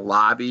 sitting in the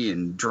lobby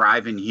and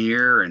driving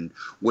here and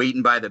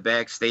waiting by the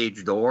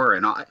backstage door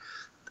and all.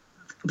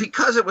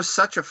 Because it was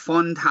such a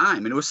fun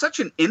time, and it was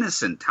such an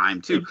innocent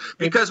time too.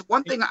 Because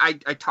one thing I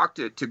talked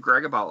to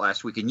Greg about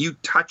last week, and you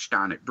touched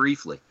on it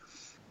briefly,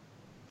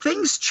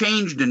 things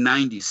changed in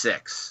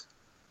 '96,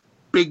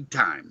 big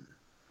time.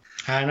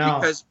 I know.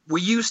 Because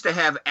we used to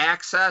have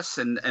access,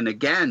 and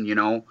again,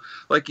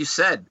 like you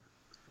said,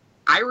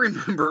 I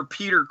remember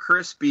Peter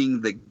Criss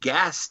being the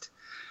guest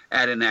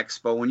at an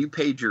expo when you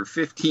paid your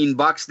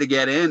 $15 to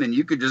get in, and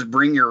you could just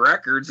bring your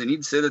records and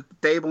he'd sit at the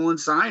table and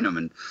sign them.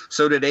 And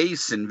so did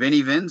Ace and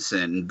Vinnie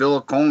Vincent and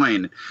Bill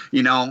Coyne,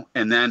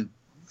 and then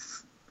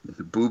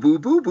boo, boo,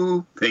 boo,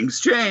 boo,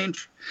 things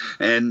change.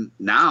 And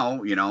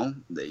now,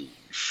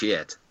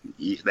 shit,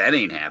 that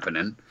ain't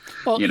happening.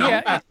 Well,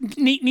 yeah,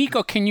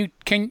 Nico,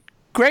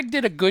 Greg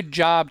did a good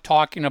job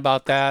talking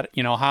about that,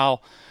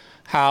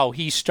 how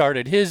he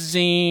started his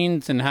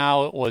zines and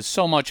how it was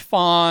so much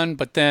fun,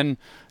 but then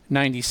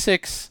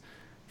 96,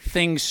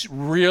 things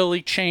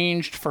really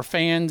changed for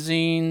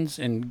fanzines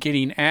and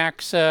getting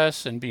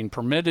access and being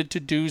permitted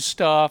to do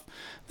stuff.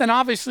 Then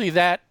obviously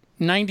that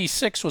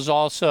 96 was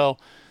also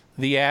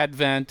the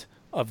advent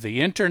of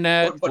the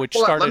internet, which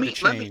started to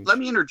change. Let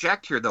me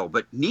interject here, though.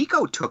 But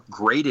Nico took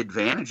great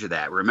advantage of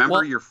that.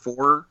 Remember your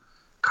 4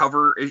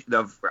 cover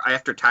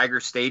after Tiger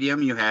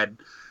Stadium? You had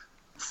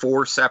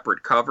 4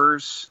 separate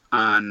covers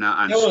on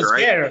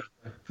Strike.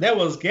 That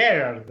was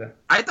Gerhard.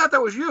 I thought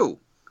that was you.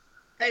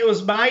 He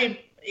was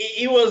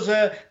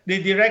the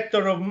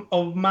director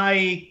of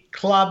my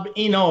club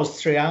in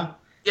Austria.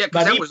 Yeah,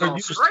 because that was all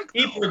Strike,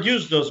 though. He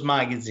produced those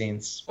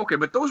magazines. Okay,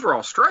 but those were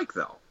all Strike,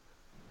 though.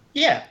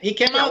 Yeah, he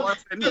came out. Well,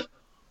 that's what I mean.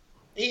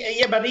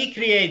 Yeah, but he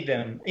created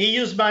them. He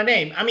used my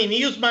name. I mean, he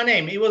used my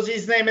name. It was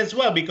his name as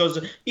well because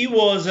he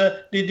was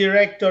the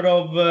director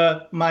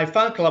of my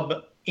fan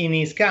club in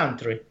his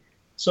country.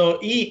 So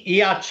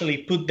he actually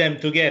put them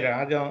together.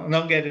 I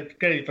don't get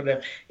credit for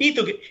them. He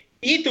took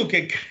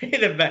a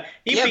credit back.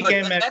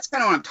 But that's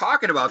kind of what I'm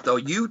talking about, though.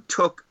 You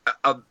took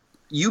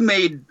you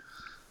made,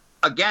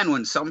 again,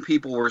 when some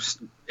people were,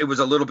 it was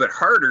a little bit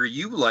harder.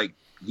 You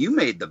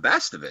made the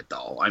best of it,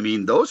 though. I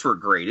mean, those were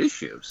great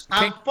issues.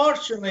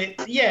 Unfortunately,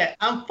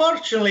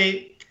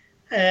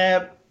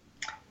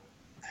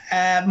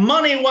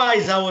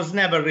 money-wise, I was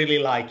never really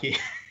lucky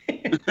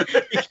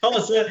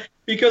because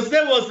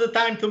there was the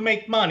time to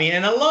make money,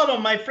 and a lot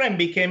of my friends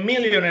became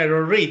millionaire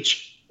or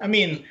rich. I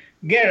mean,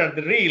 Gerard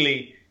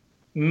really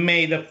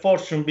made a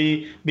fortune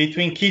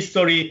between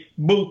history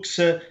books,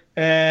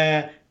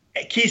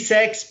 Kiss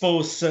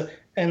Expos.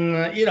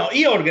 And,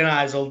 he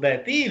organized all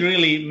that. He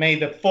really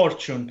made a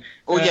fortune.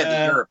 Oh,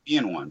 yeah, the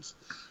European ones.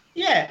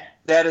 Yeah.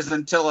 That is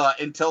until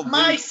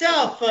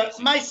myself,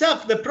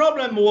 the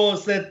problem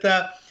was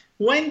that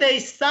when they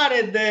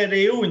started the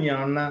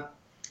reunion,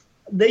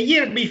 the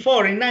year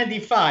before, in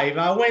 95,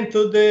 I went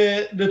to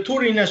the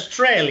tour in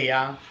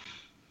Australia,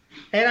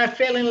 and I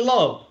fell in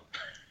love.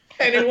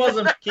 And it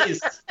wasn't Kiss.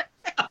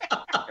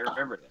 I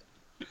remember that.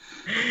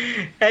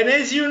 And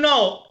as you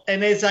know,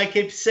 and as I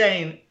keep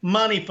saying,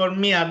 money for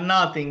me are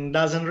nothing,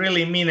 doesn't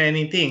really mean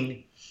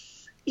anything.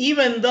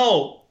 Even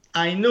though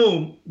I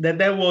knew that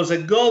there was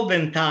a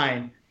golden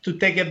time to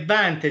take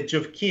advantage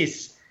of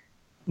Kiss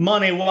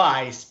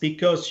money-wise,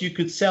 because you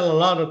could sell a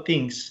lot of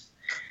things.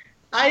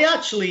 I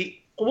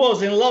actually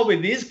was in love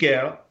with this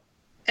girl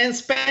and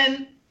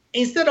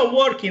instead of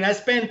working, I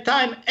spent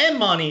time and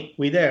money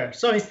with her.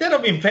 So instead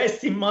of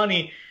investing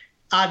money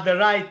at the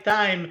right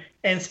time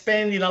and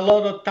spending a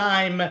lot of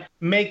time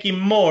making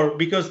more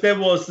because that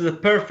was the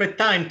perfect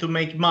time to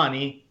make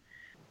money,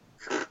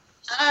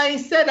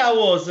 instead I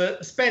was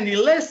spending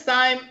less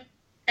time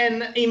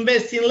and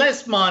investing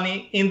less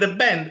money in the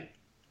band.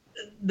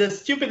 The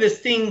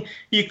stupidest thing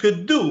you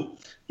could do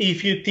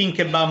if you think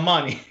about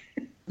money.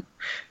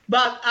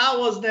 But I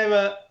was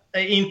never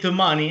into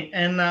money,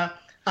 and I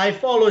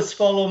always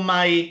follow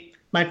my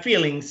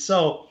feelings.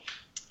 So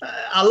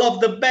I love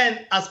the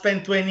band. I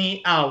spend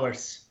 20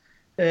 hours.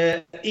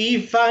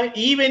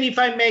 Even if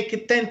I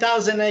make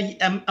 10,000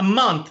 a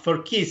month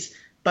for Kiss,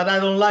 but I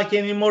don't like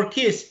any more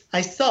Kiss,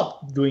 I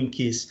stop doing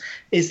Kiss.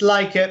 It's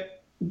like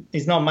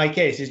it's not my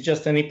case. It's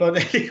just an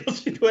hypothetical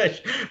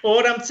situation. But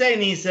what I'm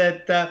saying is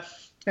that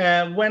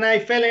when I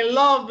fell in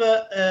love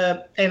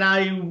and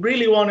I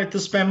really wanted to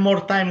spend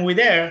more time with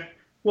her,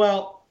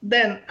 well,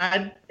 then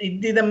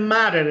it didn't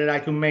matter that I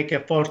could make a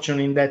fortune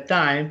in that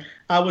time.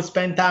 I would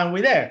spend time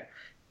with her.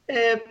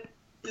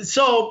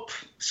 So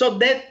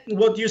that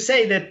what you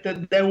say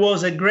that there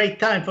was a great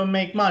time for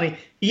make money.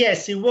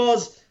 Yes, it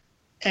was.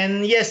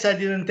 And yes, I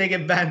didn't take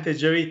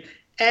advantage of it.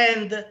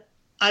 And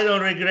I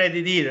don't regret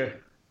it either.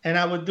 And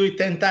I would do it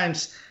 10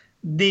 times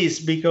this,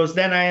 because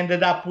then I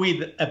ended up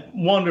with a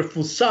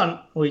wonderful son,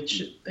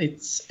 which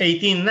it's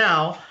 18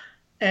 now.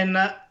 And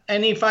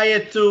if I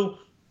had to,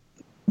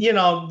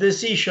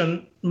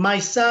 decision, my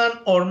son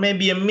or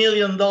maybe $1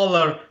 million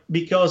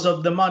because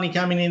of the money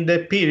coming in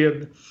that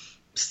period,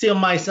 still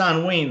my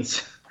son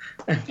wins.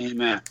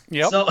 Amen.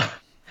 Yep.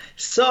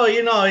 So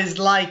it's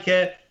like,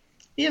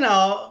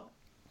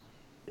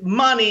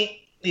 money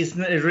is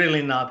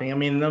really nothing. I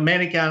mean,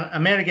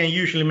 American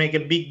usually make a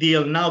big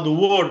deal. Now the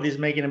world is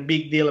making a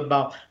big deal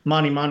about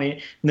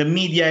money. The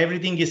media,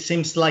 everything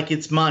seems like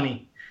it's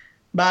money.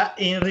 But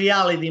in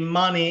reality,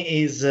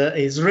 money is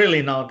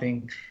really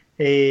nothing.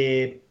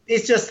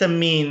 It's just a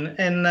mean.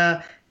 And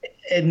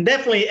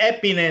definitely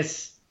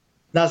happiness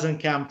doesn't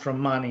come from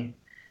money.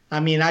 I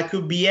mean, I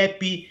could be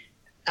happy.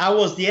 I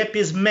was the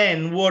happiest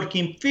man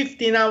working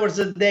 15 hours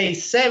a day,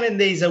 7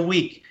 days a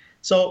week.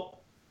 So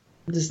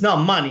it's not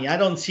money. I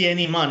don't see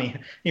any money.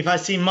 If I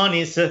see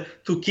money, it's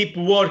to keep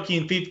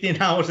working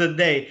 15 hours a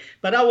day.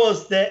 But I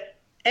was the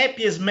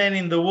happiest man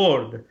in the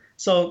world.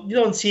 So you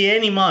don't see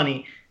any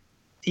money.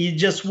 You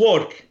just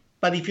work.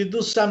 But if you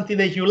do something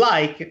that you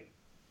like,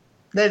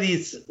 that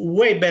is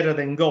way better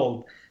than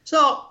gold.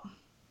 So,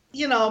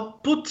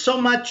 put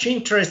so much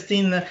interest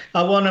in,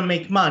 I want to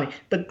make money.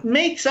 But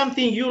make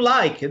something you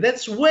like.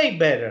 That's way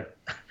better.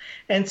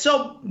 And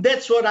so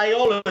that's what I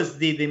always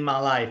did in my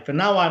life. And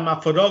now I'm a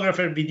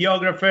photographer,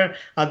 videographer.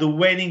 I do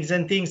weddings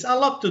and things. I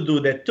love to do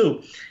that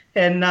too.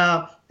 And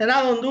I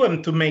don't do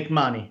them to make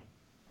money.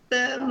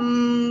 I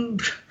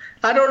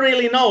don't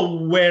really know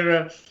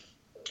where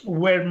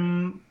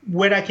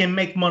I can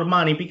make more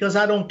money because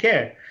I don't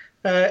care.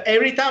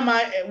 Every time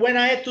when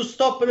I had to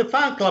stop the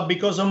fan club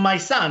because of my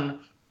son,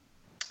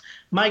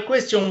 my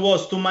question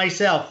was to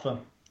myself,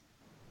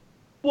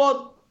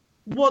 what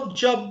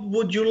job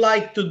would you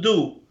like to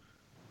do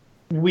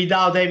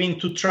without having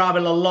to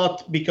travel a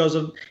lot? Because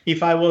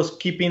if I was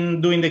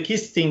doing the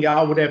Kiss thing,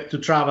 I would have to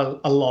travel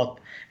a lot.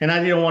 And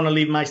I didn't want to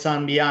leave my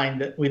son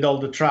behind with all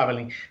the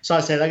traveling. So I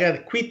said, I got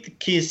to quit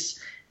Kiss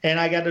and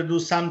I got to do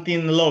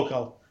something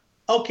local.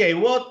 okay,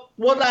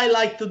 what I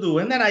like to do.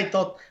 And then I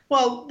thought,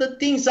 well, the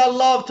things I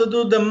love to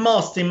do the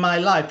most in my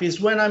life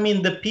is when I'm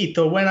in the pit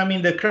or when I'm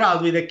in the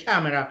crowd with a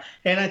camera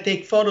and I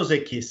take photos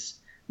of Kiss.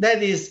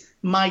 That is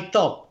my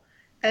top.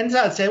 And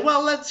so I said,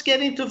 well, let's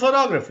get into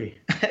photography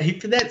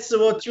if that's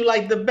what you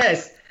like the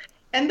best.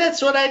 And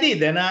that's what I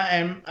did. And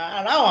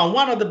now I'm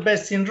one of the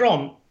best in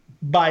Rome,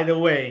 by the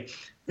way.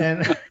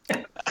 And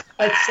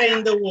I'd say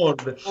in the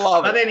world.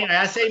 But anyway,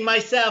 I say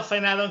myself,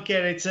 and I don't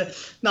care. It's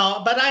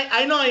no, but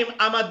I know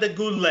I'm at the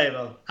good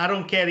level. I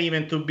don't care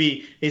even to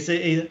be.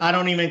 I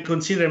don't even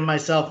consider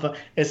myself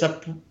as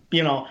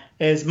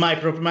as my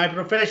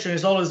profession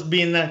has always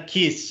been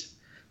Kiss.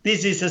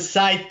 This is a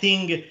side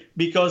thing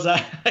because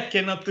I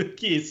cannot do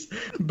Kiss,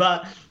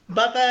 but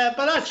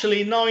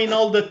actually knowing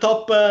all the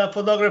top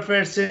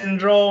photographers in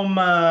Rome,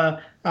 I'm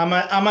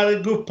at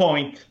a good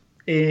point.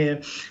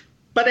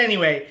 But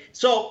anyway,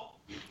 so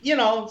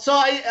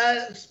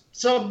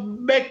so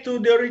back to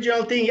the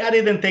original thing, I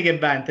didn't take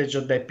advantage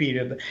of that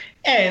period.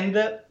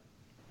 And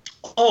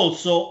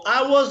also,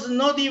 I was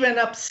not even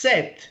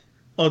upset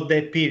of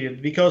that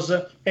period because,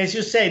 as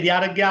you say, the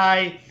other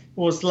guy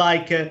was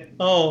like,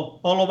 all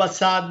of a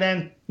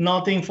sudden,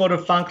 nothing for the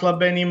fan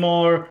club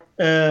anymore.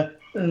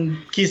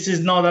 Kiss is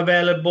not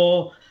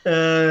available.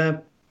 They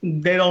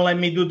don't let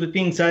me do the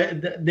things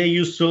they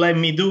used to let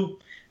me do.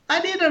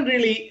 I didn't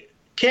really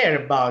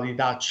care about it,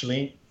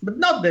 actually. But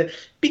not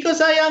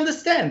because I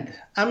understand.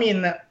 I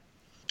mean,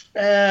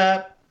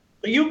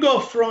 you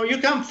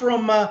come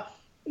from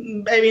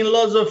having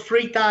lots of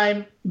free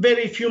time,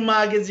 very few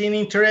magazines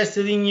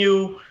interested in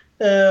you,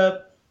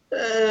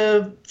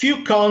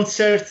 few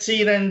concerts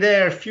here and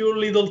there, few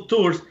little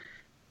tours,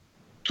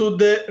 to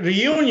the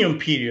reunion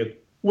period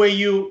where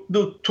you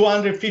do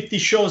 250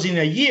 shows in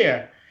a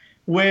year,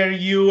 where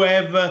you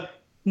have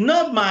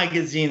no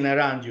magazine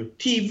around you,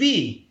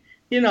 TV.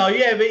 You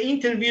have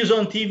interviews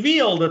on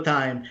TV all the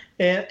time,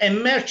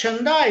 and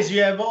merchandise.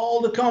 You have all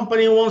the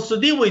company wants to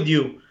deal with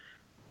you.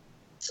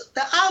 So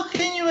how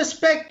can you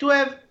expect to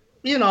have,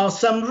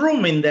 some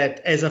room in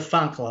that as a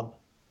fan club?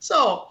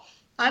 So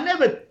I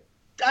never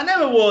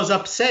was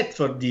upset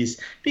for this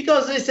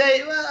because they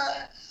say,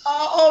 well,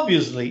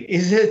 obviously,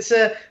 it's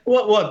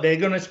what they're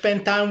gonna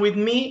spend time with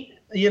me,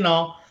 and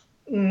not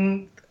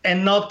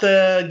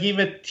give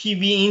a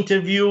TV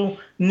interview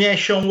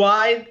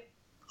nationwide.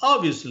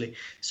 Obviously.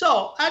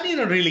 So I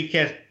didn't really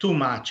care too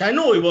much. I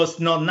know it was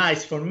not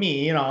nice for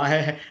me.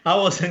 I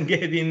wasn't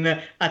getting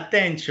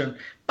attention.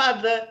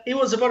 But it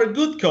was for a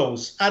good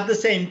cause. At the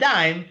same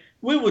time,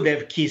 we would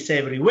have Kiss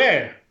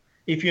everywhere.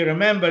 If you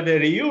remember the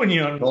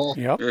reunion,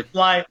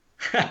 like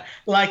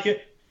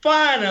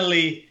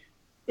finally,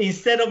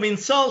 instead of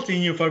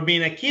insulting you for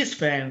being a Kiss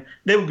fan,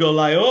 they would go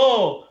like,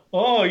 oh,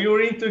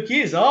 you're into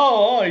Kiss.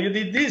 Oh, you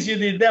did this, you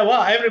did that.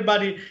 Wow,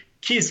 everybody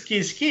Kiss,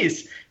 Kiss,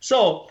 Kiss.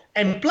 So,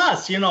 and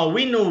plus,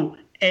 we knew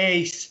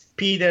Ace,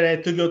 Peter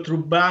had to go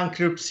through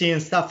bankruptcy and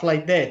stuff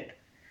like that.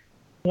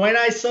 When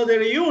I saw the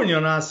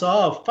reunion, I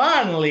saw,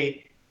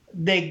 finally,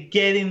 they're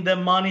getting the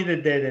money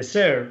that they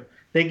deserve.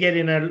 They're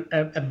getting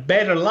a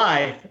better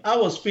life. I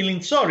was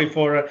feeling sorry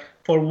for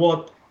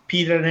what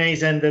Peter and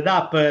Ace ended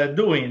up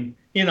doing,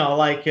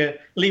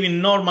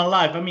 living normal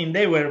life. I mean,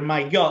 they were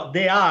my God.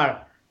 They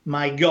are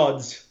my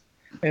gods.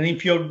 And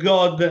if your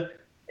God,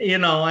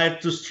 I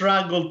have to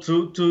struggle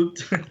to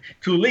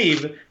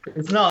live,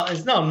 it's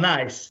not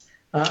nice.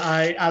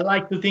 I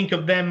like to think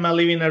of them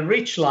living a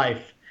rich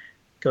life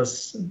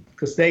because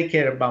they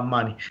care about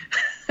money.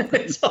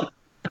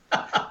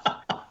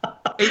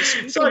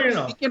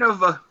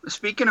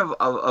 Speaking of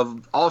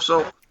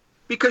also,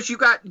 because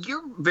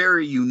you're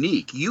very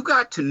unique. You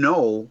got to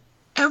know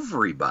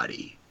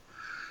everybody.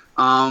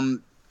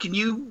 Can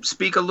you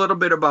speak a little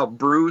bit about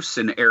Bruce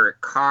and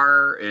Eric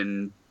Carr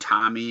and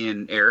Tommy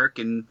and Eric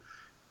and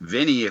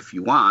Vinnie, if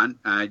you want?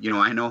 I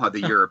know how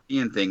the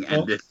European thing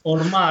ended.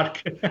 Or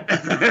Mark.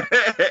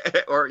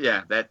 Or,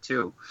 yeah, that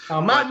too.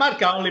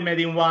 Mark, I only met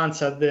him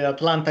once at the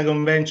Atlanta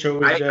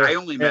convention.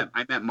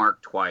 I met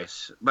Mark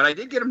twice, but I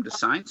did get him to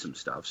sign some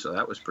stuff, so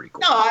that was pretty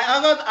cool. No,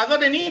 I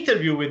got an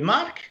interview with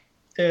Mark,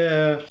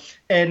 and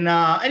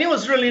it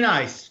was really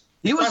nice.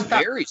 He was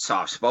very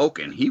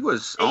soft-spoken. He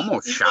was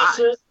almost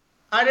shy.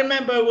 I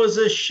remember it was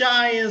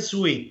shy and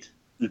sweet.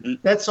 Mm-hmm.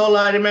 That's all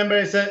I remember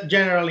as a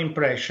general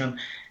impression.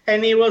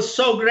 And he was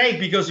so great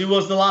because he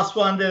was the last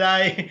one that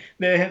I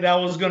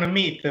was going to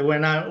meet.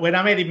 When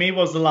I met him, he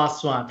was the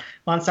last one.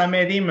 Once I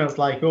met him, I was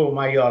like, oh,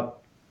 my God,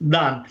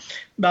 done.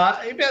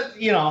 But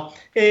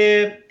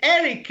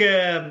Eric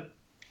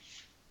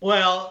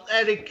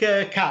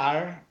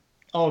Carr,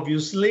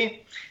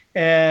 obviously,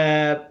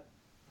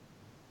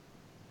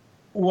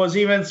 was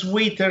even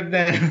sweeter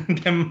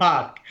than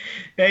Mark.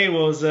 He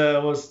was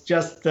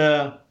just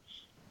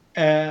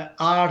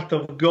art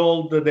of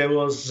gold that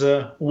was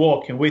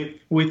walking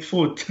with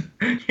foot.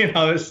 It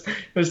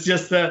was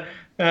just a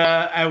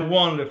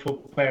wonderful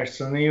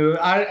person.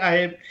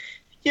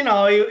 he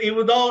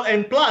would all,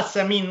 and plus,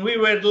 I mean, we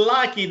were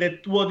lucky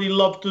that what he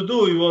loved to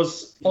do, it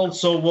was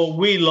also what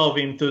we love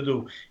him to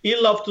do. He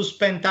loved to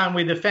spend time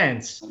with the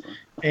fans.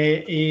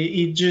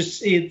 He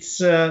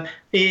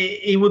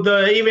would,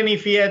 even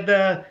if he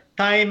had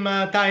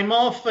time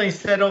off,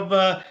 instead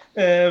of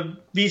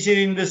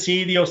visiting the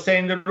city or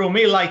staying in the room,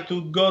 he liked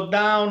to go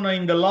down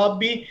in the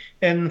lobby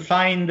and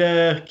find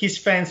Kiss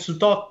fans to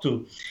talk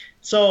to.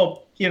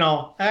 So,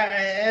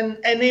 and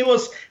it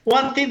was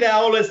one thing that I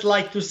always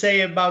like to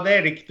say about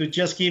Eric, to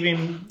just give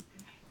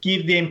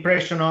the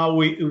impression of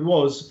how it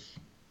was,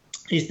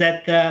 is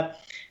that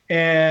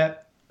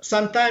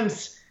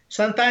sometimes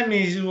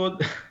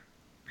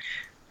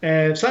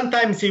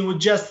he would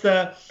just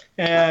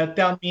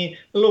tell me,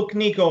 look,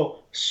 Nico,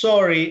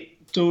 sorry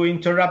to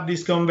interrupt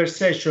this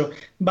conversation,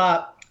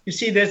 but you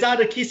see, there's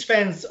other Kiss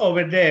fans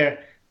over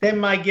there. They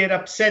might get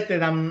upset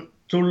that I'm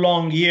too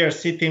long here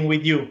sitting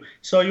with you.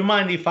 So you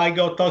mind if I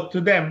go talk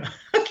to them?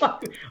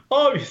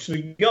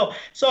 Obviously, go.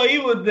 So he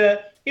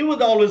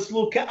would always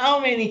look at how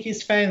many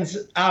Kiss fans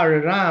are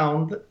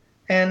around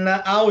and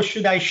how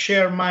should I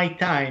share my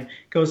time,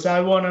 because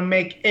I want to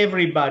make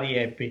everybody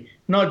happy,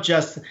 not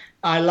just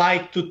I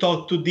like to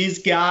talk to this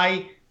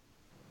guy.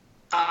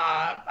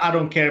 I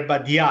don't care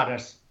about the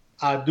others.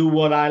 I do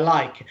what I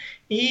like.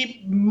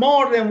 He,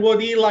 more than what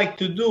he liked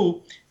to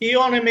do, he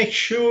want to make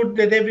sure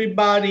that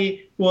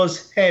everybody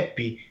was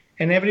happy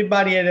and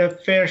everybody had a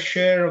fair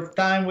share of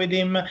time with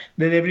him,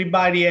 that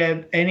everybody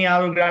had any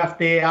autograph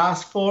they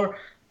asked for.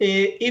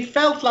 It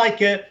felt like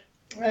the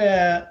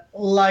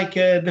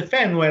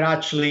fan were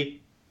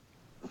actually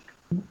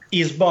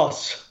his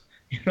boss.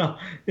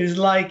 It's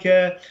like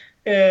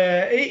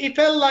it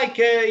felt like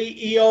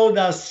he owed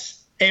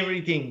us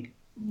everything,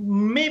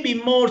 maybe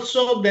more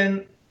so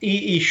than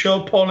he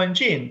showed Paul and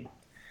Jean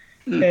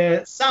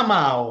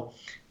somehow.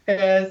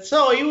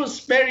 So he was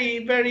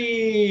very,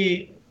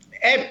 very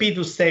happy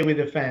to stay with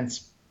the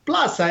fans.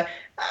 Plus, I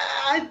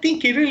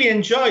think he really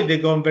enjoyed the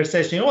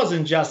conversation. It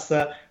wasn't just,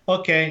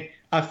 okay,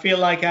 I feel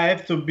like I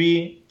have to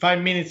be 5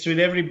 minutes with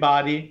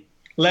everybody.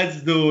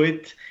 Let's do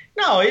it.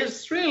 No, he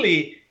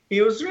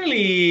was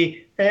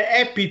really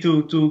happy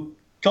to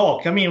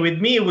talk. I mean, with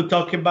me, he would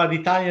talk about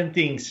Italian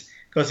things,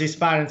 because his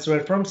parents were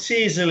from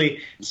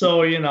Sicily.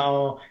 So, he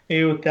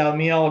would tell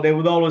me, they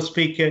would always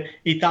speak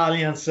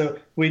Italian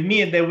with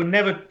me, and they would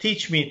never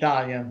teach me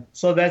Italian.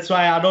 So that's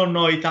why I don't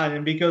know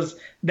Italian, because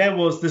that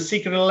was the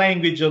secret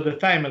language of the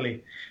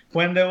family.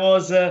 When there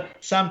was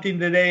something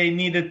that they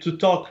needed to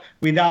talk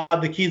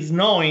without the kids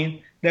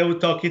knowing, they would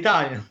talk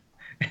Italian.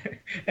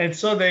 And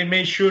so they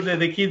made sure that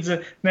the kids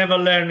never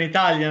learn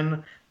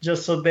Italian,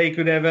 just so they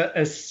could have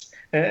a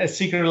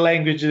secret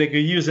language they could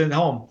use at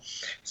home.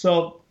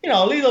 So,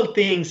 little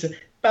things,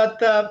 but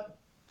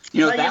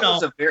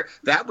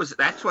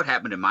that's what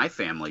happened in my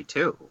family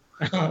too.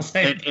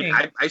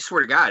 And I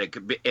swear to God, it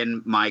could be.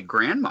 And my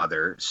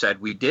grandmother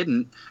said we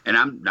didn't, and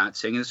I'm not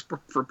saying this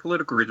for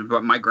political reasons,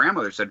 but my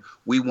grandmother said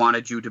we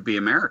wanted you to be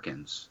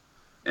Americans,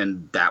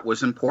 and that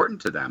was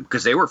important to them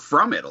because they were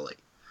from Italy.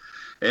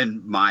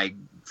 And my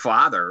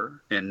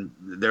father, and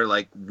they're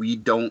like, we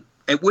don't.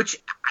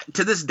 Which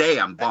to this day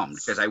I'm bummed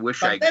because I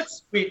wish I.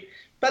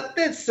 But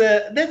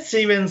that's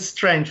even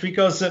strange,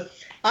 because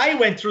I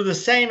went through the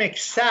same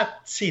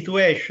exact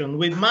situation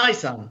with my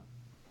son,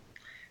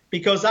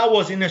 because I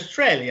was in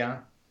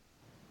Australia,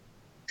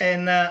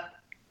 and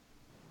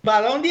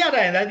but on the other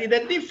hand, I did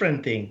a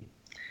different thing.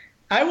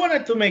 I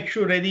wanted to make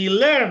sure that he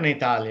learned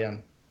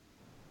Italian,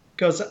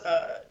 because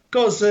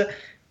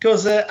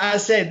I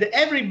said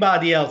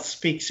everybody else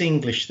speaks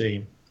English to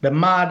him, the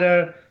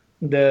mother,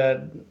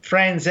 the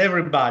friends,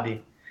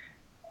 everybody.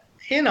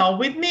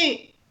 With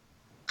me,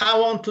 I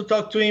want to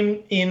talk to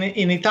him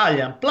in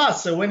Italian.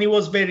 Plus, when he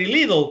was very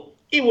little,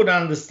 he wouldn't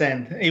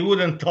understand. He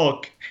wouldn't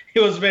talk.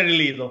 He was very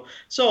little.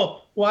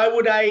 So why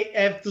would I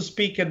have to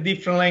speak a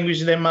different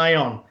language than my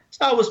own?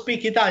 So I would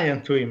speak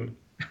Italian to him.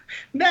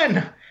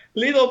 Then,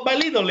 little by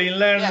little, he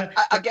learned.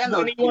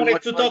 When he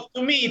wanted to talk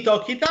to me, he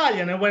talk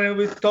Italian. And when he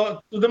would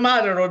talk to the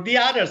mother or the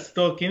others,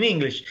 talk in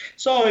English.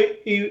 So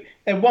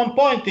at one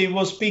point, he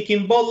was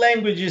speaking both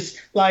languages,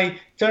 like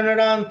turn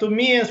around to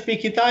me and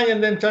speak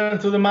Italian, then turn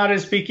to the mother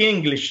and speak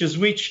English,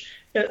 switch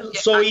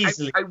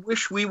easily. I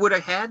wish we would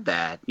have had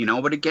that,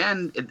 but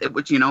again, it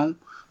was,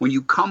 when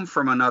you come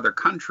from another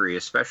country,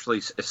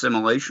 especially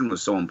assimilation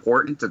was so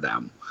important to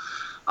them.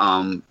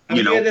 You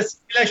had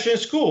assimilation in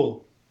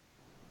school.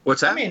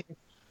 What's that? I mean,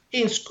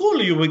 in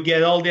school, you would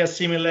get all the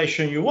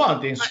assimilation you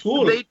want. In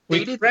school, they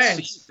didn't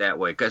friends. see it that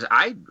way, because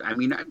I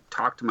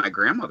talked to my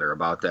grandmother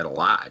about that a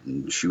lot,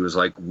 and she was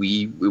like,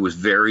 it was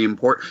very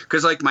important,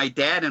 because like my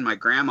dad and my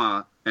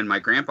grandma and my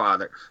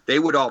grandfather, they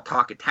would all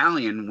talk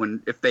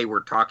Italian if they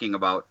were talking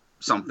about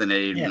something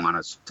they didn't want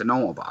us to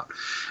know about,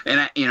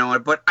 and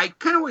but I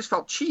kind of always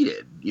felt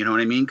cheated, you know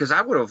what I mean? Because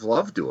I would have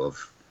loved to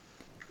have,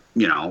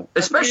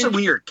 especially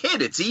when you're a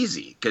kid, it's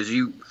easy because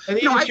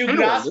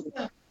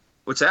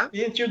What's that?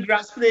 Didn't you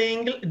grasp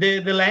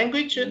the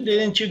language?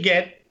 Didn't you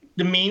get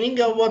the meaning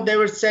of what they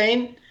were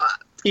saying,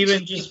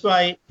 even just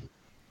by?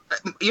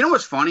 You know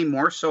what's funny?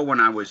 More so when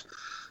I was,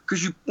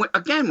 because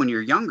when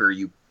you're younger,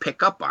 you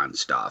pick up on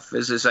stuff.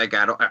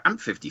 I'm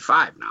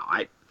 55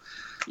 now.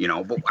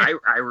 But I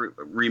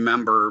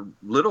remember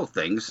little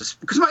things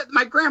because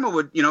my grandma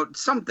would,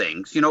 some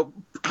things,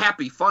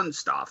 happy, fun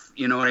stuff.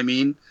 You know what I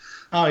mean?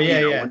 Oh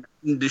yeah,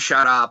 To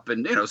shut up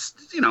and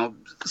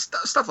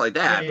stuff like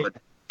that. Yeah. But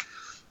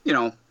I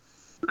don't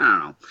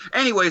know.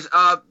 Anyways,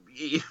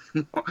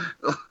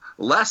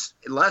 less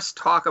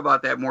talk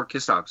about that, more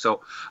Kiss talk.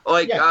 So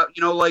like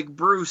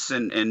Bruce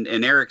and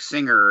Eric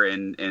Singer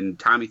and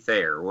Tommy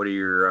Thayer. What are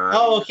your?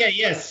 Okay,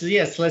 yes.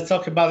 Let's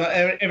talk about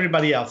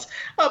everybody else.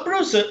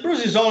 Bruce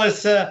is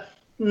always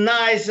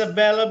nice,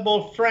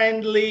 available,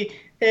 friendly,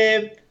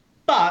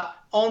 but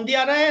on the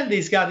other hand,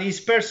 he's got his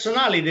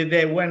personality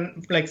that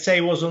when, like, say,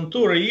 he was on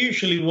tour, he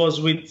usually was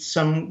with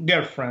some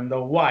girlfriend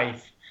or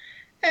wife.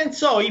 And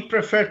so he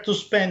preferred to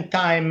spend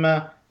time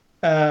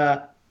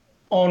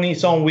on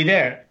his own with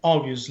her,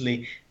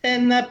 obviously.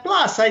 And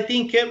plus, I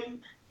think,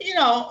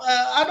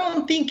 I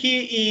don't think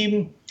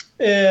he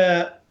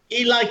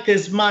liked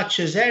as much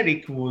as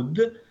Eric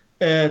would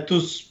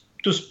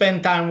to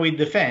spend time with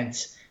the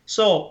fans.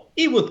 So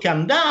he would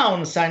come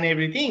down, sign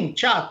everything,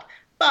 chat,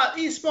 but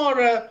he's more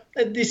a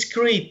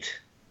discreet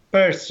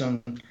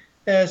person.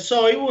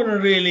 So he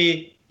wouldn't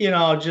really,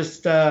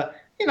 that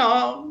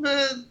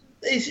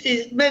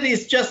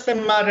is just a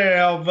matter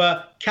of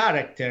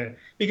character.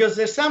 Because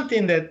there's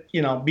something that,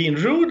 being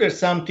rude, there's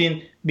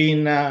something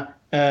being, not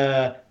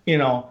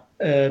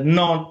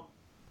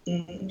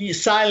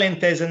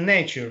silent as a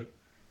nature.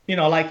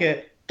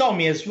 Like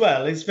Tommy as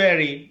well. It's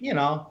very,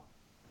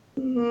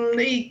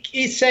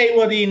 he say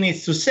what he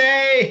needs to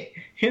say.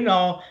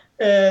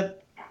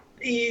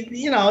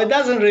 It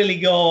doesn't really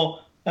go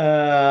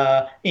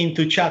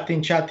into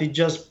chatting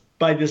just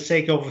by the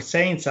sake of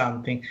saying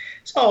something.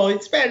 So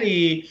it's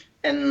very,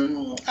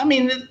 and I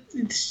mean,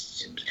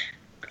 it's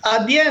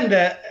at the end,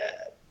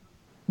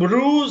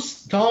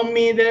 Bruce,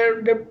 Tommy,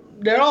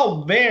 they're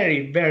all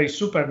very, very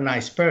super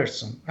nice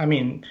person. I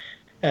mean,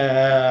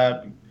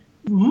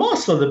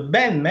 most of the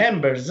band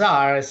members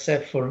are,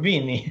 except for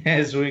Vinnie,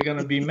 as we're going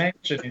to be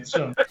mentioning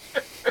soon.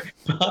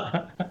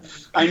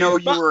 I know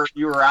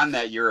you were on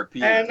that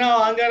European.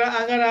 No, I'm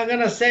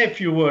gonna say a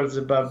few words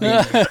about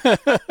Vinnie.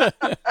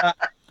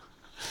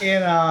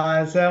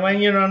 So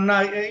when you're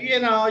not,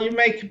 you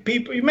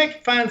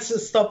make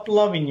fans stop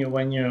loving you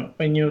when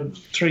you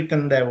treat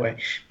them that way.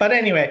 But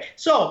anyway,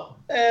 so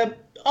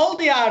all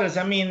the others,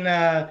 I mean,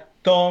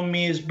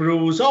 Tommy's,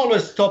 Bruce,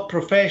 always top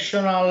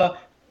professional,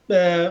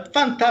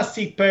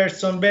 fantastic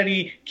person,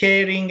 very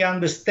caring,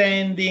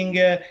 understanding,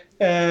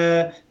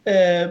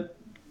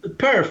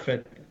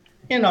 perfect.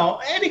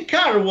 Eric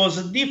Carr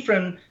was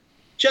different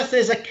just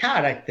as a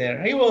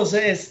character. He was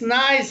as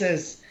nice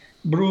as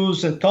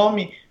Bruce and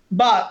Tommy,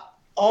 but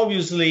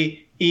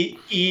obviously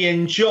he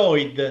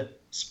enjoyed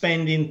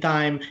spending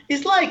time.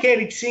 It's like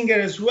Eric Singer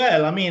as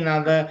well. I mean,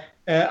 up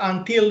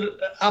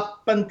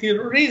until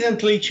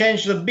recently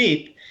changed a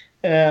bit,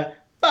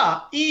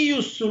 but he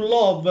used to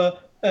love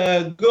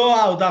go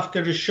out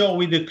after the show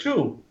with the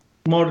crew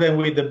more than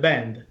with the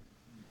band,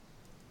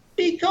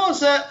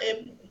 because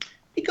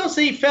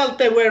he felt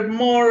there were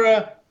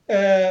more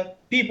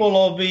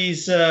people of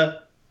his,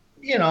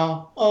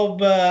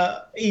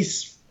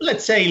 his,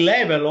 let's say,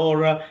 level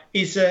or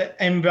his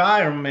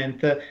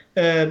environment,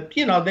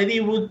 that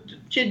he would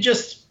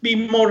just be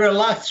more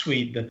relaxed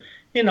with.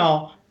 We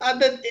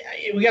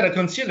got to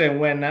consider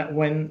when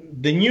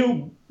the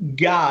new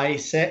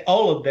guys,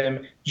 all of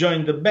them,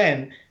 joined the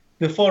band,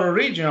 the four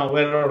original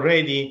were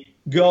already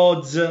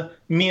gods,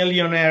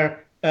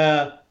 millionaire,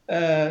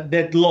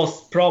 that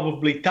lost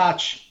probably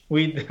touch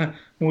with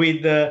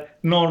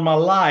normal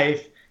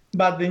life,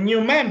 but the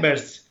new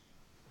members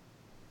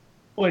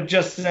were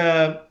just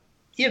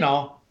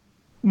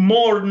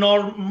more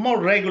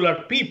regular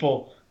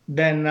people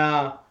than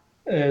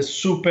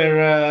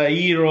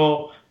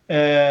superhero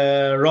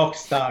rock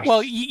stars.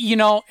 Well,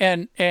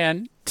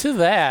 and to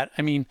that,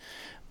 I mean,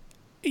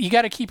 you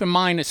got to keep in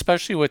mind,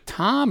 especially with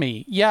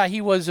Tommy. Yeah,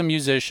 he was a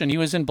musician. He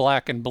was in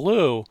Black and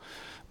Blue,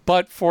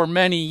 but for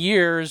many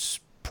years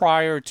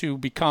prior to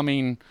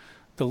becoming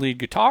the lead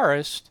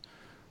guitarist,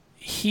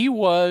 he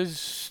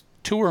was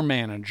tour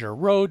manager,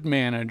 road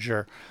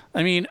manager.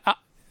 I mean,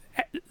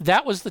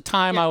 that was the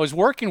time I was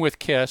working with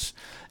Kiss,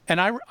 and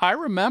I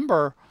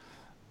remember,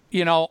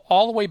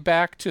 all the way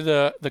back to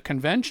the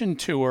convention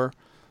tour,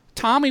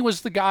 Tommy was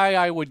the guy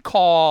I would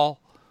call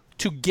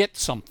to get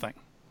something,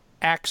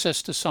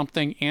 access to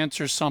something,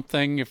 answer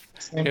something.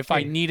 If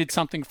I needed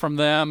something from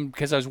them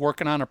because I was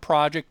working on a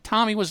project,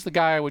 Tommy was the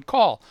guy I would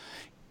call.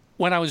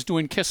 When I was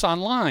doing Kiss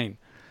Online,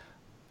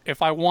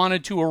 if I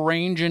wanted to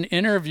arrange an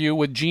interview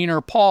with Gene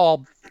or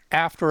Paul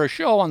after a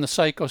show on the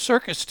Psycho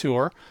Circus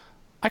tour,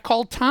 I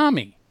called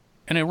Tommy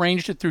and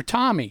arranged it through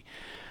Tommy.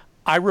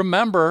 I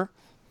remember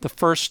the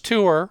first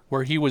tour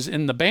where he was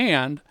in the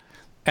band,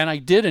 and I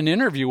did an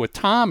interview with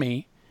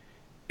Tommy.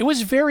 It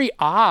was very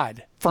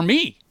odd for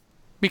me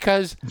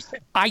because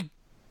I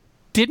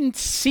didn't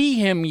see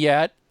him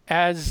yet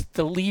as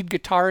the lead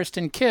guitarist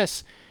in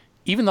Kiss,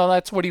 even though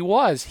that's what he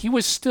was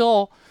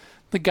still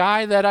the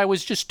guy that I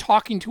was just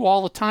talking to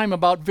all the time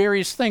about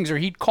various things. Or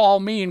he'd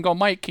call me and go,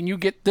 Mike, can you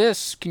get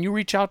this? Can you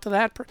reach out to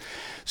that?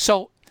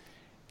 So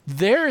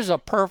there's a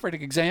perfect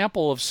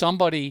example of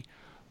somebody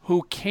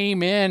who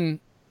came in,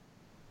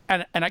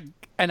 and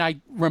I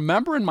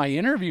remember in my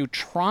interview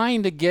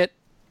trying to get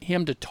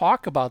him to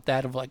talk about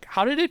that, of like,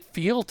 how did it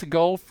feel to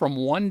go from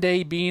one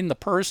day being the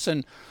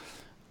person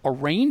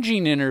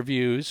arranging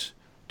interviews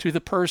to the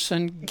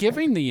person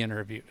giving the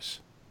interviews?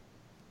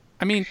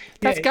 I mean,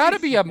 that's got to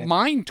be a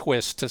mind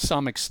twist to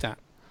some extent.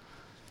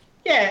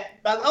 Yeah,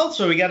 but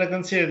also we got to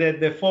consider that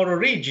the 4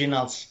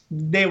 originals,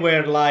 they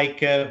were like,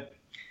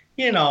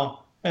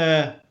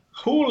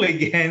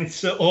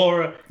 hooligans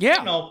or,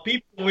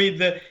 people with,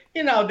 that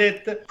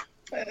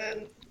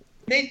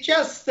they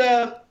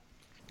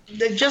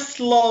just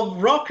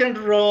love rock and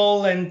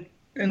roll and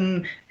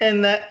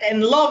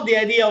love the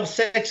idea of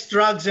sex,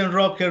 drugs, and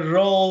rock and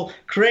roll,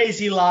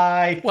 crazy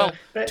life. Well,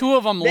 2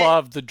 of them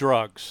loved the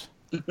drugs.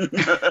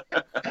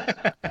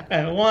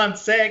 One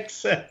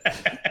sex and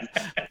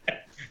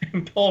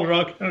Paul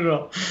rock and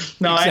roll.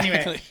 No, exactly.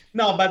 Anyway,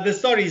 no. But the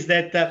story is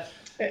that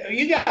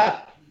you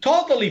got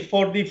totally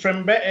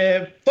different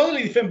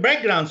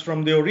backgrounds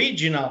from the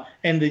original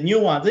and the new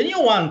one. The new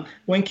one,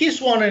 when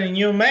Kiss wanted a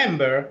new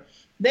member,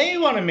 they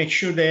want to make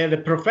sure they had a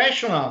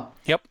professional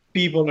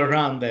people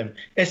around them,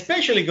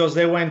 especially because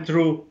they went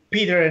through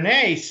Peter and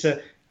Ace.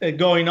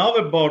 Going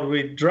overboard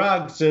with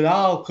drugs,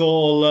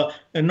 alcohol,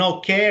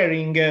 not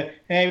caring,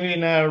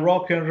 having a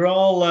rock and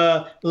roll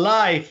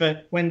life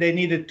when they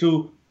needed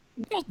to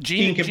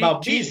think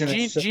about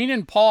business. Gene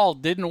and Paul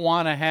didn't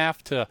want to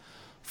have to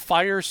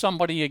fire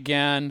somebody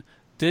again,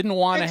 didn't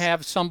want to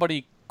have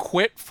somebody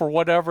quit for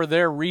whatever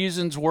their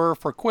reasons were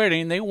for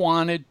quitting. They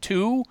wanted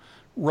 2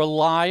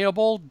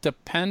 reliable,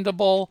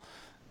 dependable,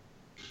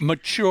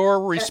 mature,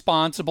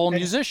 responsible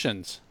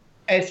musicians.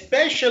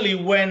 Especially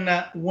when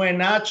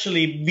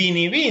actually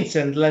Vinnie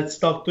Vincent, let's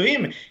talk to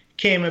him,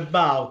 came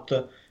about,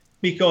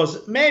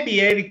 because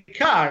Eric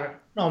Carr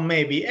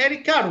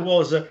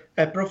was a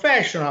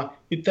professional.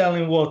 You tell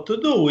him what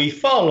to do, he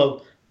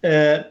followed,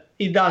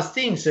 he does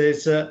things,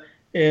 is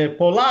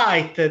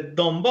polite,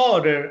 don't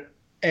bother,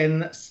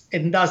 and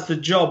does the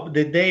job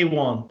that they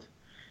want.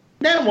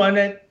 Then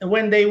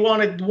when they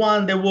wanted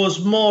one that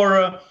was more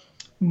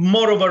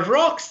of a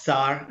rock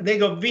star, they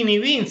got Vinnie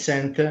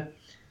Vincent.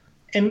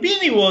 And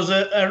Vinnie was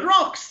a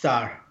rock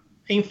star.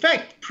 In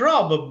fact,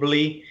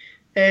 probably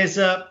as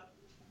a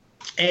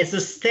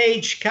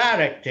stage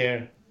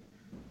character.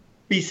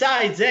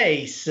 Besides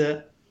Ace,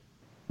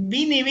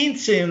 Vinnie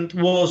Vincent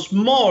was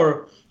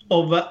more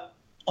of a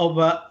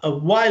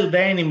wild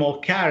animal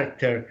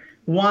character,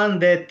 one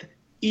that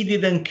he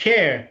didn't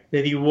care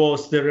that he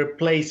was the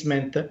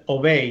replacement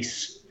of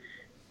Ace.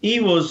 He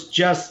was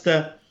just,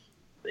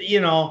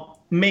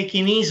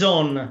 making his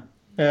own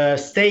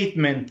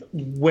statement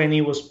when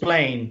he was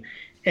playing,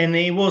 and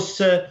he was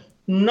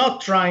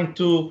not trying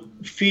to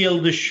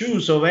fill the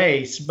shoes of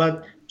Ace,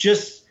 but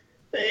just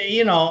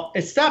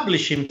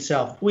establish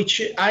himself,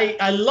 which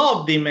I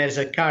loved him as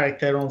a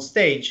character on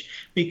stage,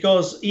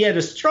 because he had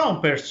a strong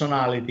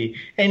personality,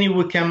 and he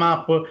would come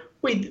up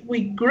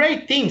with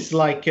great things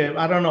like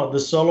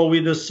the solo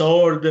with the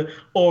sword,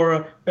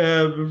 or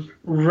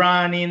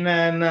running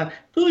and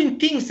doing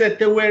things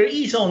that were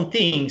his own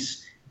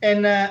things,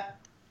 and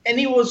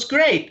it was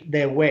great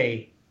that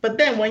way. But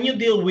then when you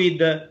deal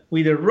with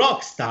a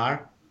rock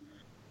star,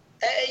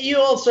 you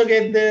also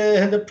get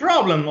the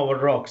problem of a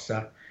rock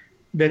star.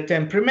 The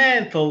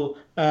temperamental,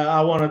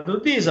 I want to do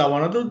this, I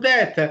want to do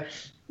that.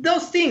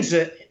 Those things,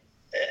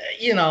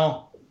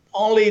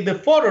 only the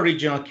 4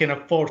 original can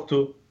afford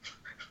to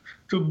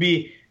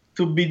be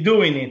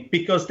doing it,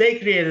 because they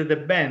created a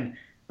band.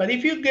 But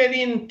if you get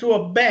into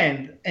a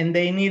band and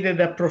they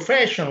needed a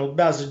professional who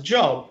does a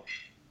job,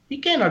 you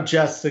cannot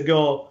just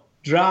go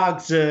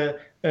drugs,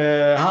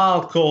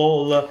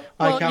 alcohol.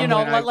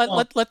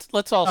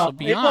 Let's also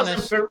be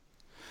honest.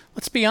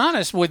 Let's be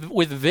honest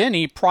with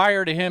Vinnie.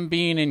 Prior to him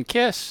being in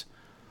Kiss,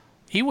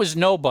 he was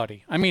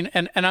nobody. I mean,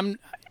 and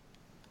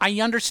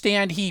I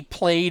understand he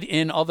played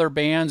in other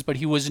bands, but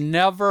he was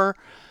never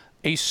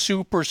a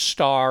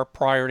superstar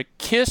prior to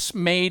Kiss.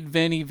 Made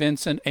Vinnie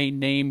Vincent a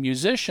name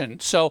musician,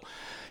 so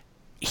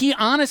he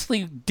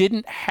honestly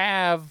didn't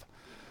have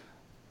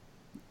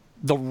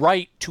the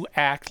right to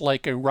act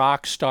like a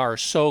rock star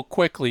so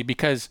quickly,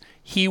 because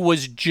he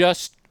was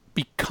just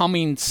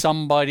becoming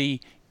somebody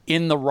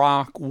in the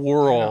rock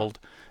world.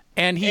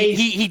 And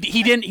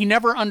he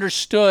never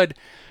understood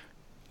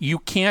you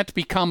can't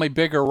become a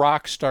bigger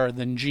rock star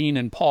than Gene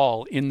and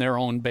Paul in their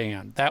own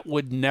band. That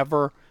would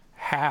never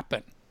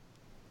happen.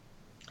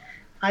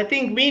 I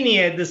think Vinnie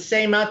had the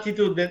same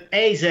attitude that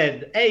Ace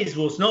had. Ace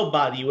was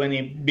nobody when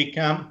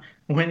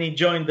he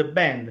joined the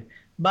band,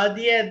 but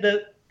he had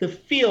the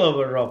feel of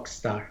a rock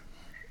star.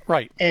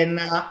 Right.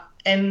 And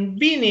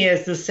Vinnie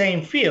has the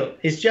same feel.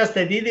 It's just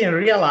that he didn't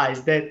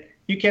realize that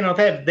you cannot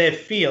have that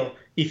feel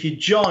if you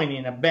join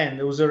in a band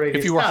that was already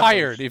if you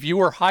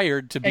were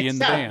hired to be in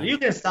the band. You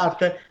can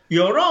start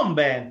your own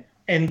band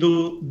and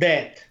do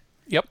that.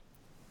 Yep.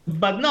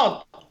 But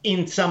not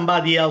in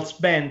somebody else's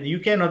band. You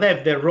cannot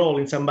have their role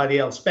in somebody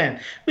else's band.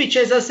 Which,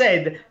 as I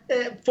said,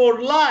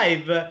 for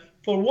live,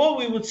 for what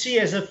we would see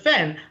as a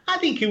fan, I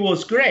think it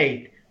was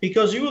great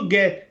because you would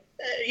get,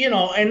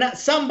 and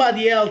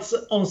somebody else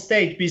on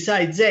stage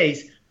besides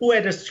Ace who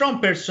had a strong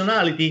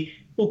personality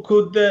who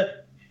could,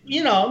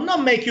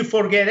 not make you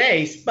forget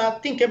Ace,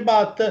 but think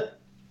about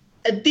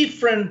a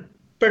different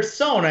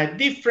persona,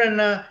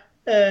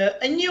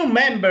 a new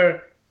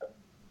member,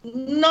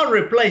 not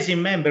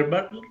replacing member,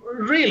 but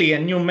really a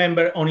new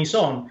member on his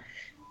own.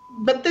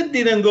 But that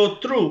didn't go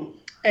through,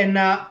 and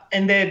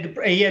then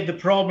he had the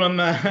problem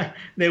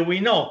that we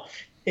know.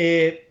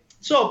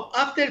 So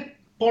after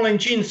Paul and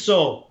Gene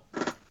saw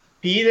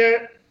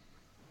Peter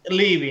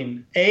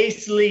leaving,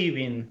 Ace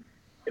leaving,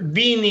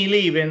 Vinnie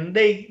leaving,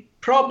 they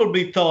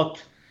probably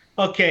thought,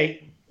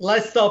 okay,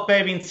 let's stop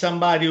having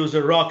somebody who's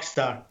a rock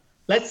star.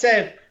 Let's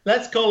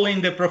call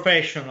in the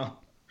professional.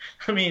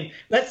 I mean,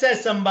 let's have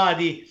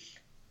somebody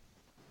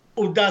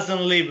who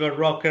doesn't live a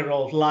rock and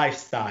roll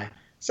lifestyle,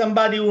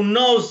 somebody who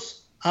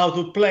knows how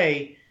to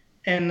play,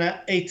 and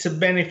it's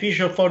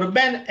beneficial for the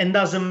band and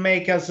doesn't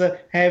make us have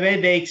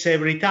headaches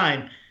every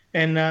time.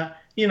 And,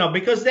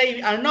 because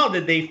I know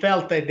that they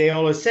felt that they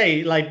always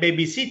say, like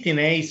babysitting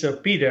Ace or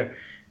Peter,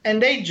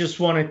 and they just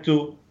wanted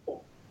to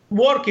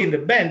work in the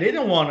band. They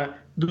don't want to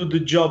do the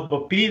job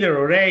of Peter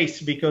or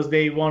Ace because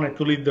they wanted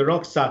to live the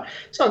rock star.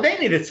 So they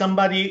needed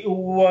somebody who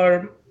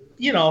were,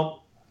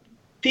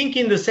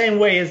 thinking the same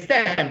way as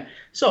them.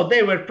 So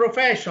they were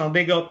professional.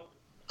 They got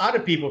other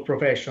people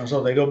professional.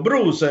 So they got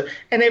Bruce,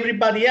 and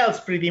everybody else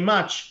pretty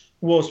much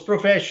was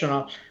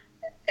professional.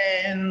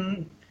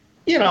 And,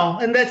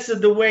 and that's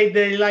the way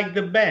they like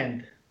the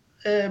band.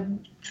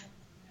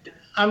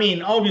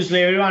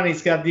 Obviously everyone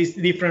has got this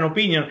different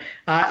opinion.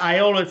 I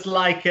always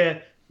like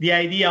the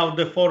idea of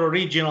the 4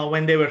 original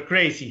when they were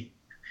crazy.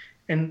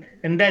 And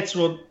that's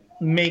what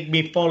made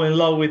me fall in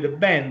love with the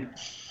band.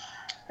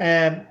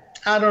 I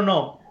don't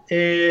know.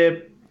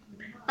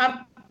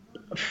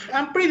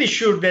 I'm pretty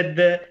sure that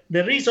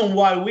the reason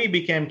why we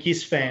became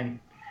Kiss fan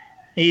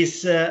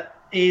is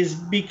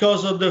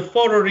because of the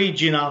 4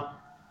 original.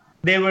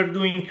 They were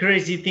doing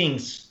crazy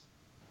things.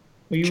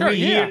 We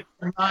hear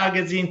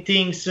magazine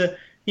things,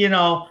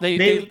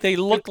 They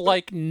look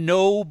like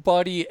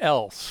nobody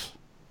else.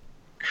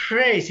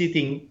 Crazy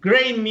thing.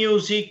 Great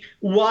music,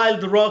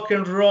 wild rock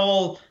and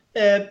roll,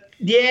 the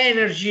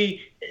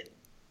energy.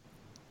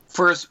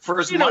 For as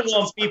you much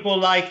don't want people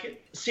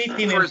like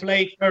sitting and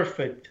play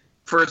perfect.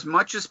 For as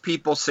much as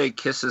people say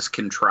Kiss is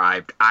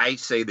contrived, I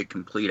say the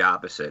complete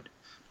opposite.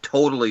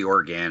 Totally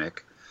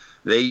organic.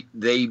 They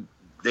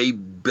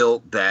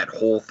built that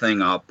whole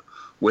thing up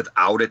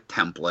without a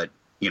template.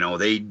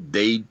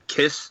 They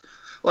Kiss,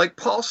 like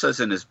Paul says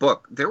in his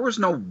book, there was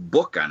no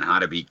book on how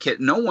to be Kiss.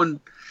 No one,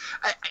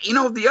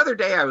 the other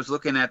day I was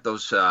looking at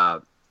those, I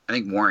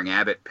think Warren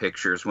Abbott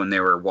pictures when they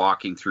were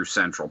walking through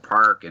Central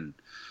Park and,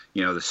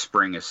 the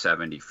spring of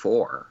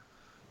 '74.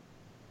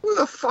 Who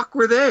the fuck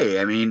were they?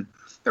 I mean,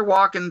 they're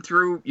walking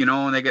through,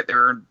 and they get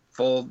their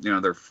full,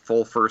 their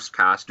full first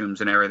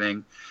costumes and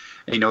everything.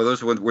 And,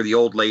 those where the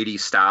old lady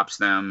stops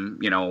them,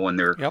 when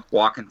they're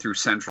walking through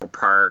Central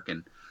Park.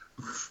 And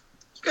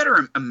you got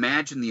to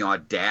imagine the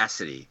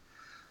audacity,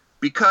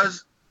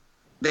 because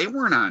they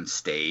weren't on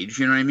stage.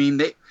 You know what I mean?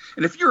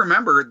 And if you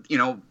remember,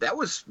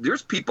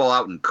 there's people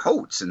out in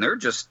coats, and they're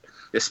just,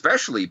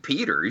 especially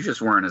Peter, he's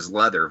just wearing his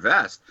leather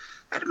vest.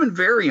 That'd have been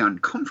very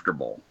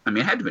uncomfortable. I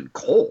mean, it had to have been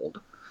cold.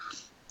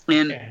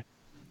 And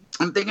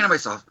I'm thinking to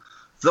myself,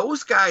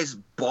 those guys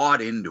bought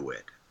into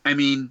it. I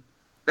mean,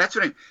 that's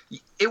what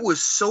it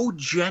was so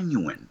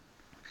genuine.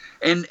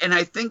 And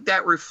I think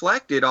that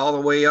reflected all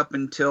the way up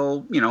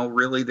until,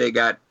 really they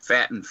got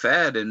fat and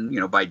fed.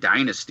 And, by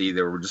Dynasty,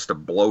 they were just a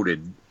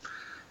bloated,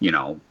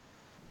 And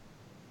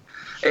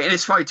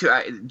it's funny, too,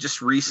 I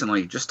just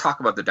recently, just talk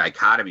about the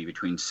dichotomy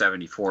between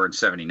 74 and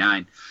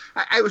 79.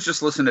 I was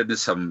just listening to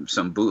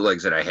some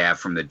bootlegs that I have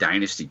from the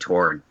Dynasty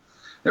tour, and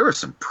there were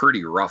some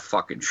pretty rough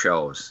fucking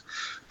shows.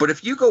 But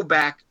if you go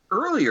back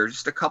earlier,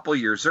 just a couple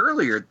years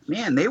earlier,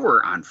 man, they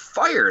were on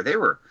fire. They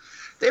were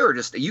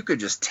just, you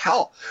could just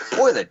tell.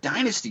 Boy, the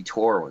Dynasty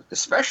tour was,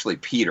 especially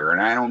Peter, and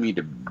I don't mean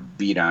to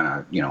beat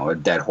on a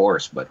dead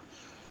horse, but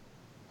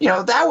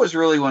that was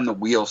really when the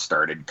wheels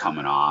started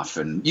coming off,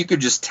 and you could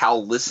just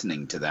tell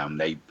listening to them.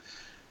 They,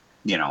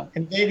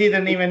 And they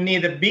didn't even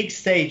need a big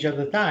stage at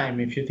the time,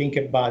 if you think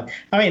about it.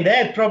 I mean, they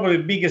had probably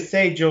the biggest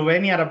stage of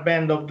any other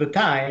band of the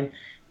time,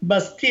 but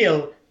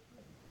still,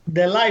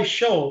 the live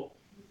show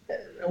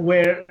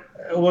where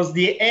was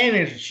the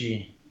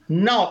energy,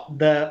 not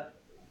the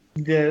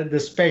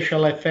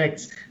special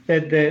effects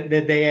that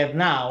they have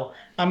now.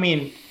 I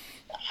mean,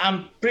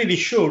 I'm pretty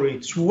sure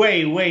it's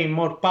way, way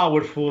more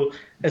powerful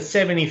a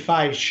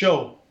 75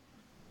 show.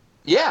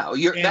 Yeah,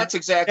 that's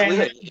exactly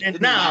it.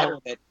 And now,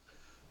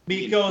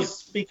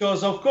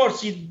 because of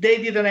course they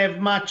didn't have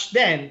much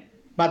then,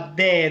 but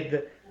they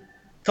had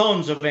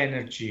tons of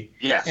energy.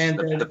 Yes, and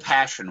the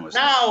passion was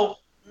now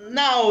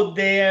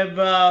they have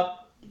a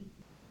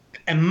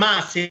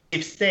massive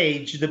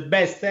stage, the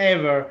best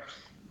ever,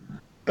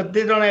 but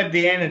they don't have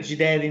the energy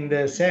they had in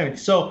the 70s.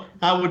 So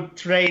I would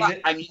trade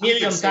a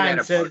million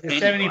times the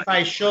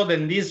 75 show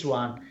than this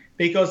one,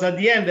 because at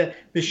the end,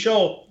 the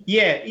show,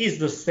 is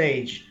the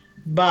stage,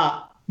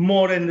 but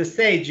more than the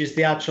stage is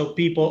the actual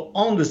people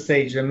on the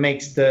stage that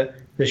makes the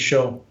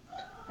show.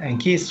 And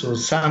Kiss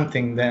was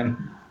something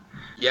then.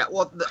 Yeah,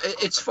 well,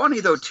 it's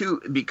funny, though,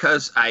 too,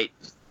 because I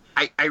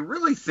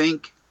really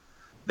think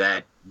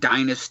that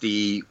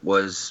Dynasty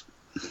was,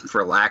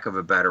 for lack of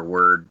a better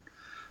word,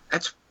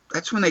 that's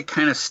when they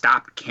kind of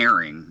stopped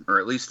caring, or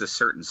at least a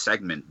certain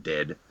segment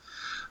did.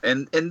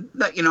 And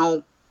that, you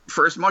know,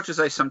 for as much as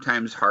I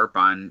sometimes harp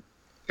on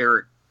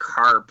Eric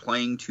Carr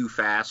playing too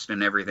fast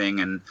and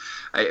everything, and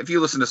if you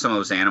listen to some of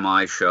those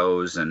Animalized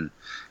shows, and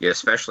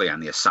especially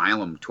on the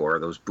Asylum tour,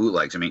 those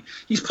bootlegs, I mean,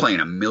 he's playing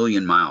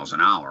 1,000,000 miles an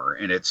hour,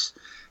 and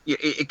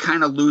it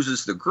kind of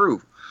loses the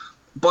groove.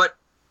 But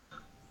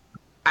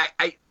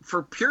I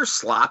for pure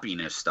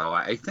sloppiness, though,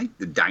 I think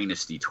the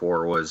Dynasty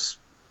tour was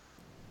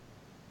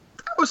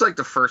like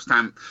the first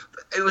time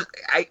it was.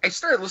 I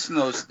started listening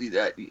to those,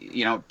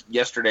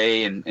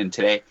 yesterday and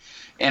today,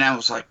 and I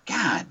was like,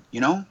 God,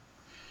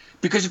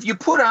 because if you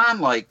put on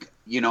like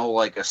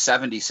a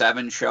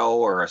 77 show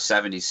or a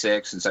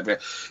 76 and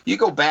stuff, you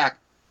go back,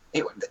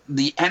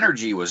 the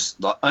energy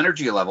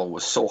level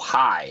was so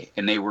high,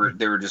 and they were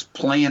just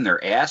playing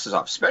their asses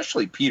off,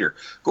 especially Peter.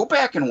 Go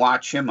back and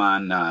watch him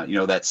on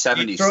that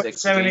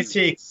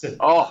 76.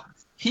 Oh,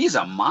 he's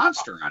a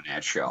monster on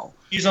that show.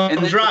 He's on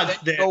drugs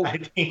there.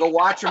 Go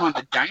watch him on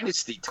the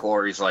Dynasty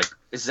tour. He's like,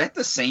 is that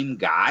the same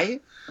guy?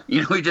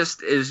 He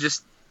just is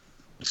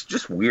it's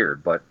just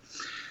weird. But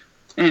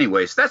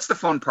anyways, that's the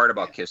fun part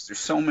about Kiss. There's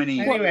so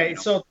many. Anyway,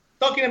 so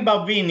talking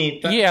about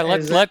Vinnie. Yeah,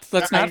 let's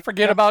not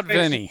forget about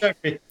Vinnie.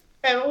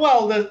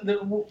 Well,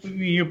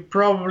 you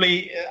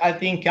probably, I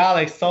think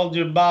Alex told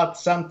you about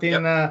something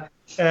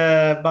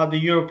about the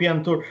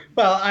European tour.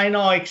 Well, I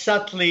know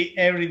exactly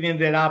everything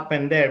that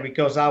happened there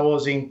because I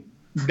was in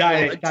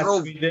direct touch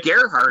with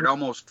Gerhard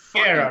almost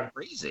fucking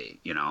crazy,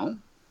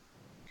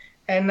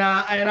 And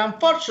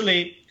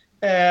unfortunately,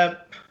 I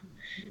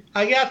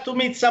got to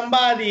meet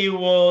somebody who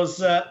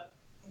was a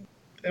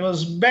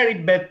very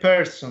bad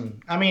person.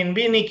 I mean,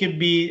 Vinnie could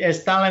be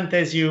as talented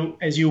as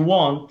you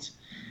want,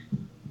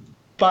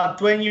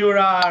 but when you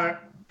are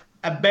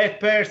a bad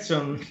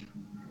person,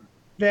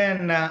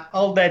 then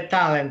all that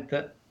talent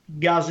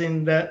goes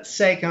in the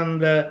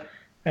second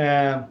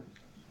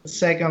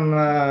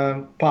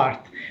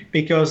part.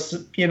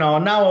 Because,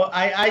 now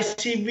I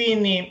see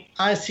Vinnie,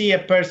 I see a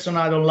person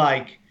I don't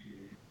like.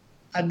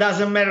 It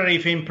doesn't matter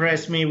if he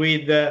impressed me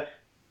with 10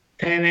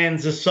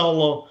 hands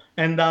solo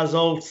and does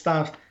old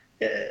stuff.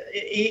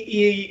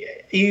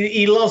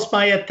 He lost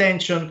my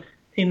attention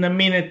in the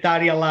minute I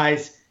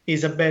realized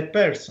he's a bad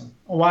person.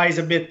 Why is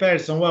a bad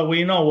person? Well,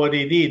 we know what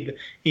he did.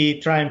 He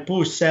tried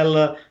and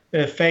sell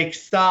fake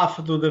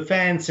stuff to the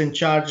fans and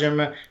charge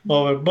them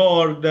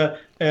overboard.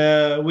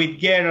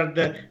 With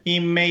Gerhard, he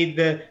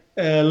made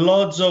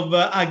loads of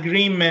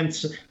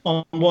agreements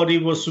on what he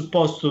was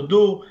supposed to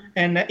do,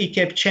 and he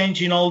kept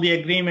changing all the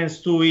agreements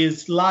to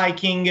his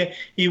liking.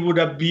 He would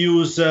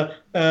abuse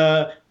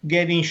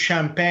getting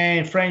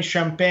champagne, French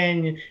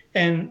champagne,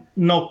 and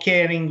not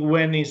caring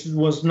when he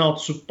was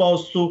not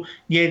supposed to,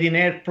 getting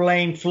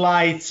airplane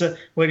flights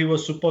where he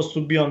was supposed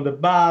to be on the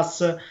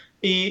bus.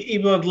 He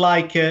would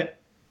like, you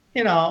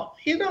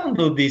don't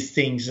do these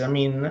things. I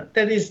mean,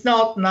 that is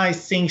not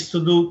nice things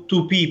to do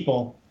to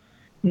people.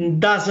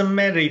 Doesn't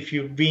matter if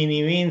you're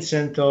Vinnie,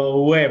 Vincent, or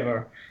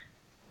whoever.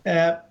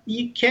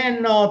 You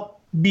cannot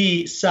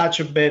be such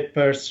a bad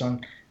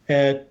person,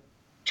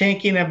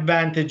 taking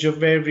advantage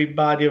of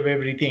everybody, of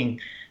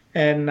everything.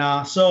 And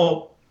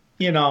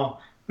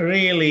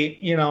really,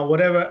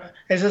 whatever.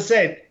 As I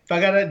said, if I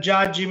got to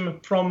judge him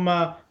from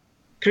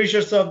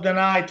Creatures of the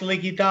Night,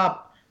 Lick It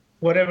Up,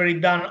 whatever he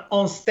done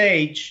on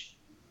stage,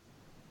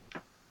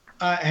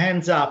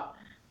 hands up.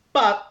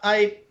 But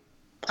I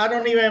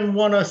don't even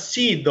want to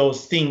see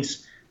those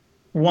things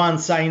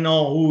once I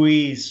know who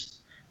he is.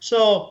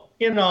 So,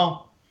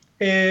 no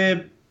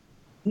good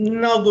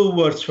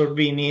words for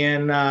Vinnie.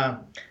 And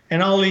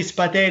all his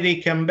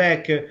pathetic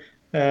comeback,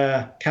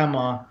 come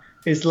on.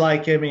 It's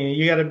like,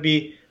 you got to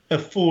be a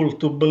fool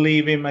to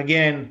believe him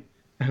again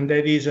and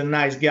that he's a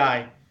nice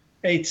guy.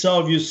 It's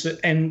obvious.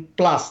 And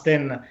plus,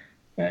 then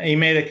he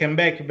made a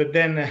comeback, but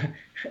then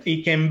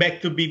he came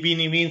back to be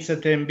Vinnie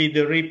Vincent and be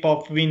the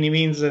rip-off Vinnie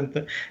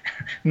Vincent,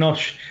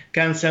 not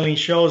canceling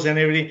shows and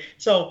everything.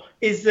 So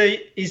it's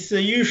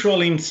the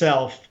usual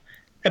himself,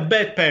 a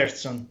bad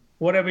person.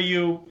 Whatever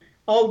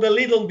all the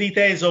little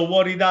details of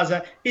what he does,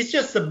 he's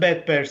just a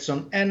bad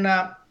person. And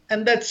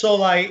that's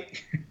all I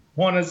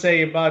want to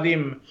say about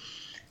him.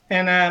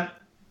 And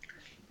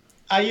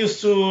I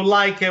used to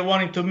like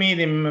wanting to meet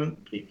him.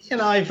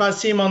 If I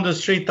see him on the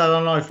street, I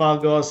don't know if I'll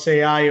go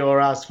say hi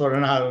or ask for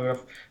an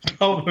autograph.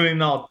 Probably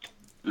not.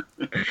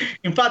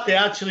 In fact, I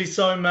actually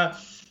saw him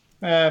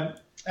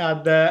at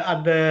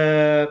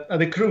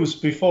the cruise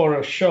before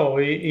a show.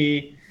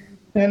 I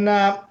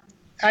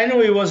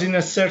knew he was in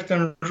a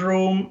certain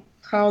room.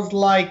 I was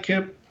like,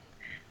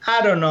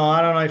 I don't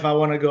know if I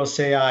want to go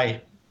say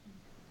hi.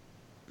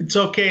 It's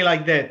okay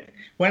like that.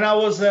 When I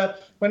was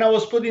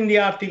putting the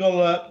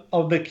article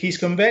of the Kiss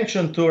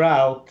Convention tour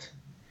out,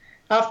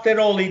 after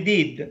all he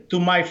did to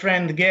my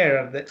friend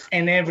Gerard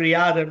and every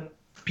other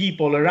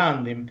people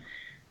around him,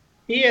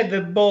 he had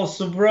the balls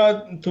to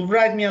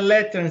write me a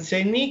letter and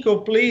say,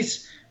 Nico,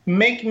 please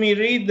make me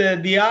read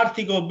the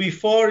article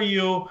before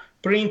you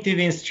print it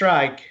in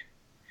strike.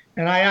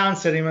 And I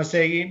answered him, I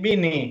say,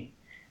 Vinnie,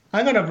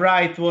 I'm going to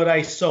write what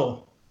I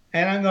saw,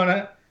 and I'm going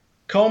to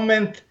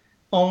comment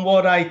on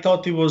what I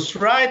thought it was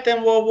right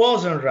and what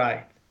wasn't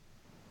right.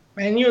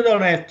 And you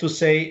don't have to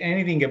say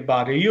anything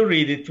about it. You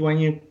read it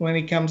when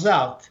it comes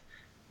out.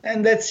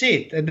 And that's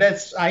it.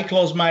 I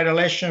close my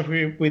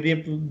relationship with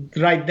him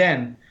right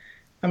then.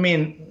 I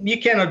mean, you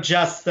cannot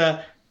just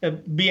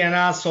be an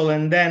asshole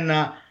and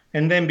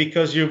then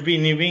because you're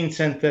Vinnie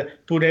Vincent,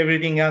 put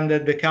everything under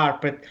the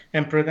carpet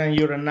and pretend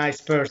you're a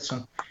nice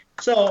person.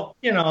 So,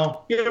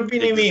 you're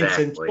Vinnie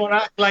Vincent. Don't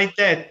act like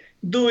that.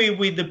 Do it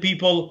with the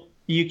people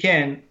you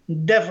can.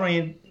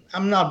 Definitely,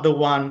 I'm not the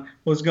one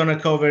who's going to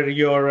cover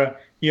your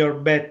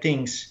bad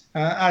things.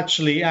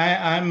 Actually,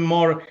 I'm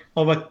more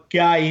of a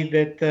guy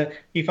that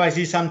if I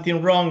see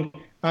something wrong,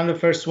 I'm the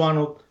first one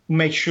who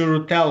make sure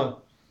to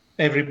tell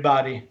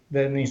everybody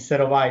then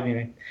instead of hiding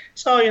it.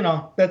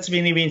 So, that's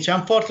Vinnie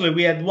Vincent. Unfortunately,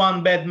 we had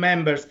one bad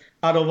member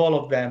out of all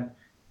of them.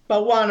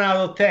 But 1 out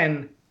of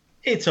 10,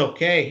 it's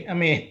okay. I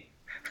mean,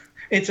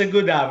 it's a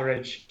good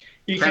average.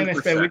 You can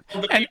expect with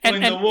all the people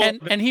in the world.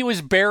 And he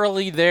was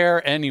barely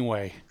there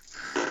anyway.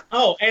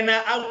 Oh, and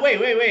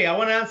wait. I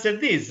want to answer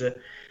this.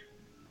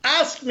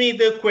 Ask me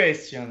the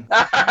question.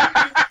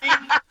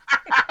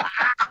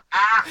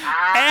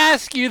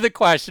 Ask you the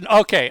question.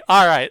 Okay,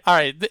 all right.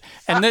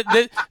 And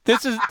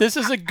this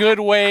is a good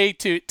way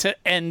to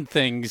end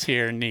things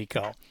here,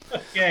 Nico.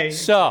 Okay.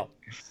 So,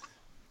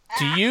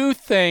 do you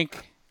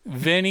think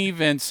Vinnie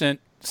Vincent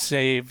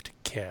saved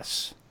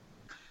Kiss?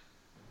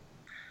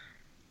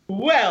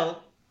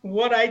 Well,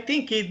 what I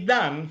think he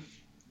done,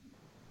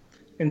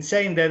 in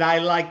saying that I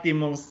liked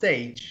him on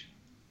stage,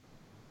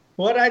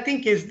 what I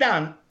think he's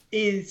done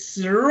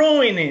is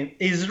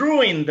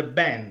ruined the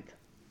band.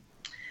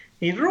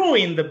 He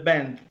ruined the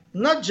band.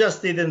 Not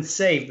just didn't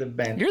save the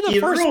band. You're the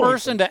first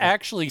person to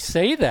actually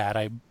say that,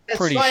 I'm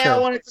pretty sure. That's why I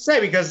wanted to say,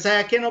 because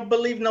I cannot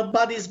believe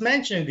nobody's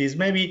mentioned this.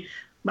 Maybe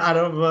out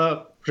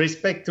of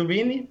respect to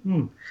Vinnie?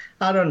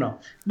 I don't know.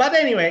 But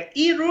anyway,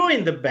 he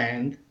ruined the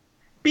band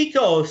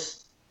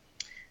because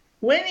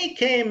when he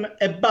came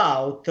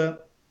about,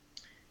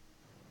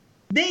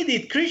 they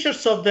did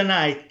Creatures of the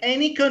Night,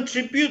 and he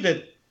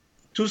contributed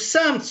to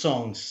some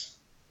songs.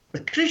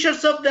 The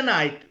Creatures of the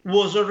Night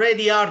was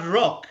already hard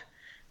rock,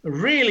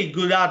 really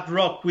good hard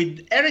rock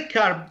with Eric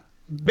Carr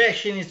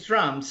bashing his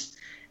drums,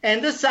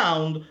 and the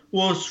sound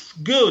was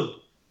good.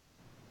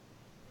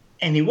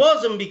 And it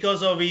wasn't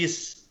because of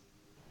his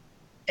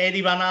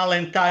Eddie Van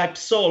Halen type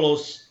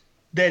solos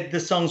that the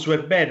songs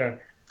were better.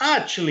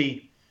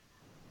 Actually,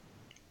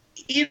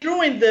 he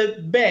ruined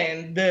the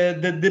band,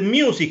 the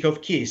music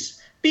of Kiss,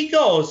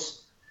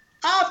 because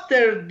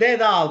after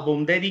that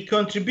album that he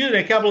contributed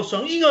a couple of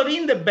songs, he got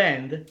in the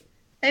band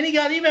and he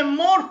got even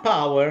more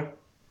power,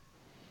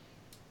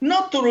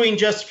 not to ruin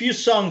just few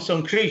songs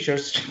on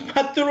Creatures,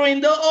 but to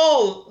ruin the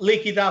whole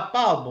Lick It Up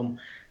album.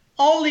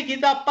 All Lick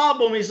It Up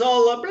album is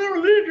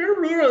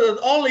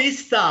all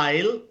his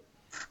style,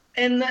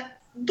 and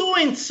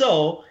doing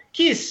so,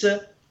 Kiss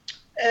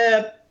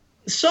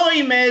saw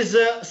him as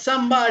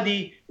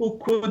somebody who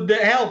could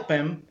help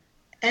him,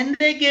 and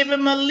they gave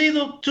him a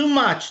little too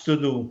much to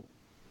do.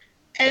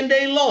 And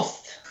they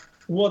lost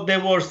what they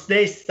was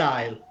their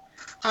style.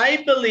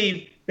 I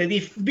believe that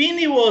if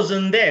Vinnie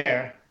wasn't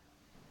there,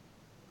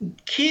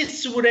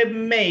 Kiss would have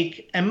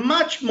made a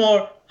much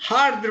more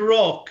hard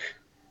rock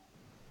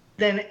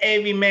than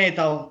heavy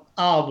metal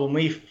album,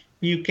 if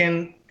you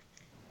can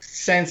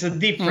sense a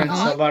difference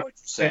of our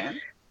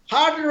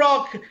hard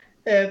rock.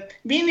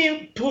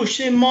 Vinnie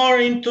pushed him more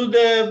into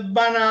the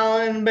Van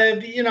Halen,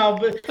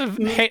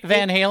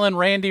 Van Halen,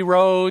 Randy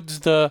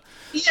Rhoads,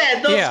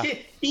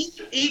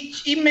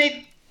 he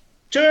made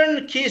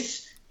turn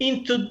Kiss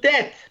into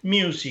that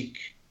music.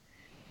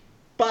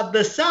 But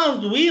the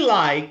sound we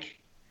like,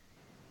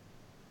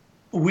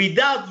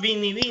 without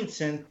Vinnie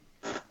Vincent,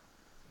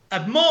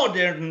 a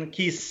modern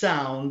Kiss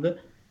sound,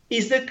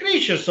 is the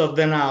Creatures of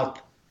the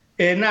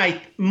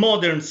Night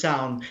modern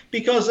sound,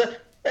 because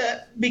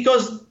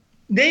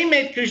they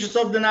made Creatures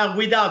of the Night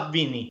without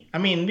Vinnie. I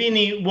mean,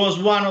 Vinnie was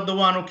one of the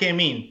one who came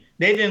in.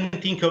 They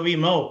didn't think of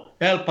him,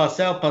 help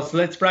us,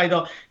 let's write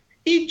off.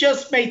 He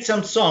just made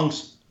some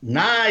songs,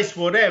 nice,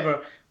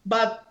 whatever,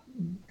 but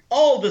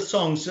all the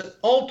songs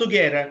all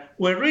together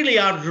were really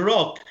hard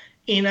rock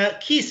in a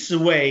Kiss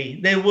way.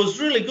 They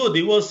was really good.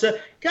 It was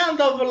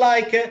kind of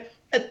like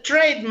a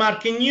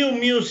trademark in new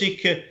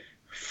music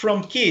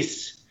from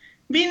Kiss.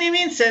 Vinnie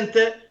Vincent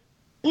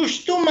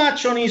pushed too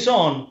much on his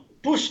own,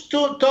 pushed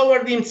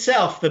toward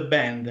himself the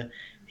band,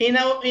 in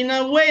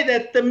a way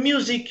that the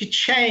music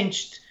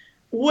changed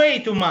way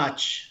too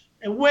much,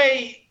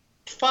 way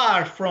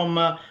far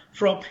from.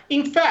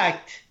 In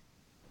fact,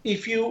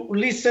 if you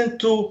listen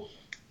to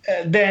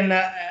then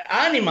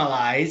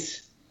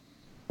Animalize,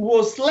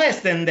 was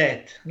less than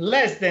that,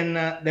 less than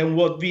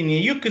what Vinnie.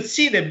 You could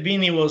see that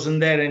Vinnie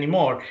wasn't there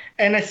anymore,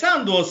 and the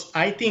sound was,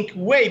 I think,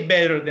 way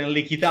better than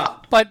Lick It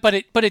Up. But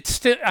it's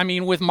still, I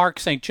mean, with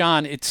Mark St.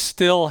 John, it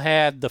still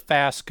had the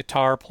fast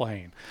guitar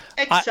playing.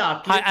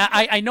 Exactly.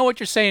 I know what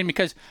you're saying,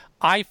 because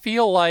I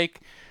feel like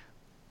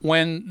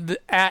when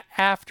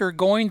after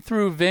going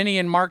through Vinnie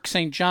and Mark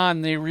St.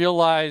 John, they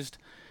realized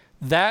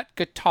that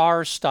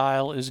guitar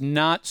style is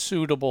not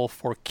suitable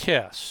for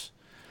Kiss.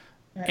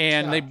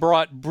 And they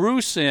brought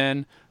Bruce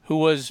in, who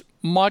was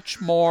much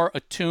more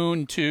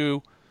attuned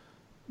to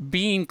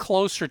being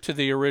closer to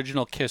the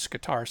original Kiss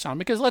guitar sound.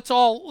 Because let's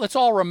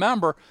all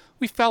remember,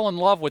 we fell in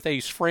love with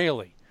Ace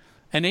Frehley.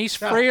 And Ace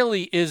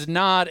Frehley is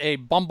not a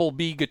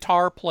bumblebee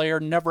guitar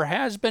player, never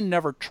has been,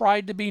 never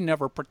tried to be,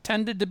 never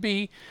pretended to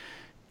be.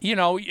 You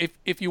know,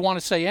 if you want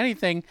to say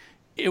anything,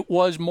 it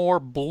was more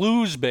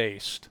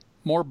blues-based,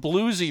 more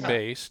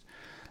bluesy-based.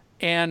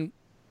 And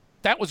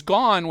that was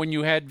gone when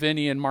you had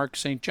Vinnie and Mark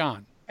St.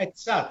 John.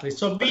 Exactly.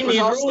 So Vinnie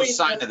was also a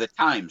sign of the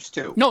times,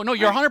 too. No,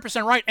 you're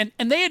 100% right.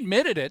 And they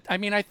admitted it. I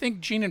mean, I think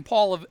Gene and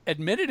Paul have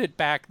admitted it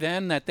back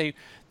then, that they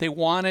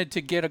wanted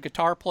to get a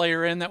guitar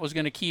player in that was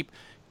going to keep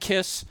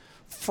Kiss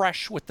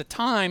fresh with the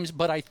times.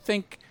 But I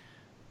think,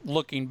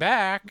 looking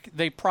back,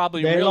 they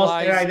probably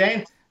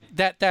realized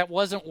that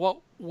wasn't what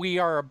we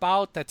are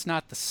about. That's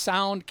not the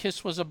sound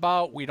Kiss was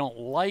about. We don't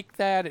like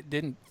that. It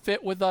didn't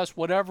fit with us,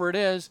 whatever it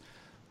is.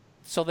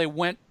 So they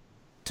went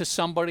to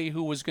somebody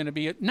who was going to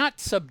be not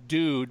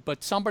subdued,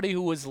 but somebody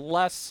who was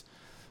less,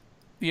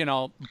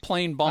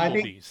 plain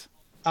bumblebees.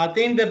 I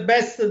think the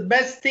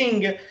best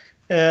thing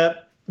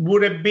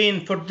would have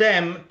been for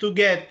them to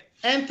get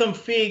Anton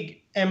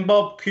Fig and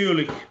Bob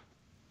Kulick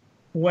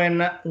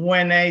when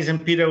Ace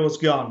and Peter was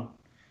gone,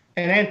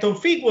 and Anton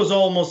Fig was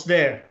almost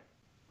there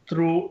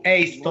through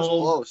Ace. Was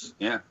close,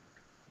 yeah.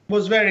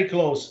 Was very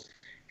close,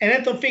 and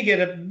Anton Fig had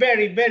a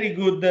very, very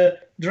good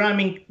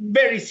drumming,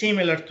 very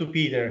similar to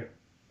Peter,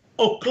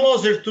 or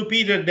closer to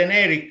Peter than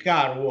Eric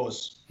Carr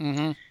was.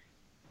 Mm-hmm.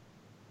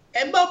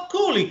 And Bob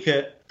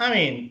Kulick, I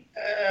mean,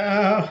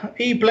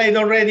 he played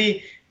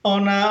already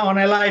on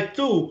a live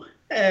too.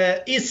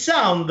 His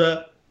sound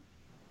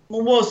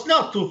was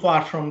not too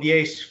far from the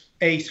Ace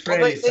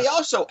Frehley. They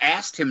also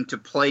asked him to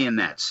play in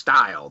that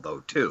style,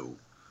 though, too.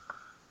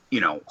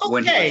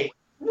 Okay.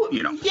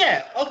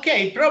 Yeah,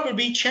 okay,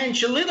 probably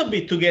changed a little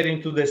bit to get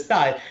into the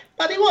style,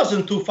 but he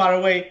wasn't too far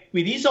away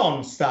with his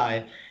own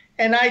style.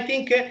 And I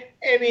think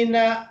having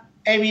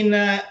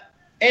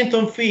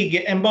Anton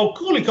Fig and Bob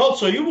Kulick,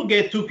 also, you would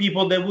get two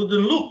people that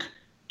wouldn't look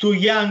too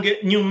young,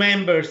 new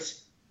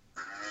members.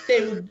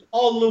 They would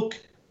all look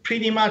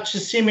pretty much a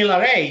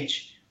similar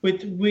age,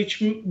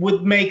 which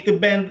would make the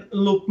band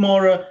look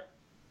more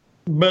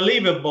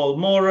believable,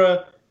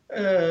 more,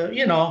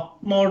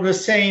 more the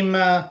same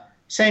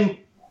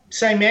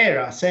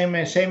era,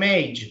 same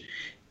age.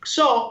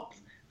 So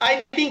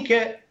I think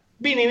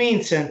Vinnie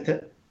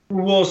Vincent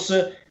was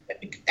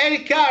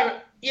Eric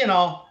Carr,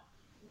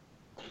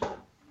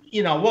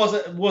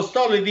 was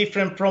totally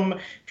different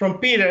from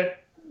Peter,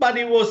 but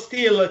he was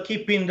still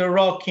keeping the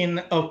rocking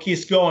of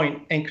Kiss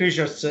going, and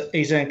Creatures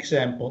is an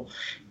example.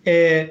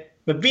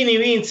 But Vinnie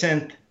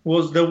Vincent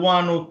was the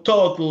one who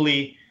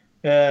totally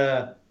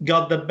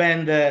got the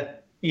band,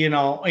 in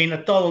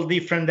a total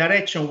different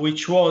direction,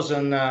 which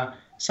wasn't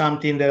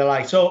something that I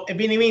like. So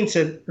Vinnie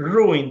Vincent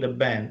ruined the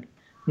band.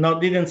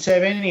 Didn't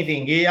save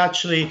anything. He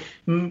actually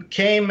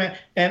came,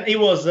 and he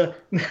was the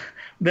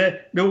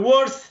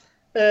worst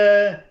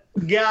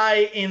guy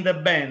in the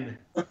band.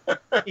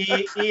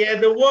 He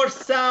had the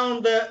worst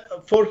sound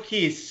for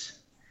Kiss.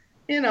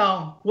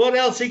 What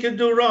else he could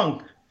do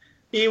wrong?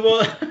 He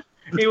was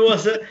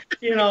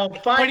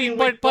fighting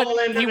with Paul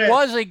and he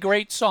was a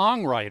great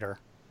songwriter.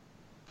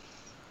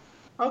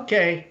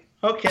 Okay.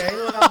 Well,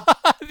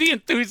 the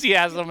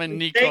enthusiasm in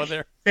Nico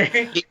there.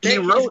 He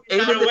wrote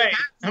away.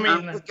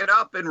 Look it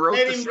up and wrote.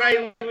 Let him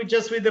write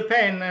just with the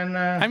pen and.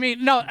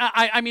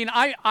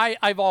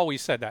 I've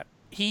always said that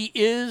he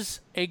is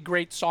a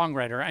great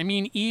songwriter. I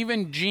mean,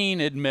 even Gene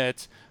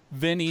admits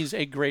Vinnie's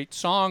a great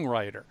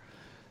songwriter.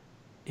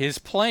 His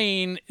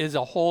playing is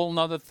a whole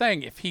nother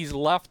thing. If he's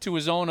left to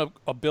his own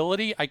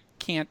ability, I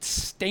can't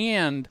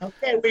stand.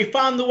 Okay, we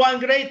found the one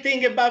great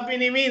thing about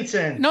Vinnie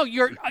Vincent. No,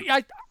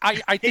 I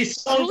think his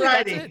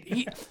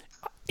songwriting.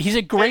 He's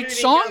a great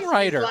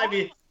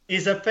songwriter.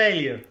 Is a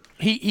failure.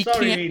 He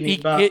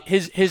can't.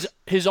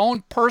 His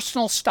own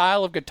personal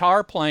style of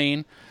guitar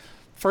playing.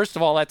 First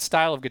of all, that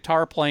style of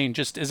guitar playing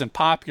just isn't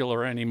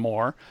popular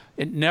anymore.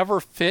 It never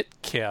fit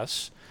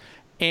Kiss,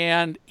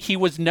 and he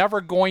was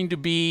never going to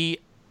be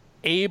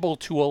able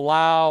to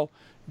allow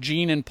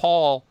Gene and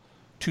Paul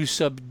to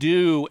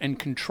subdue and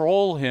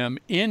control him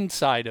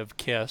inside of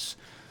Kiss,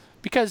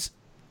 because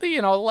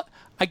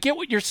I get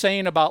what you're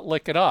saying about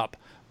Lick It Up,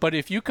 but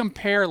if you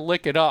compare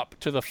Lick It Up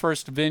to the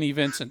first Vinnie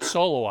Vincent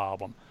solo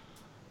album,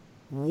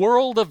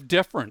 world of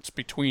difference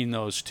between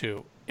those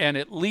two. And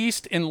at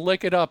least in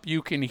Lick It Up,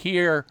 you can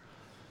hear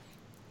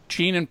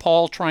Gene and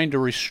Paul trying to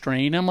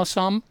restrain him or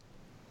some.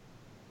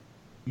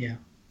 Yeah.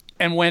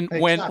 And when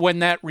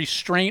that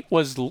restraint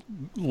was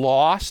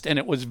lost and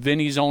it was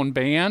Vinnie's own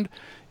band,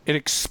 it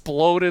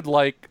exploded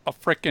like a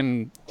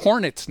frickin'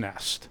 hornet's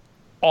nest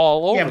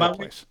all over the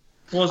place.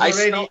 I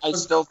still, I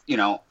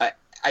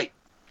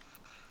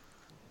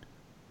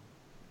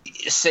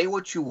say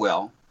what you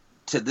will.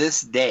 To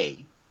this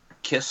day,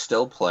 Kiss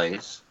still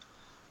plays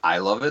I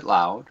Love It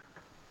Loud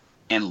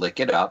and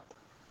Lick It Up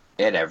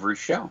at every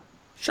show.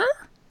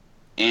 Sure.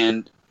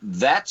 And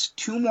that's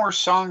 2 more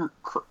song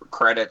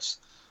credits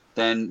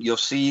than you'll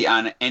see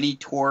on any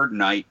tour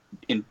night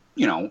in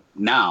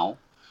now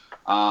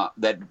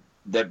that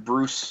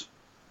Bruce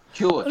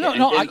Kulick.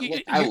 No,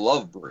 I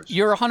love Bruce.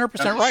 You're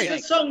 100% right. The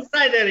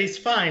songwriter is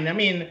fine. I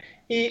mean,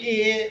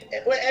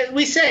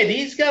 we said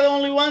he's got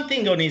only one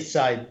thing on his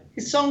side: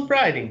 his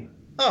songwriting.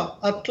 Oh,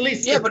 at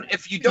least. Yeah, but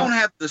if you don't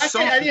have the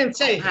song, I didn't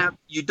say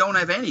you don't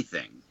have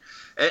anything.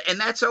 And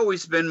that's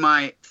always been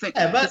my thing.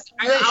 Yeah, but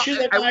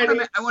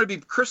I want to be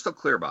crystal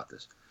clear about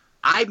this.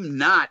 I'm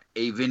not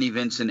a Vinnie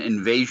Vincent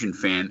Invasion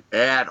fan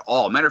at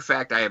all. Matter of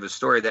fact, I have a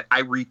story that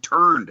I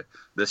returned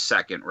the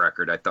second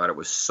record. I thought it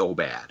was so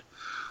bad.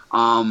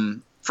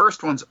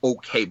 First one's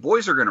okay.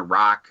 Boys Are Gonna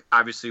Rock.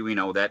 Obviously, we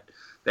know that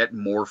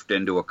morphed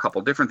into a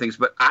couple different things.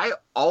 But I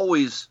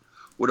always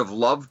would have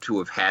loved to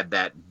have had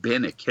that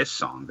been a Kiss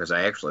song because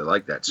I actually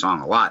like that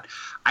song a lot.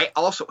 I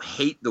also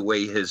hate the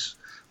way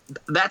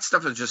that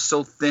stuff is just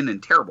so thin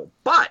and terrible.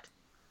 But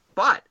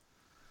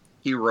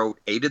he wrote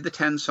 8 of the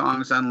 10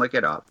 songs on Lick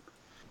It Up.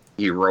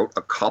 He wrote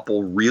a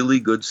couple really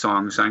good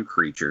songs on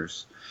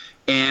Creatures.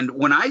 And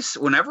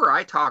whenever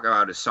I talk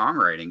about his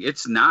songwriting,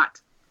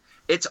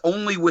 it's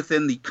only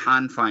within the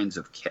confines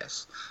of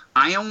Kiss.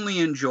 I only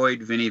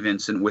enjoyed Vinnie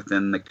Vincent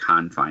within the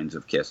confines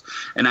of Kiss.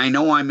 And I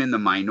know I'm in the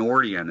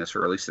minority on this,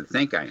 or at least I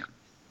think I am.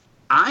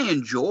 I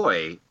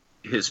enjoy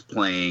his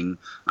playing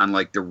on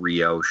like the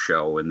Rio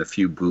show and the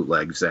few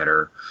bootlegs that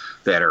are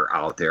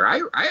out there.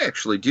 I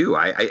actually do.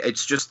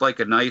 It's just like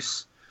a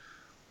nice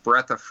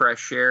breath of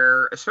fresh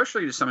air,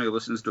 especially to somebody who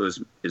listens to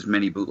as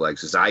many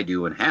bootlegs as I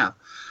do and have.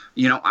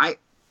 I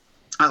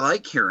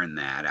like hearing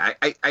that.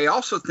 I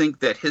also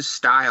think that his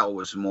style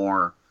was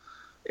more,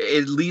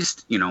 at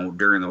least,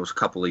 during those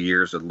couple of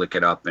years of Lick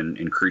It Up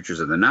and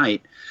Creatures of the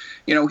Night,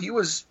 he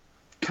was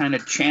kind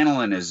of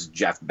channeling his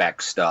Jeff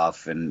Beck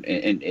stuff, and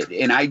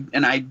I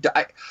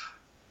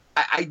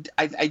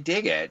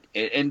dig it.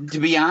 And to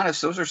be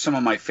honest, those are some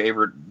of my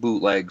favorite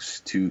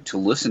bootlegs to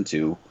listen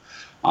to.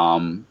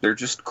 They're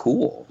just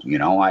cool,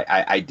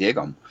 I dig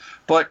them.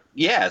 But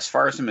yeah, as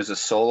far as him as a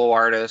solo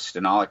artist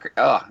and all,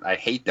 I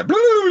hate the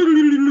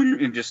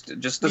it just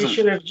doesn't. You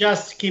should have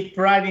just keep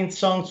writing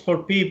songs for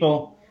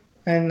people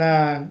and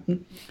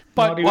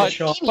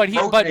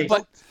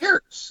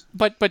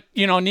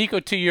Nico,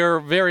 to your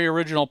very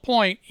original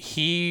point,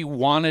 he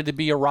wanted to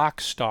be a rock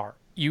star.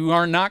 You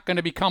are not going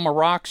to become a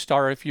rock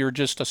star if you're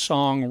just a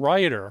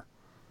songwriter.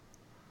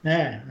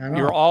 Yeah, I know.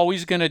 You're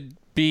always going to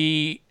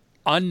be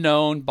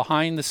unknown,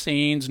 behind the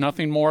scenes,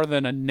 nothing more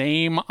than a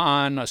name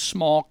on a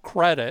small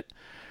credit,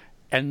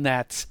 and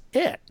that's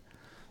it.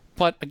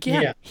 But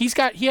again, he's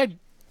got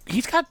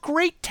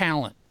great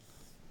talent.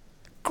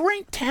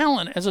 Great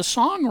talent as a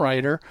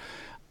songwriter.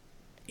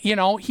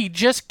 He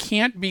just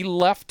can't be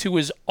left to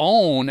his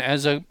own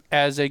as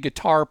a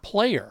guitar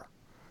player.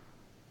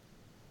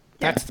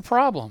 That's the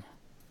problem.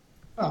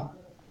 Oh.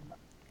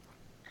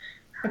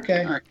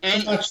 Okay. Right.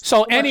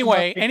 So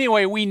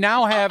anyway, we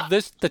now have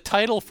the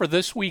title for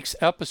this week's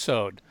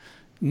episode.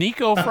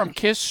 Nico from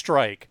Kiss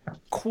Strike,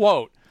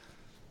 quote,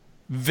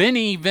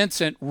 Vinnie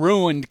Vincent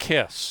ruined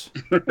Kiss.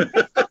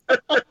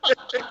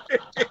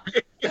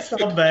 It's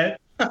not bad.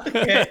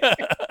 Okay.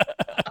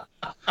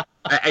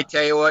 I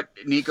tell you what,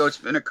 Nico, it's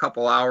been a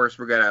couple hours.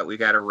 We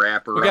gotta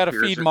wrap her up. We gotta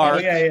feed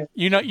Mark. Yeah.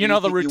 You know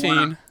the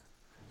routine.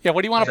 Yeah,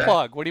 what do you want to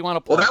plug? What do you want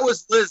to plug? Well, that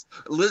was Liz.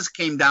 Liz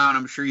came down.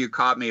 I'm sure you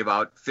caught me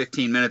about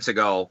 15 minutes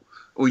ago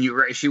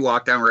when she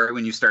walked down right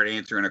when you started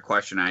answering a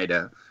question. I had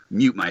to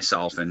mute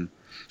myself, and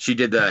she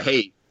did the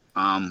we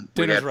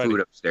got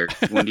food upstairs.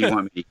 When do you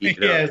want me to eat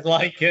it Yeah, up? it's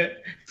like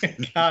it.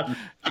 God.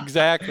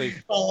 Exactly.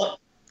 Well,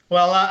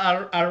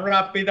 I'll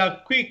wrap it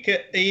up quick,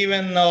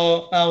 even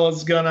though I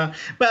was gonna.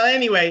 But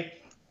anyway.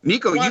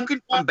 Nico, you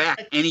can come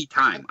back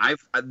anytime.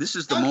 This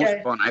is the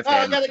most fun I've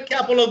had. I got a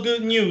couple of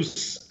good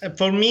news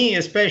for me,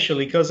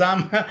 especially because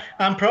I'm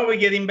probably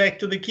getting back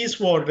to the Kiss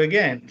world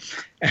again.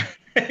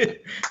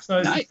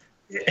 So nice.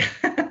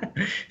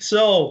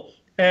 So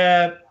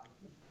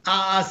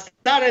I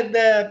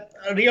started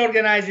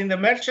reorganizing the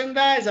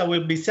merchandise. I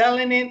will be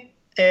selling it,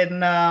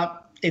 and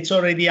it's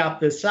already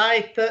up the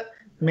site.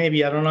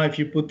 Maybe, I don't know if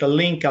you put the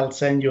link. I'll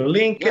send you a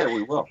link. Yeah,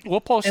 we will.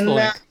 We'll post the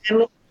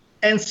link.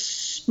 And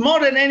more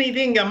than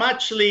anything, I'm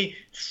actually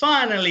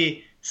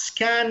finally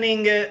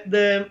scanning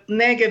the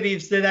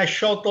negatives that I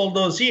shot all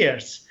those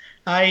years.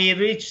 I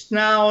reached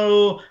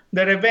now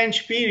the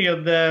revenge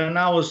period. And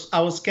I was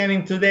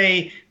scanning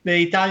today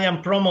the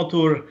Italian promo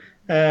tour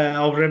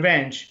of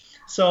Revenge.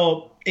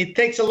 So it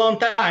takes a long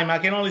time. I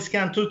can only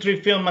scan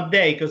 2-3 films a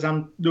day because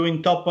I'm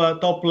doing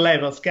top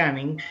level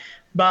scanning.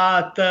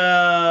 But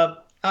I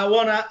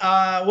wanna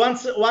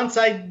once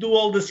I do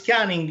all the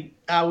scanning,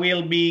 I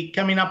will be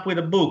coming up with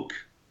a book.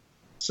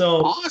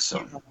 So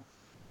awesome.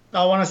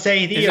 I want to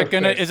say it here.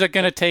 Is it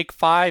gonna take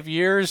 5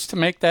 years to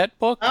make that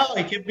book? Oh,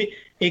 it could be.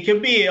 It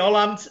could be. All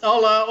I'm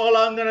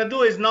gonna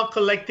do is not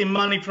collecting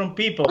money from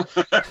people.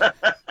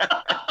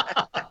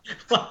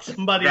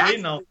 Somebody we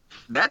know.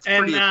 That's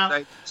pretty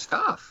exciting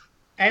stuff.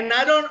 And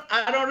I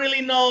don't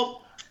really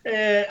know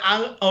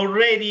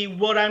already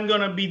what I'm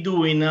gonna be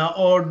doing,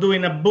 or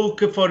doing a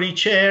book for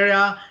each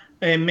area,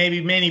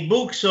 maybe many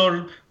books,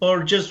 or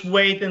just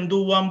wait and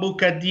do one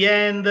book at the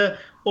end.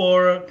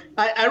 Or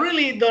I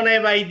really don't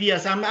have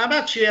ideas. I'm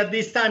actually at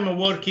this time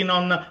working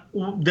on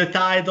the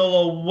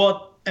title of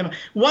what.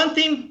 One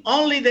thing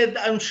only that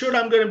I'm sure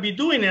I'm going to be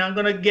doing, and I'm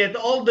going to get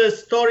all the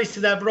stories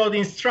that I wrote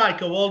in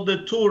Strike of all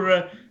the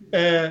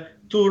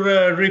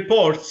tour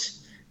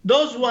reports.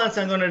 Those ones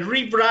I'm going to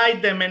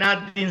rewrite them and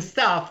add in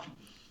stuff.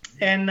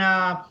 And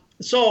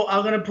so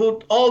I'm going to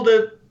put all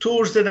the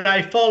tours that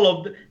I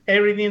followed,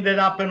 everything that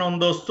happened on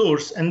those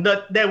tours, and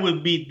that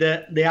will be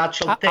the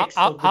actual text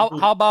of the book.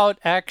 How about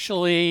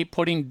actually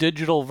putting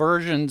digital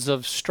versions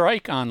of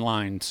Strike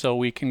online so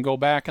we can go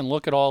back and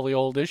look at all the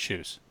old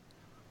issues?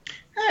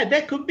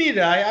 That could be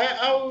that.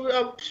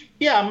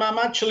 I'm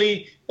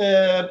actually,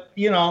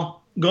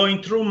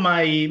 going through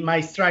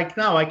my Strike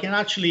now. I can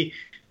actually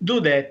do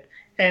that,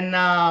 and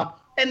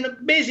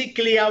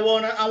basically I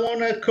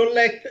wanna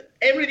collect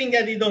everything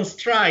I did on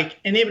Strike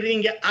and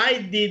everything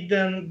I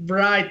didn't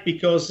write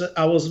because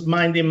I was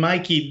minding my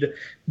kid,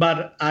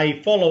 but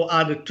I follow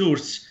other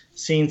tours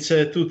since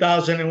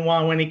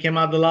 2001 when it came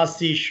out the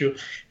last issue.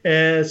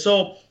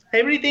 So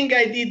everything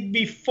I did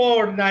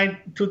before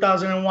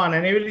 2001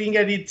 and everything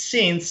I did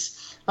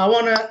since, I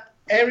want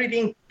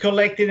everything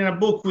collected in a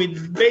book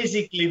with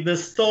basically the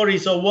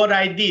stories of what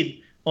I did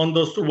on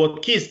those,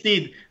 what Kiss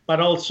did, but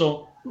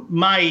also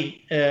my,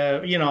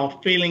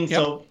 feelings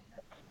of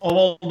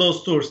all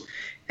those tours.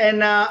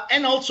 And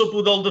also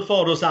put all the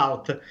photos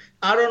out.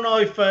 I don't know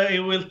if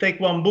it will take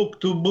 1 book,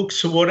 2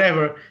 books,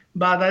 whatever,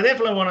 but I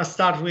definitely want to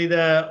start with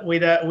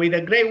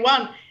a great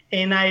one.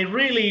 And I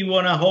really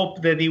want to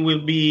hope that it will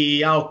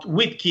be out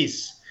with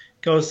Kiss,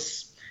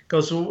 because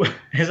as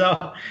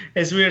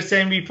we were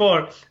saying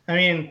before, I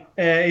mean,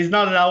 it's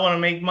not that I want to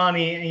make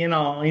money,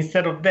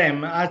 instead of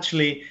them.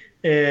 Actually,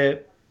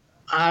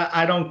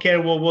 I don't care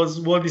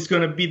what is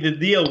going to be the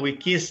deal with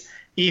Kiss,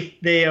 if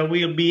they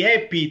will be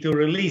happy to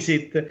release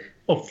it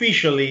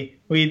officially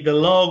with the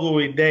logo,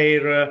 with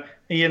their,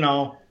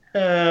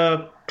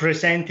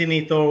 presenting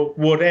it or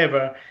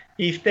whatever.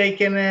 If they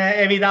can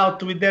have it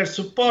out with their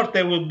support,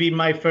 that will be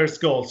my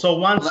first goal. So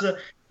once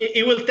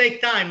it will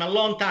take time, a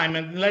long time,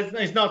 and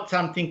it's not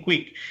something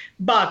quick.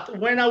 But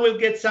when I will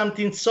get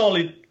something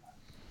solid,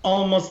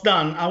 almost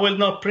done, I will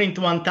not print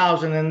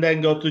 1,000 and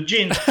then go to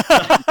Gene.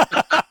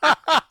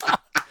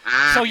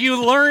 So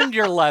you learned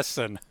your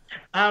lesson.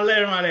 I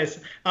learned my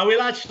lesson. I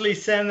will actually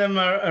send them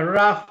a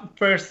rough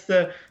first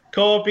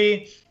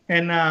copy,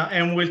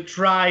 and we'll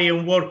try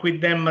and work with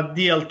them a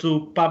deal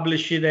to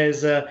publish it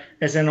as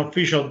an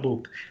official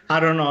book. I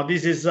don't know.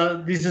 This is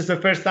the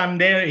first time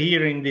they're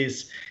hearing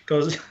this,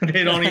 because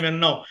they don't even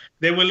know.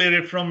 They will hear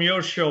it from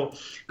your show,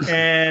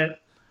 and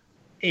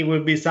it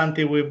will be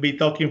something we'll be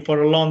talking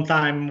for a long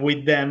time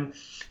with them.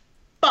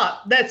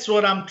 But that's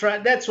what I'm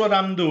trying. That's what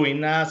I'm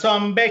doing. So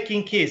I'm back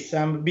in Kiss.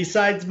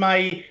 Besides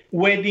my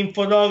wedding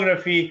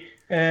photography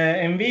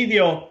and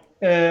video.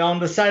 On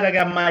the side, I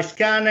got my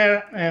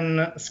scanner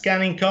and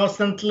scanning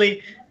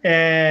constantly.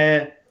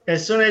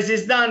 As soon as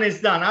it's done,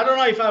 it's done. I don't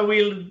know if I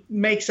will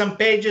make some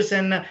pages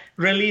and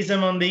release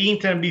them on the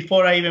internet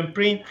before I even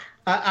print.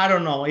 I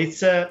don't know. It's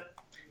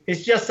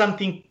just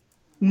something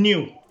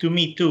new to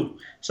me too.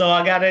 So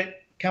I gotta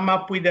come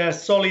up with a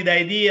solid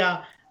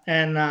idea,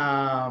 and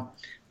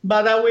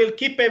but I will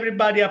keep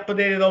everybody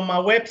updated on my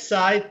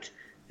website,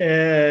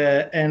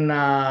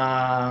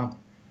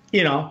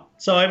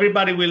 so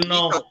everybody will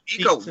know.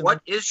 Nico,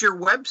 what is your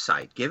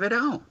website? Give it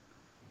out.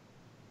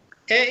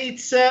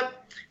 It's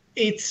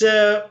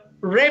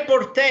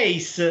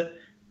Reportace,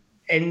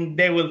 and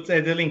they will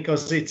say the link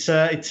because it's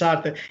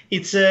hard.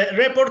 It's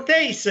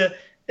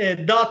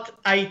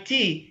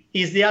Reportace.it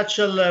is the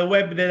actual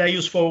web that I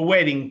use for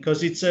wedding,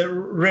 because it's a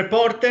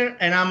reporter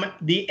and I'm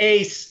the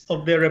ace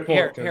of the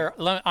reporter. Here,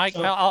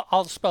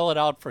 I'll spell it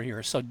out for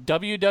you. So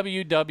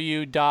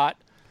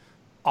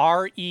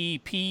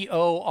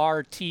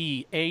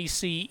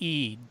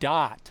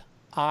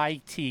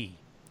www.reportace.it.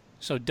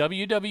 So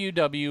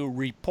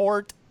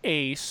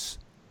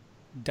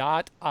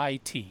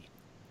www.reportace.it.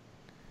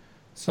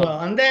 So, well,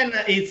 and then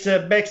it's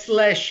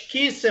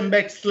 /Kiss and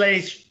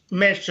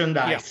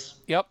 /merchandise.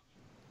 Yep.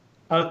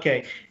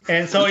 Okay.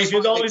 And so if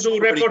you only do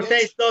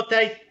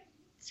reportace.it,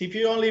 If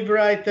you only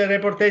write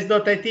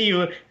reportage.it,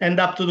 you end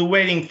up to the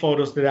wedding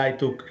photos that I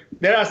took.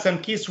 There are some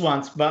Kiss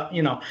ones, but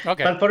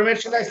Okay. But for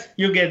merchandise,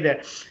 you get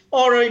there.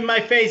 Or in my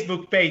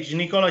Facebook page,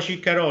 Nicola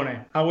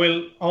Ciccarone. I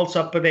will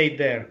also update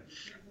there.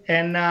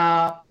 And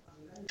I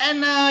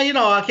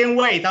can't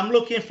wait. I'm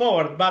looking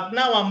forward. But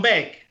now I'm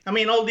back. I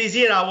mean, all this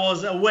year I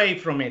was away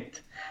from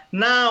it.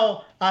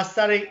 Now I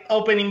started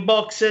opening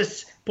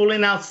boxes,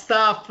 pulling out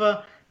stuff.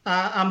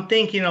 I'm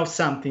thinking of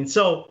something.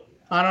 So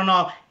I don't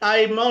know.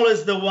 I'm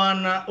always the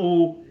one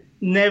who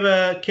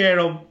never care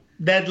of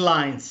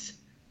deadlines.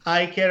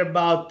 I care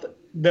about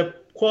the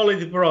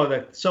quality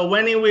product. So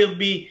when it will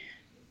be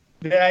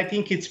that I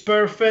think it's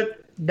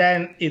perfect,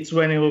 then it's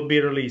when it will be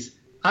released.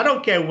 I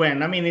don't care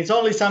when. I mean, it's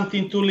only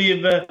something to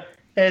live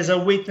as a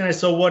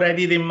witness of what I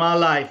did in my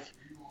life,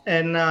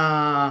 and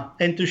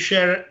to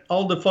share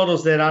all the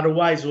photos that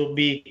otherwise will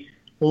be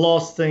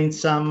lost in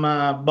some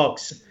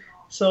box.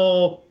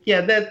 So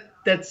yeah,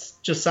 that's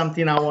just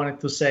something I wanted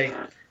to say.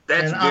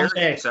 That's And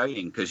very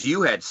exciting because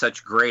you had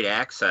such great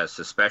access,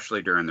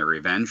 especially during the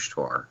Revenge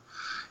tour.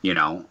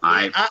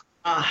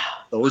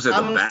 Those are the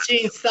I'm best.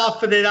 seeing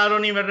stuff that I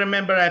don't even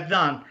remember I've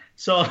done.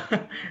 So,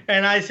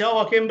 and I say,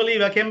 I can't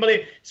believe.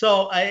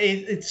 So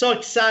it's so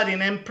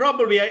exciting, and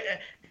probably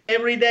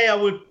every day I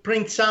would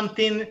print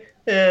something,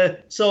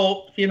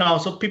 so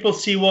people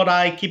see what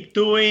I keep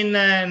doing,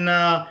 and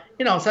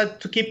so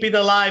to keep it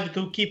alive,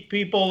 to keep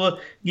people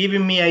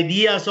giving me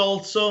ideas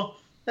also.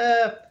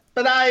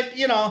 But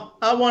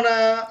I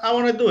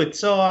wanna do it.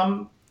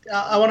 So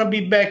I wanna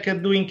be back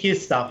doing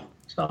Kiss stuff.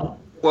 So.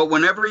 Well,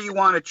 whenever you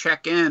want to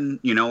check in,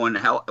 and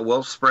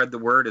we'll spread the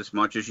word as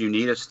much as you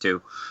need us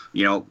to.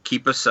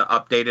 Keep us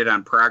updated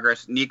on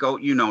progress. Nico,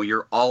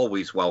 you're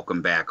always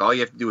welcome back. All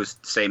you have to do is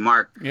say,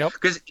 Mark. Yep.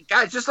 Because,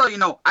 guys, just so you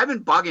know, I've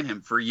been bugging him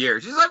for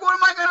years. He's like, what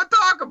am I going to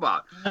talk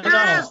about?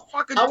 I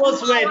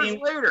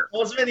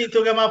was ready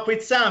to come up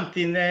with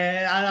something.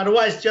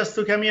 Otherwise, just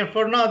to come here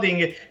for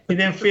nothing, it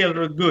didn't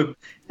feel good.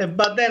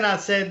 But then I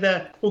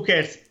said, who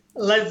cares?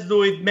 Let's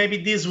do it.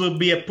 Maybe this will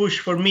be a push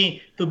for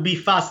me to be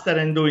faster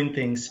and doing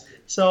things.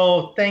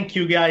 So thank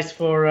you guys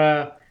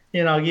for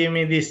giving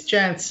me this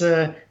chance.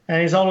 And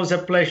it's always a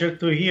pleasure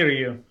to hear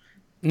you.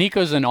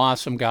 Nico's an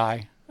awesome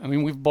guy. I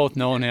mean, we've both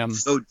known him.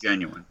 So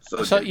genuine.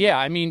 Yeah,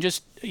 I mean,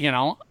 just,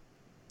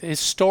 his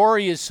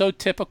story is so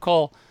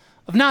typical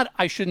of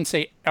I shouldn't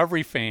say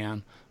every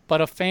fan, but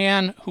a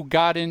fan who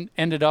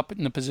ended up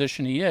in the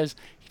position he is.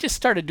 He just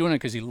started doing it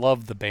because he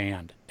loved the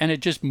band. And it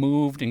just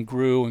moved and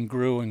grew and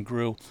grew and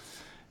grew.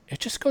 It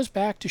just goes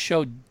back to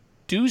show,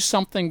 do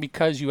something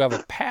because you have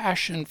a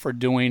passion for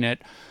doing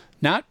it,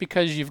 not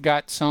because you've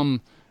got some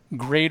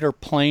greater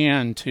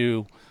plan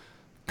to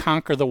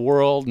conquer the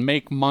world,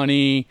 make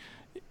money,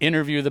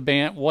 interview the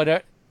band,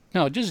 whatever.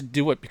 No, just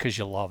do it because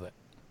you love it.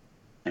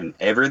 And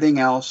everything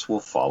else will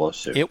follow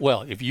suit. It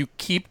will. If you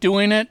keep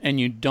doing it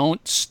and you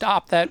don't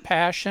stop that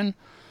passion,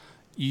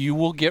 you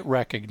will get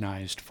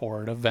recognized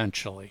for it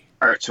eventually.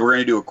 All right, so we're going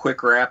to do a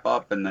quick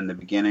wrap-up and then the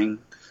beginning.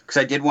 Because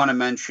I did want to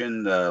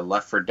mention the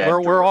Left 4 Dead.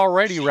 We're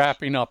already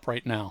wrapping up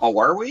right now. Oh,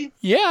 are we?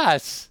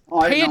 Yes.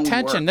 Pay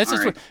attention. This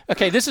is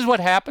this is what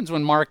happens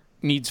when Mark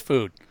needs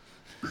food.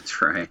 That's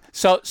right.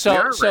 So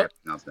wrapping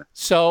up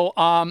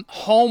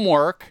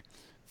homework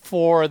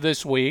for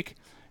this week.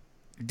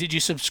 Did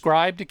you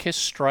subscribe to Kiss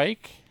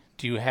Strike?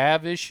 Do you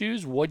have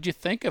issues? What'd you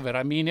think of it?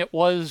 I mean, it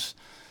was,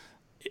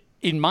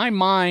 in my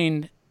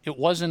mind, it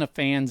wasn't a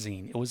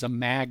fanzine. It was a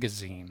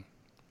magazine.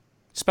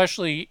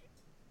 Especially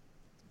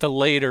the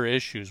later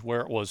issues where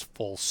it was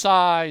full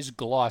size,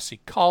 glossy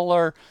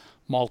color,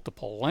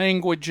 multiple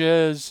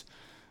languages.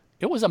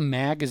 It was a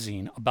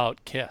magazine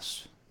about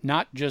Kiss,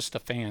 not just a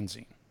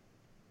fanzine.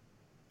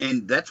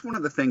 And that's one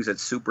of the things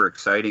that's super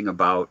exciting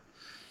about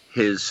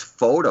his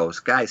photos.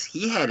 Guys,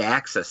 he had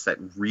access that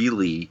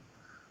really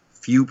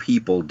few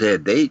people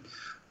did.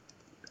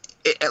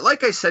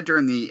 Like I said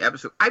during the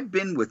episode, I've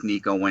been with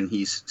Nico when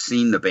he's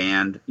seen the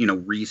band,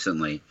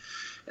 recently.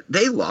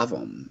 They love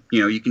him.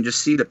 You can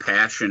just see the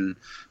passion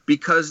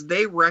because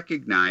they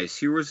recognize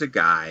here was a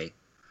guy,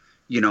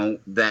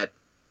 that,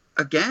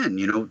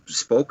 again,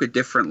 spoke a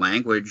different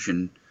language.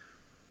 And,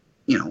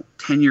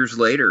 10 years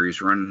later,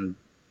 he's running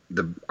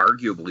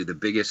arguably the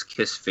biggest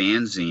Kiss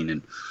fanzine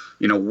and,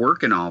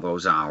 working all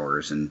those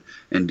hours. And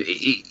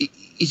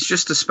he's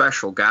just a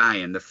special guy.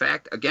 And the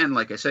fact, again,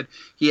 like I said,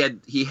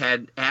 he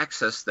had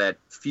access that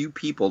few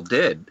people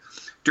did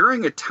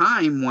during a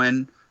time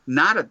when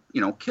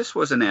Kiss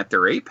wasn't at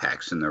their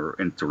apex in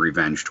the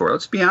Revenge tour.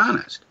 Let's be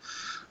honest.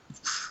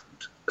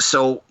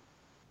 So,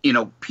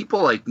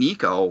 people like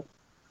Nico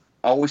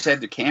always had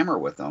the camera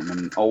with them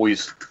and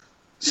always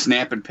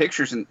snapping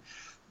pictures, and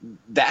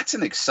that's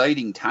an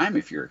exciting time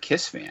if you're a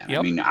Kiss fan. Yep.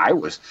 I mean,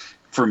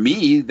 for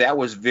me, that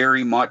was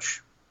very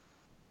much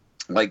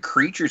like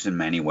Creatures in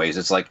many ways.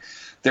 It's like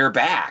they're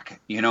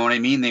back. You know what I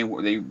mean?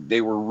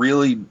 They were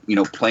really,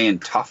 playing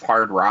tough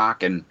hard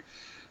rock, and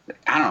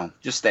I don't know,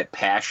 just that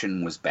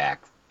passion was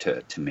back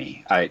to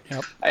me. I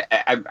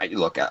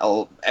look,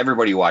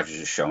 everybody who watches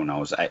the show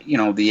knows, the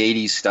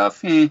 80s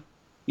stuff,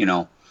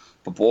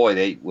 But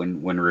boy,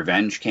 when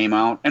Revenge came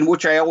out, and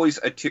which I always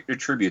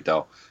attribute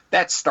though,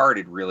 that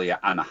started really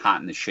on a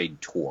Hot in the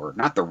Shade tour,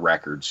 not the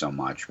record so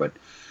much, but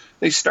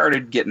they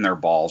started getting their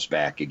balls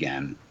back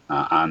again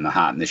on the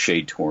Hot in the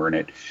Shade tour, and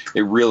it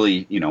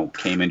really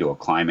came into a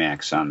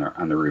climax on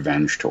the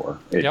Revenge tour.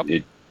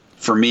 It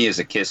for me as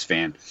a Kiss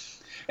fan,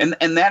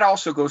 and that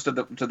also goes to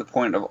the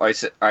point of I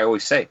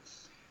always say,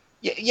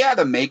 yeah,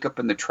 the makeup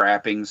and the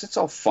trappings, it's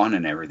all fun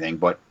and everything,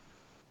 but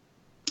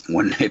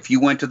if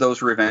you went to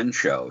those Revenge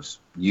shows,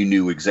 you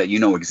know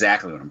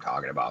exactly what I'm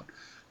talking about.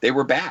 They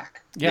were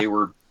back. Yeah.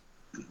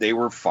 They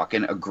were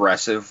fucking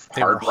aggressive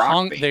hard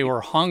rock. They were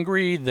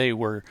hungry.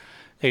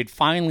 They'd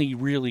finally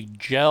really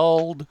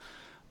gelled.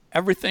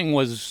 Everything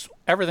was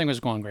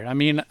going great. I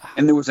mean,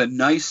 and there was a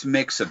nice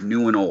mix of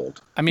new and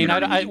old. I mean,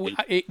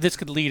 this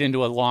could lead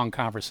into a long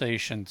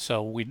conversation,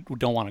 so we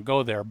don't want to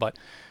go there. But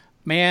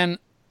man,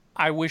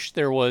 I wish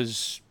there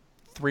was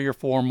 3 or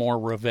 4 more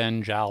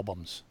Revenge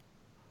albums.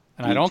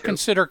 And I don't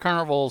consider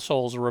Carnival of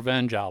Souls a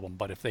Revenge album,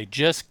 but if they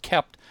just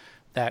kept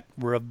that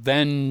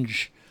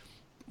Revenge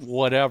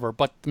whatever,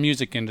 but the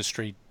music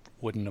industry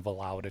wouldn't have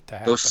allowed it to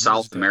happen. Those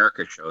South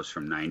America shows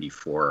from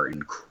 '94 are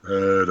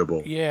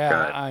incredible. Yeah,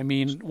 God. I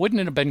mean, wouldn't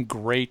it have been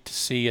great to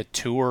see a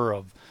tour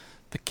of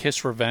the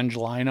Kiss Revenge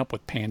lineup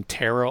with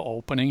Pantera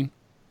opening?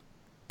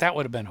 That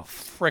would have been a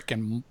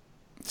frickin'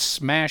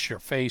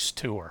 smash-your-face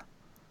tour.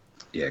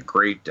 Yeah,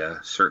 great,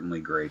 certainly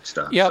great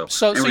stuff. Yep.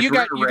 So you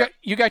got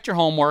your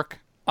homework.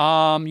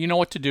 You know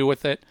what to do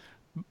with it.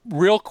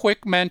 Real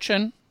quick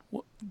mention,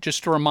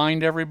 just to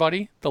remind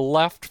everybody, the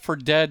Left for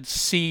Dead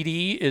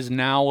CD is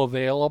now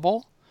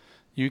available.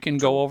 You can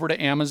go over to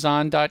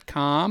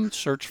Amazon.com,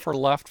 search for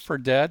Left for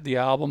Dead. The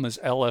album is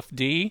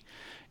LFD.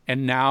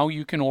 And now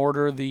you can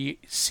order the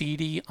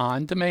CD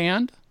on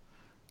demand.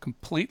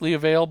 Completely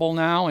available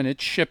now, and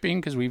it's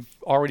shipping because we've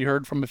already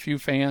heard from a few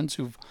fans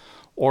who've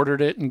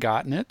ordered it and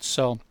gotten it.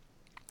 So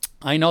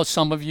I know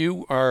some of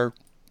you are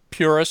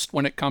purist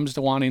when it comes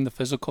to wanting the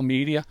physical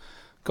media.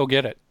 Go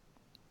get it.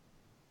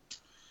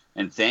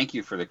 And thank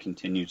you for the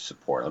continued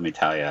support. Let me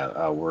tell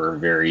you, we're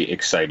very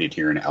excited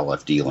here in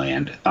LFD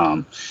land.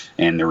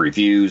 And the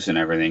reviews and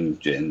everything,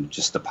 and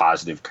just the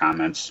positive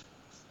comments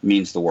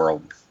means the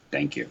world.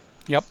 Thank you.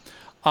 Yep.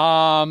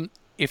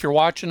 If you're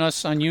watching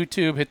us on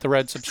YouTube, hit the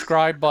red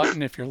subscribe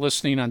button. If you're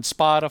listening on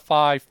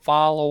Spotify,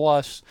 follow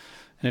us.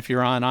 And if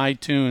you're on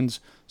iTunes,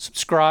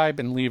 subscribe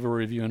and leave a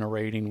review and a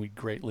rating. We'd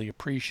greatly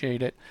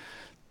appreciate it.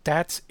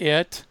 That's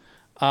it.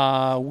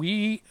 Let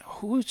me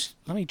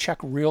check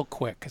real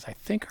quick because I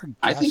think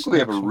we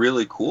have a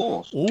really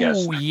cool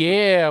guest. Oh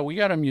yeah, we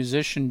got a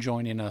musician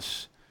joining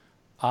us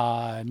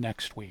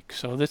next week.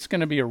 So that's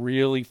going to be a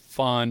really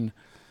fun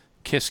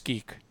Kiss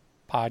Geek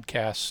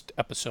podcast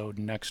episode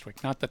next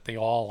week. Not that they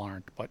all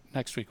aren't, but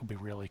next week will be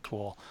really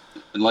cool.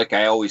 And like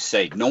I always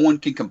say, no one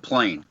can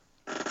complain.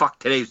 Fuck,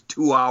 today's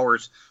 2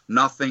 hours,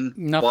 nothing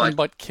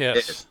but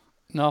Kiss.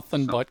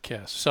 Nothing but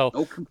Kiss.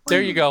 So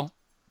there you go.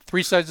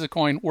 3 sides of the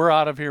coin. We're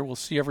out of here. We'll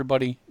see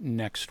everybody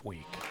next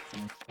week.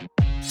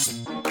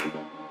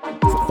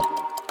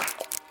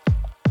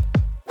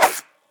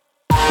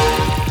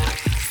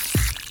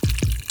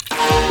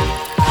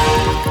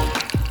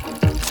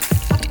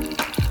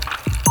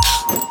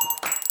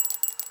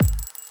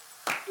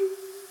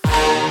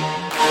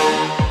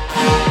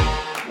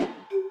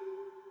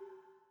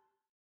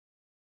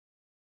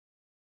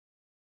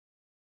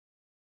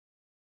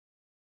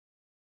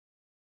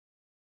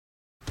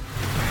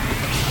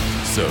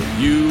 So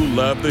you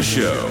love the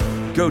show.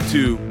 Go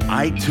to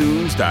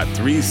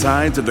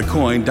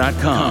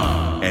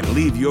itunes.3sidesofthecoin.com and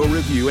leave your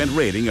review and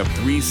rating of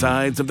 3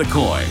 Sides of the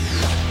Coin.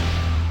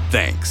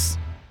 Thanks.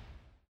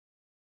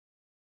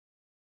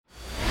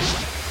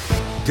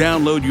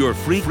 Download your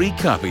free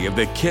copy of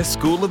the Kiss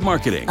School of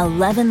Marketing.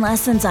 11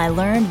 lessons I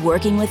learned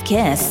working with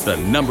Kiss. The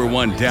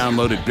 #1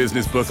 downloaded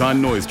business book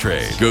on Noise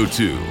Trade. Go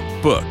to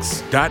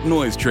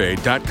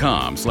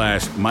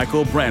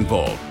books.noisetrade.com/Michael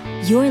Brandvold.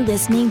 You're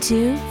listening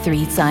to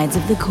 3 Sides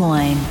of the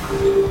Coin.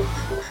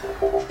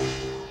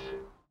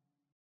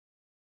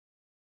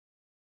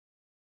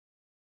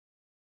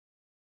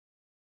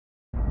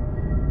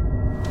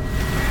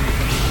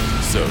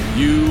 So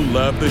you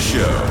love the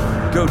show.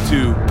 Go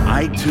to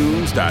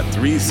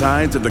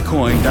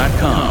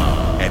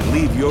itunes.3sidesofthecoin.com and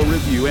leave your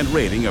review and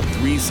rating of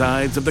 3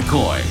 Sides of the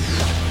Coin.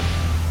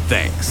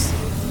 Thanks.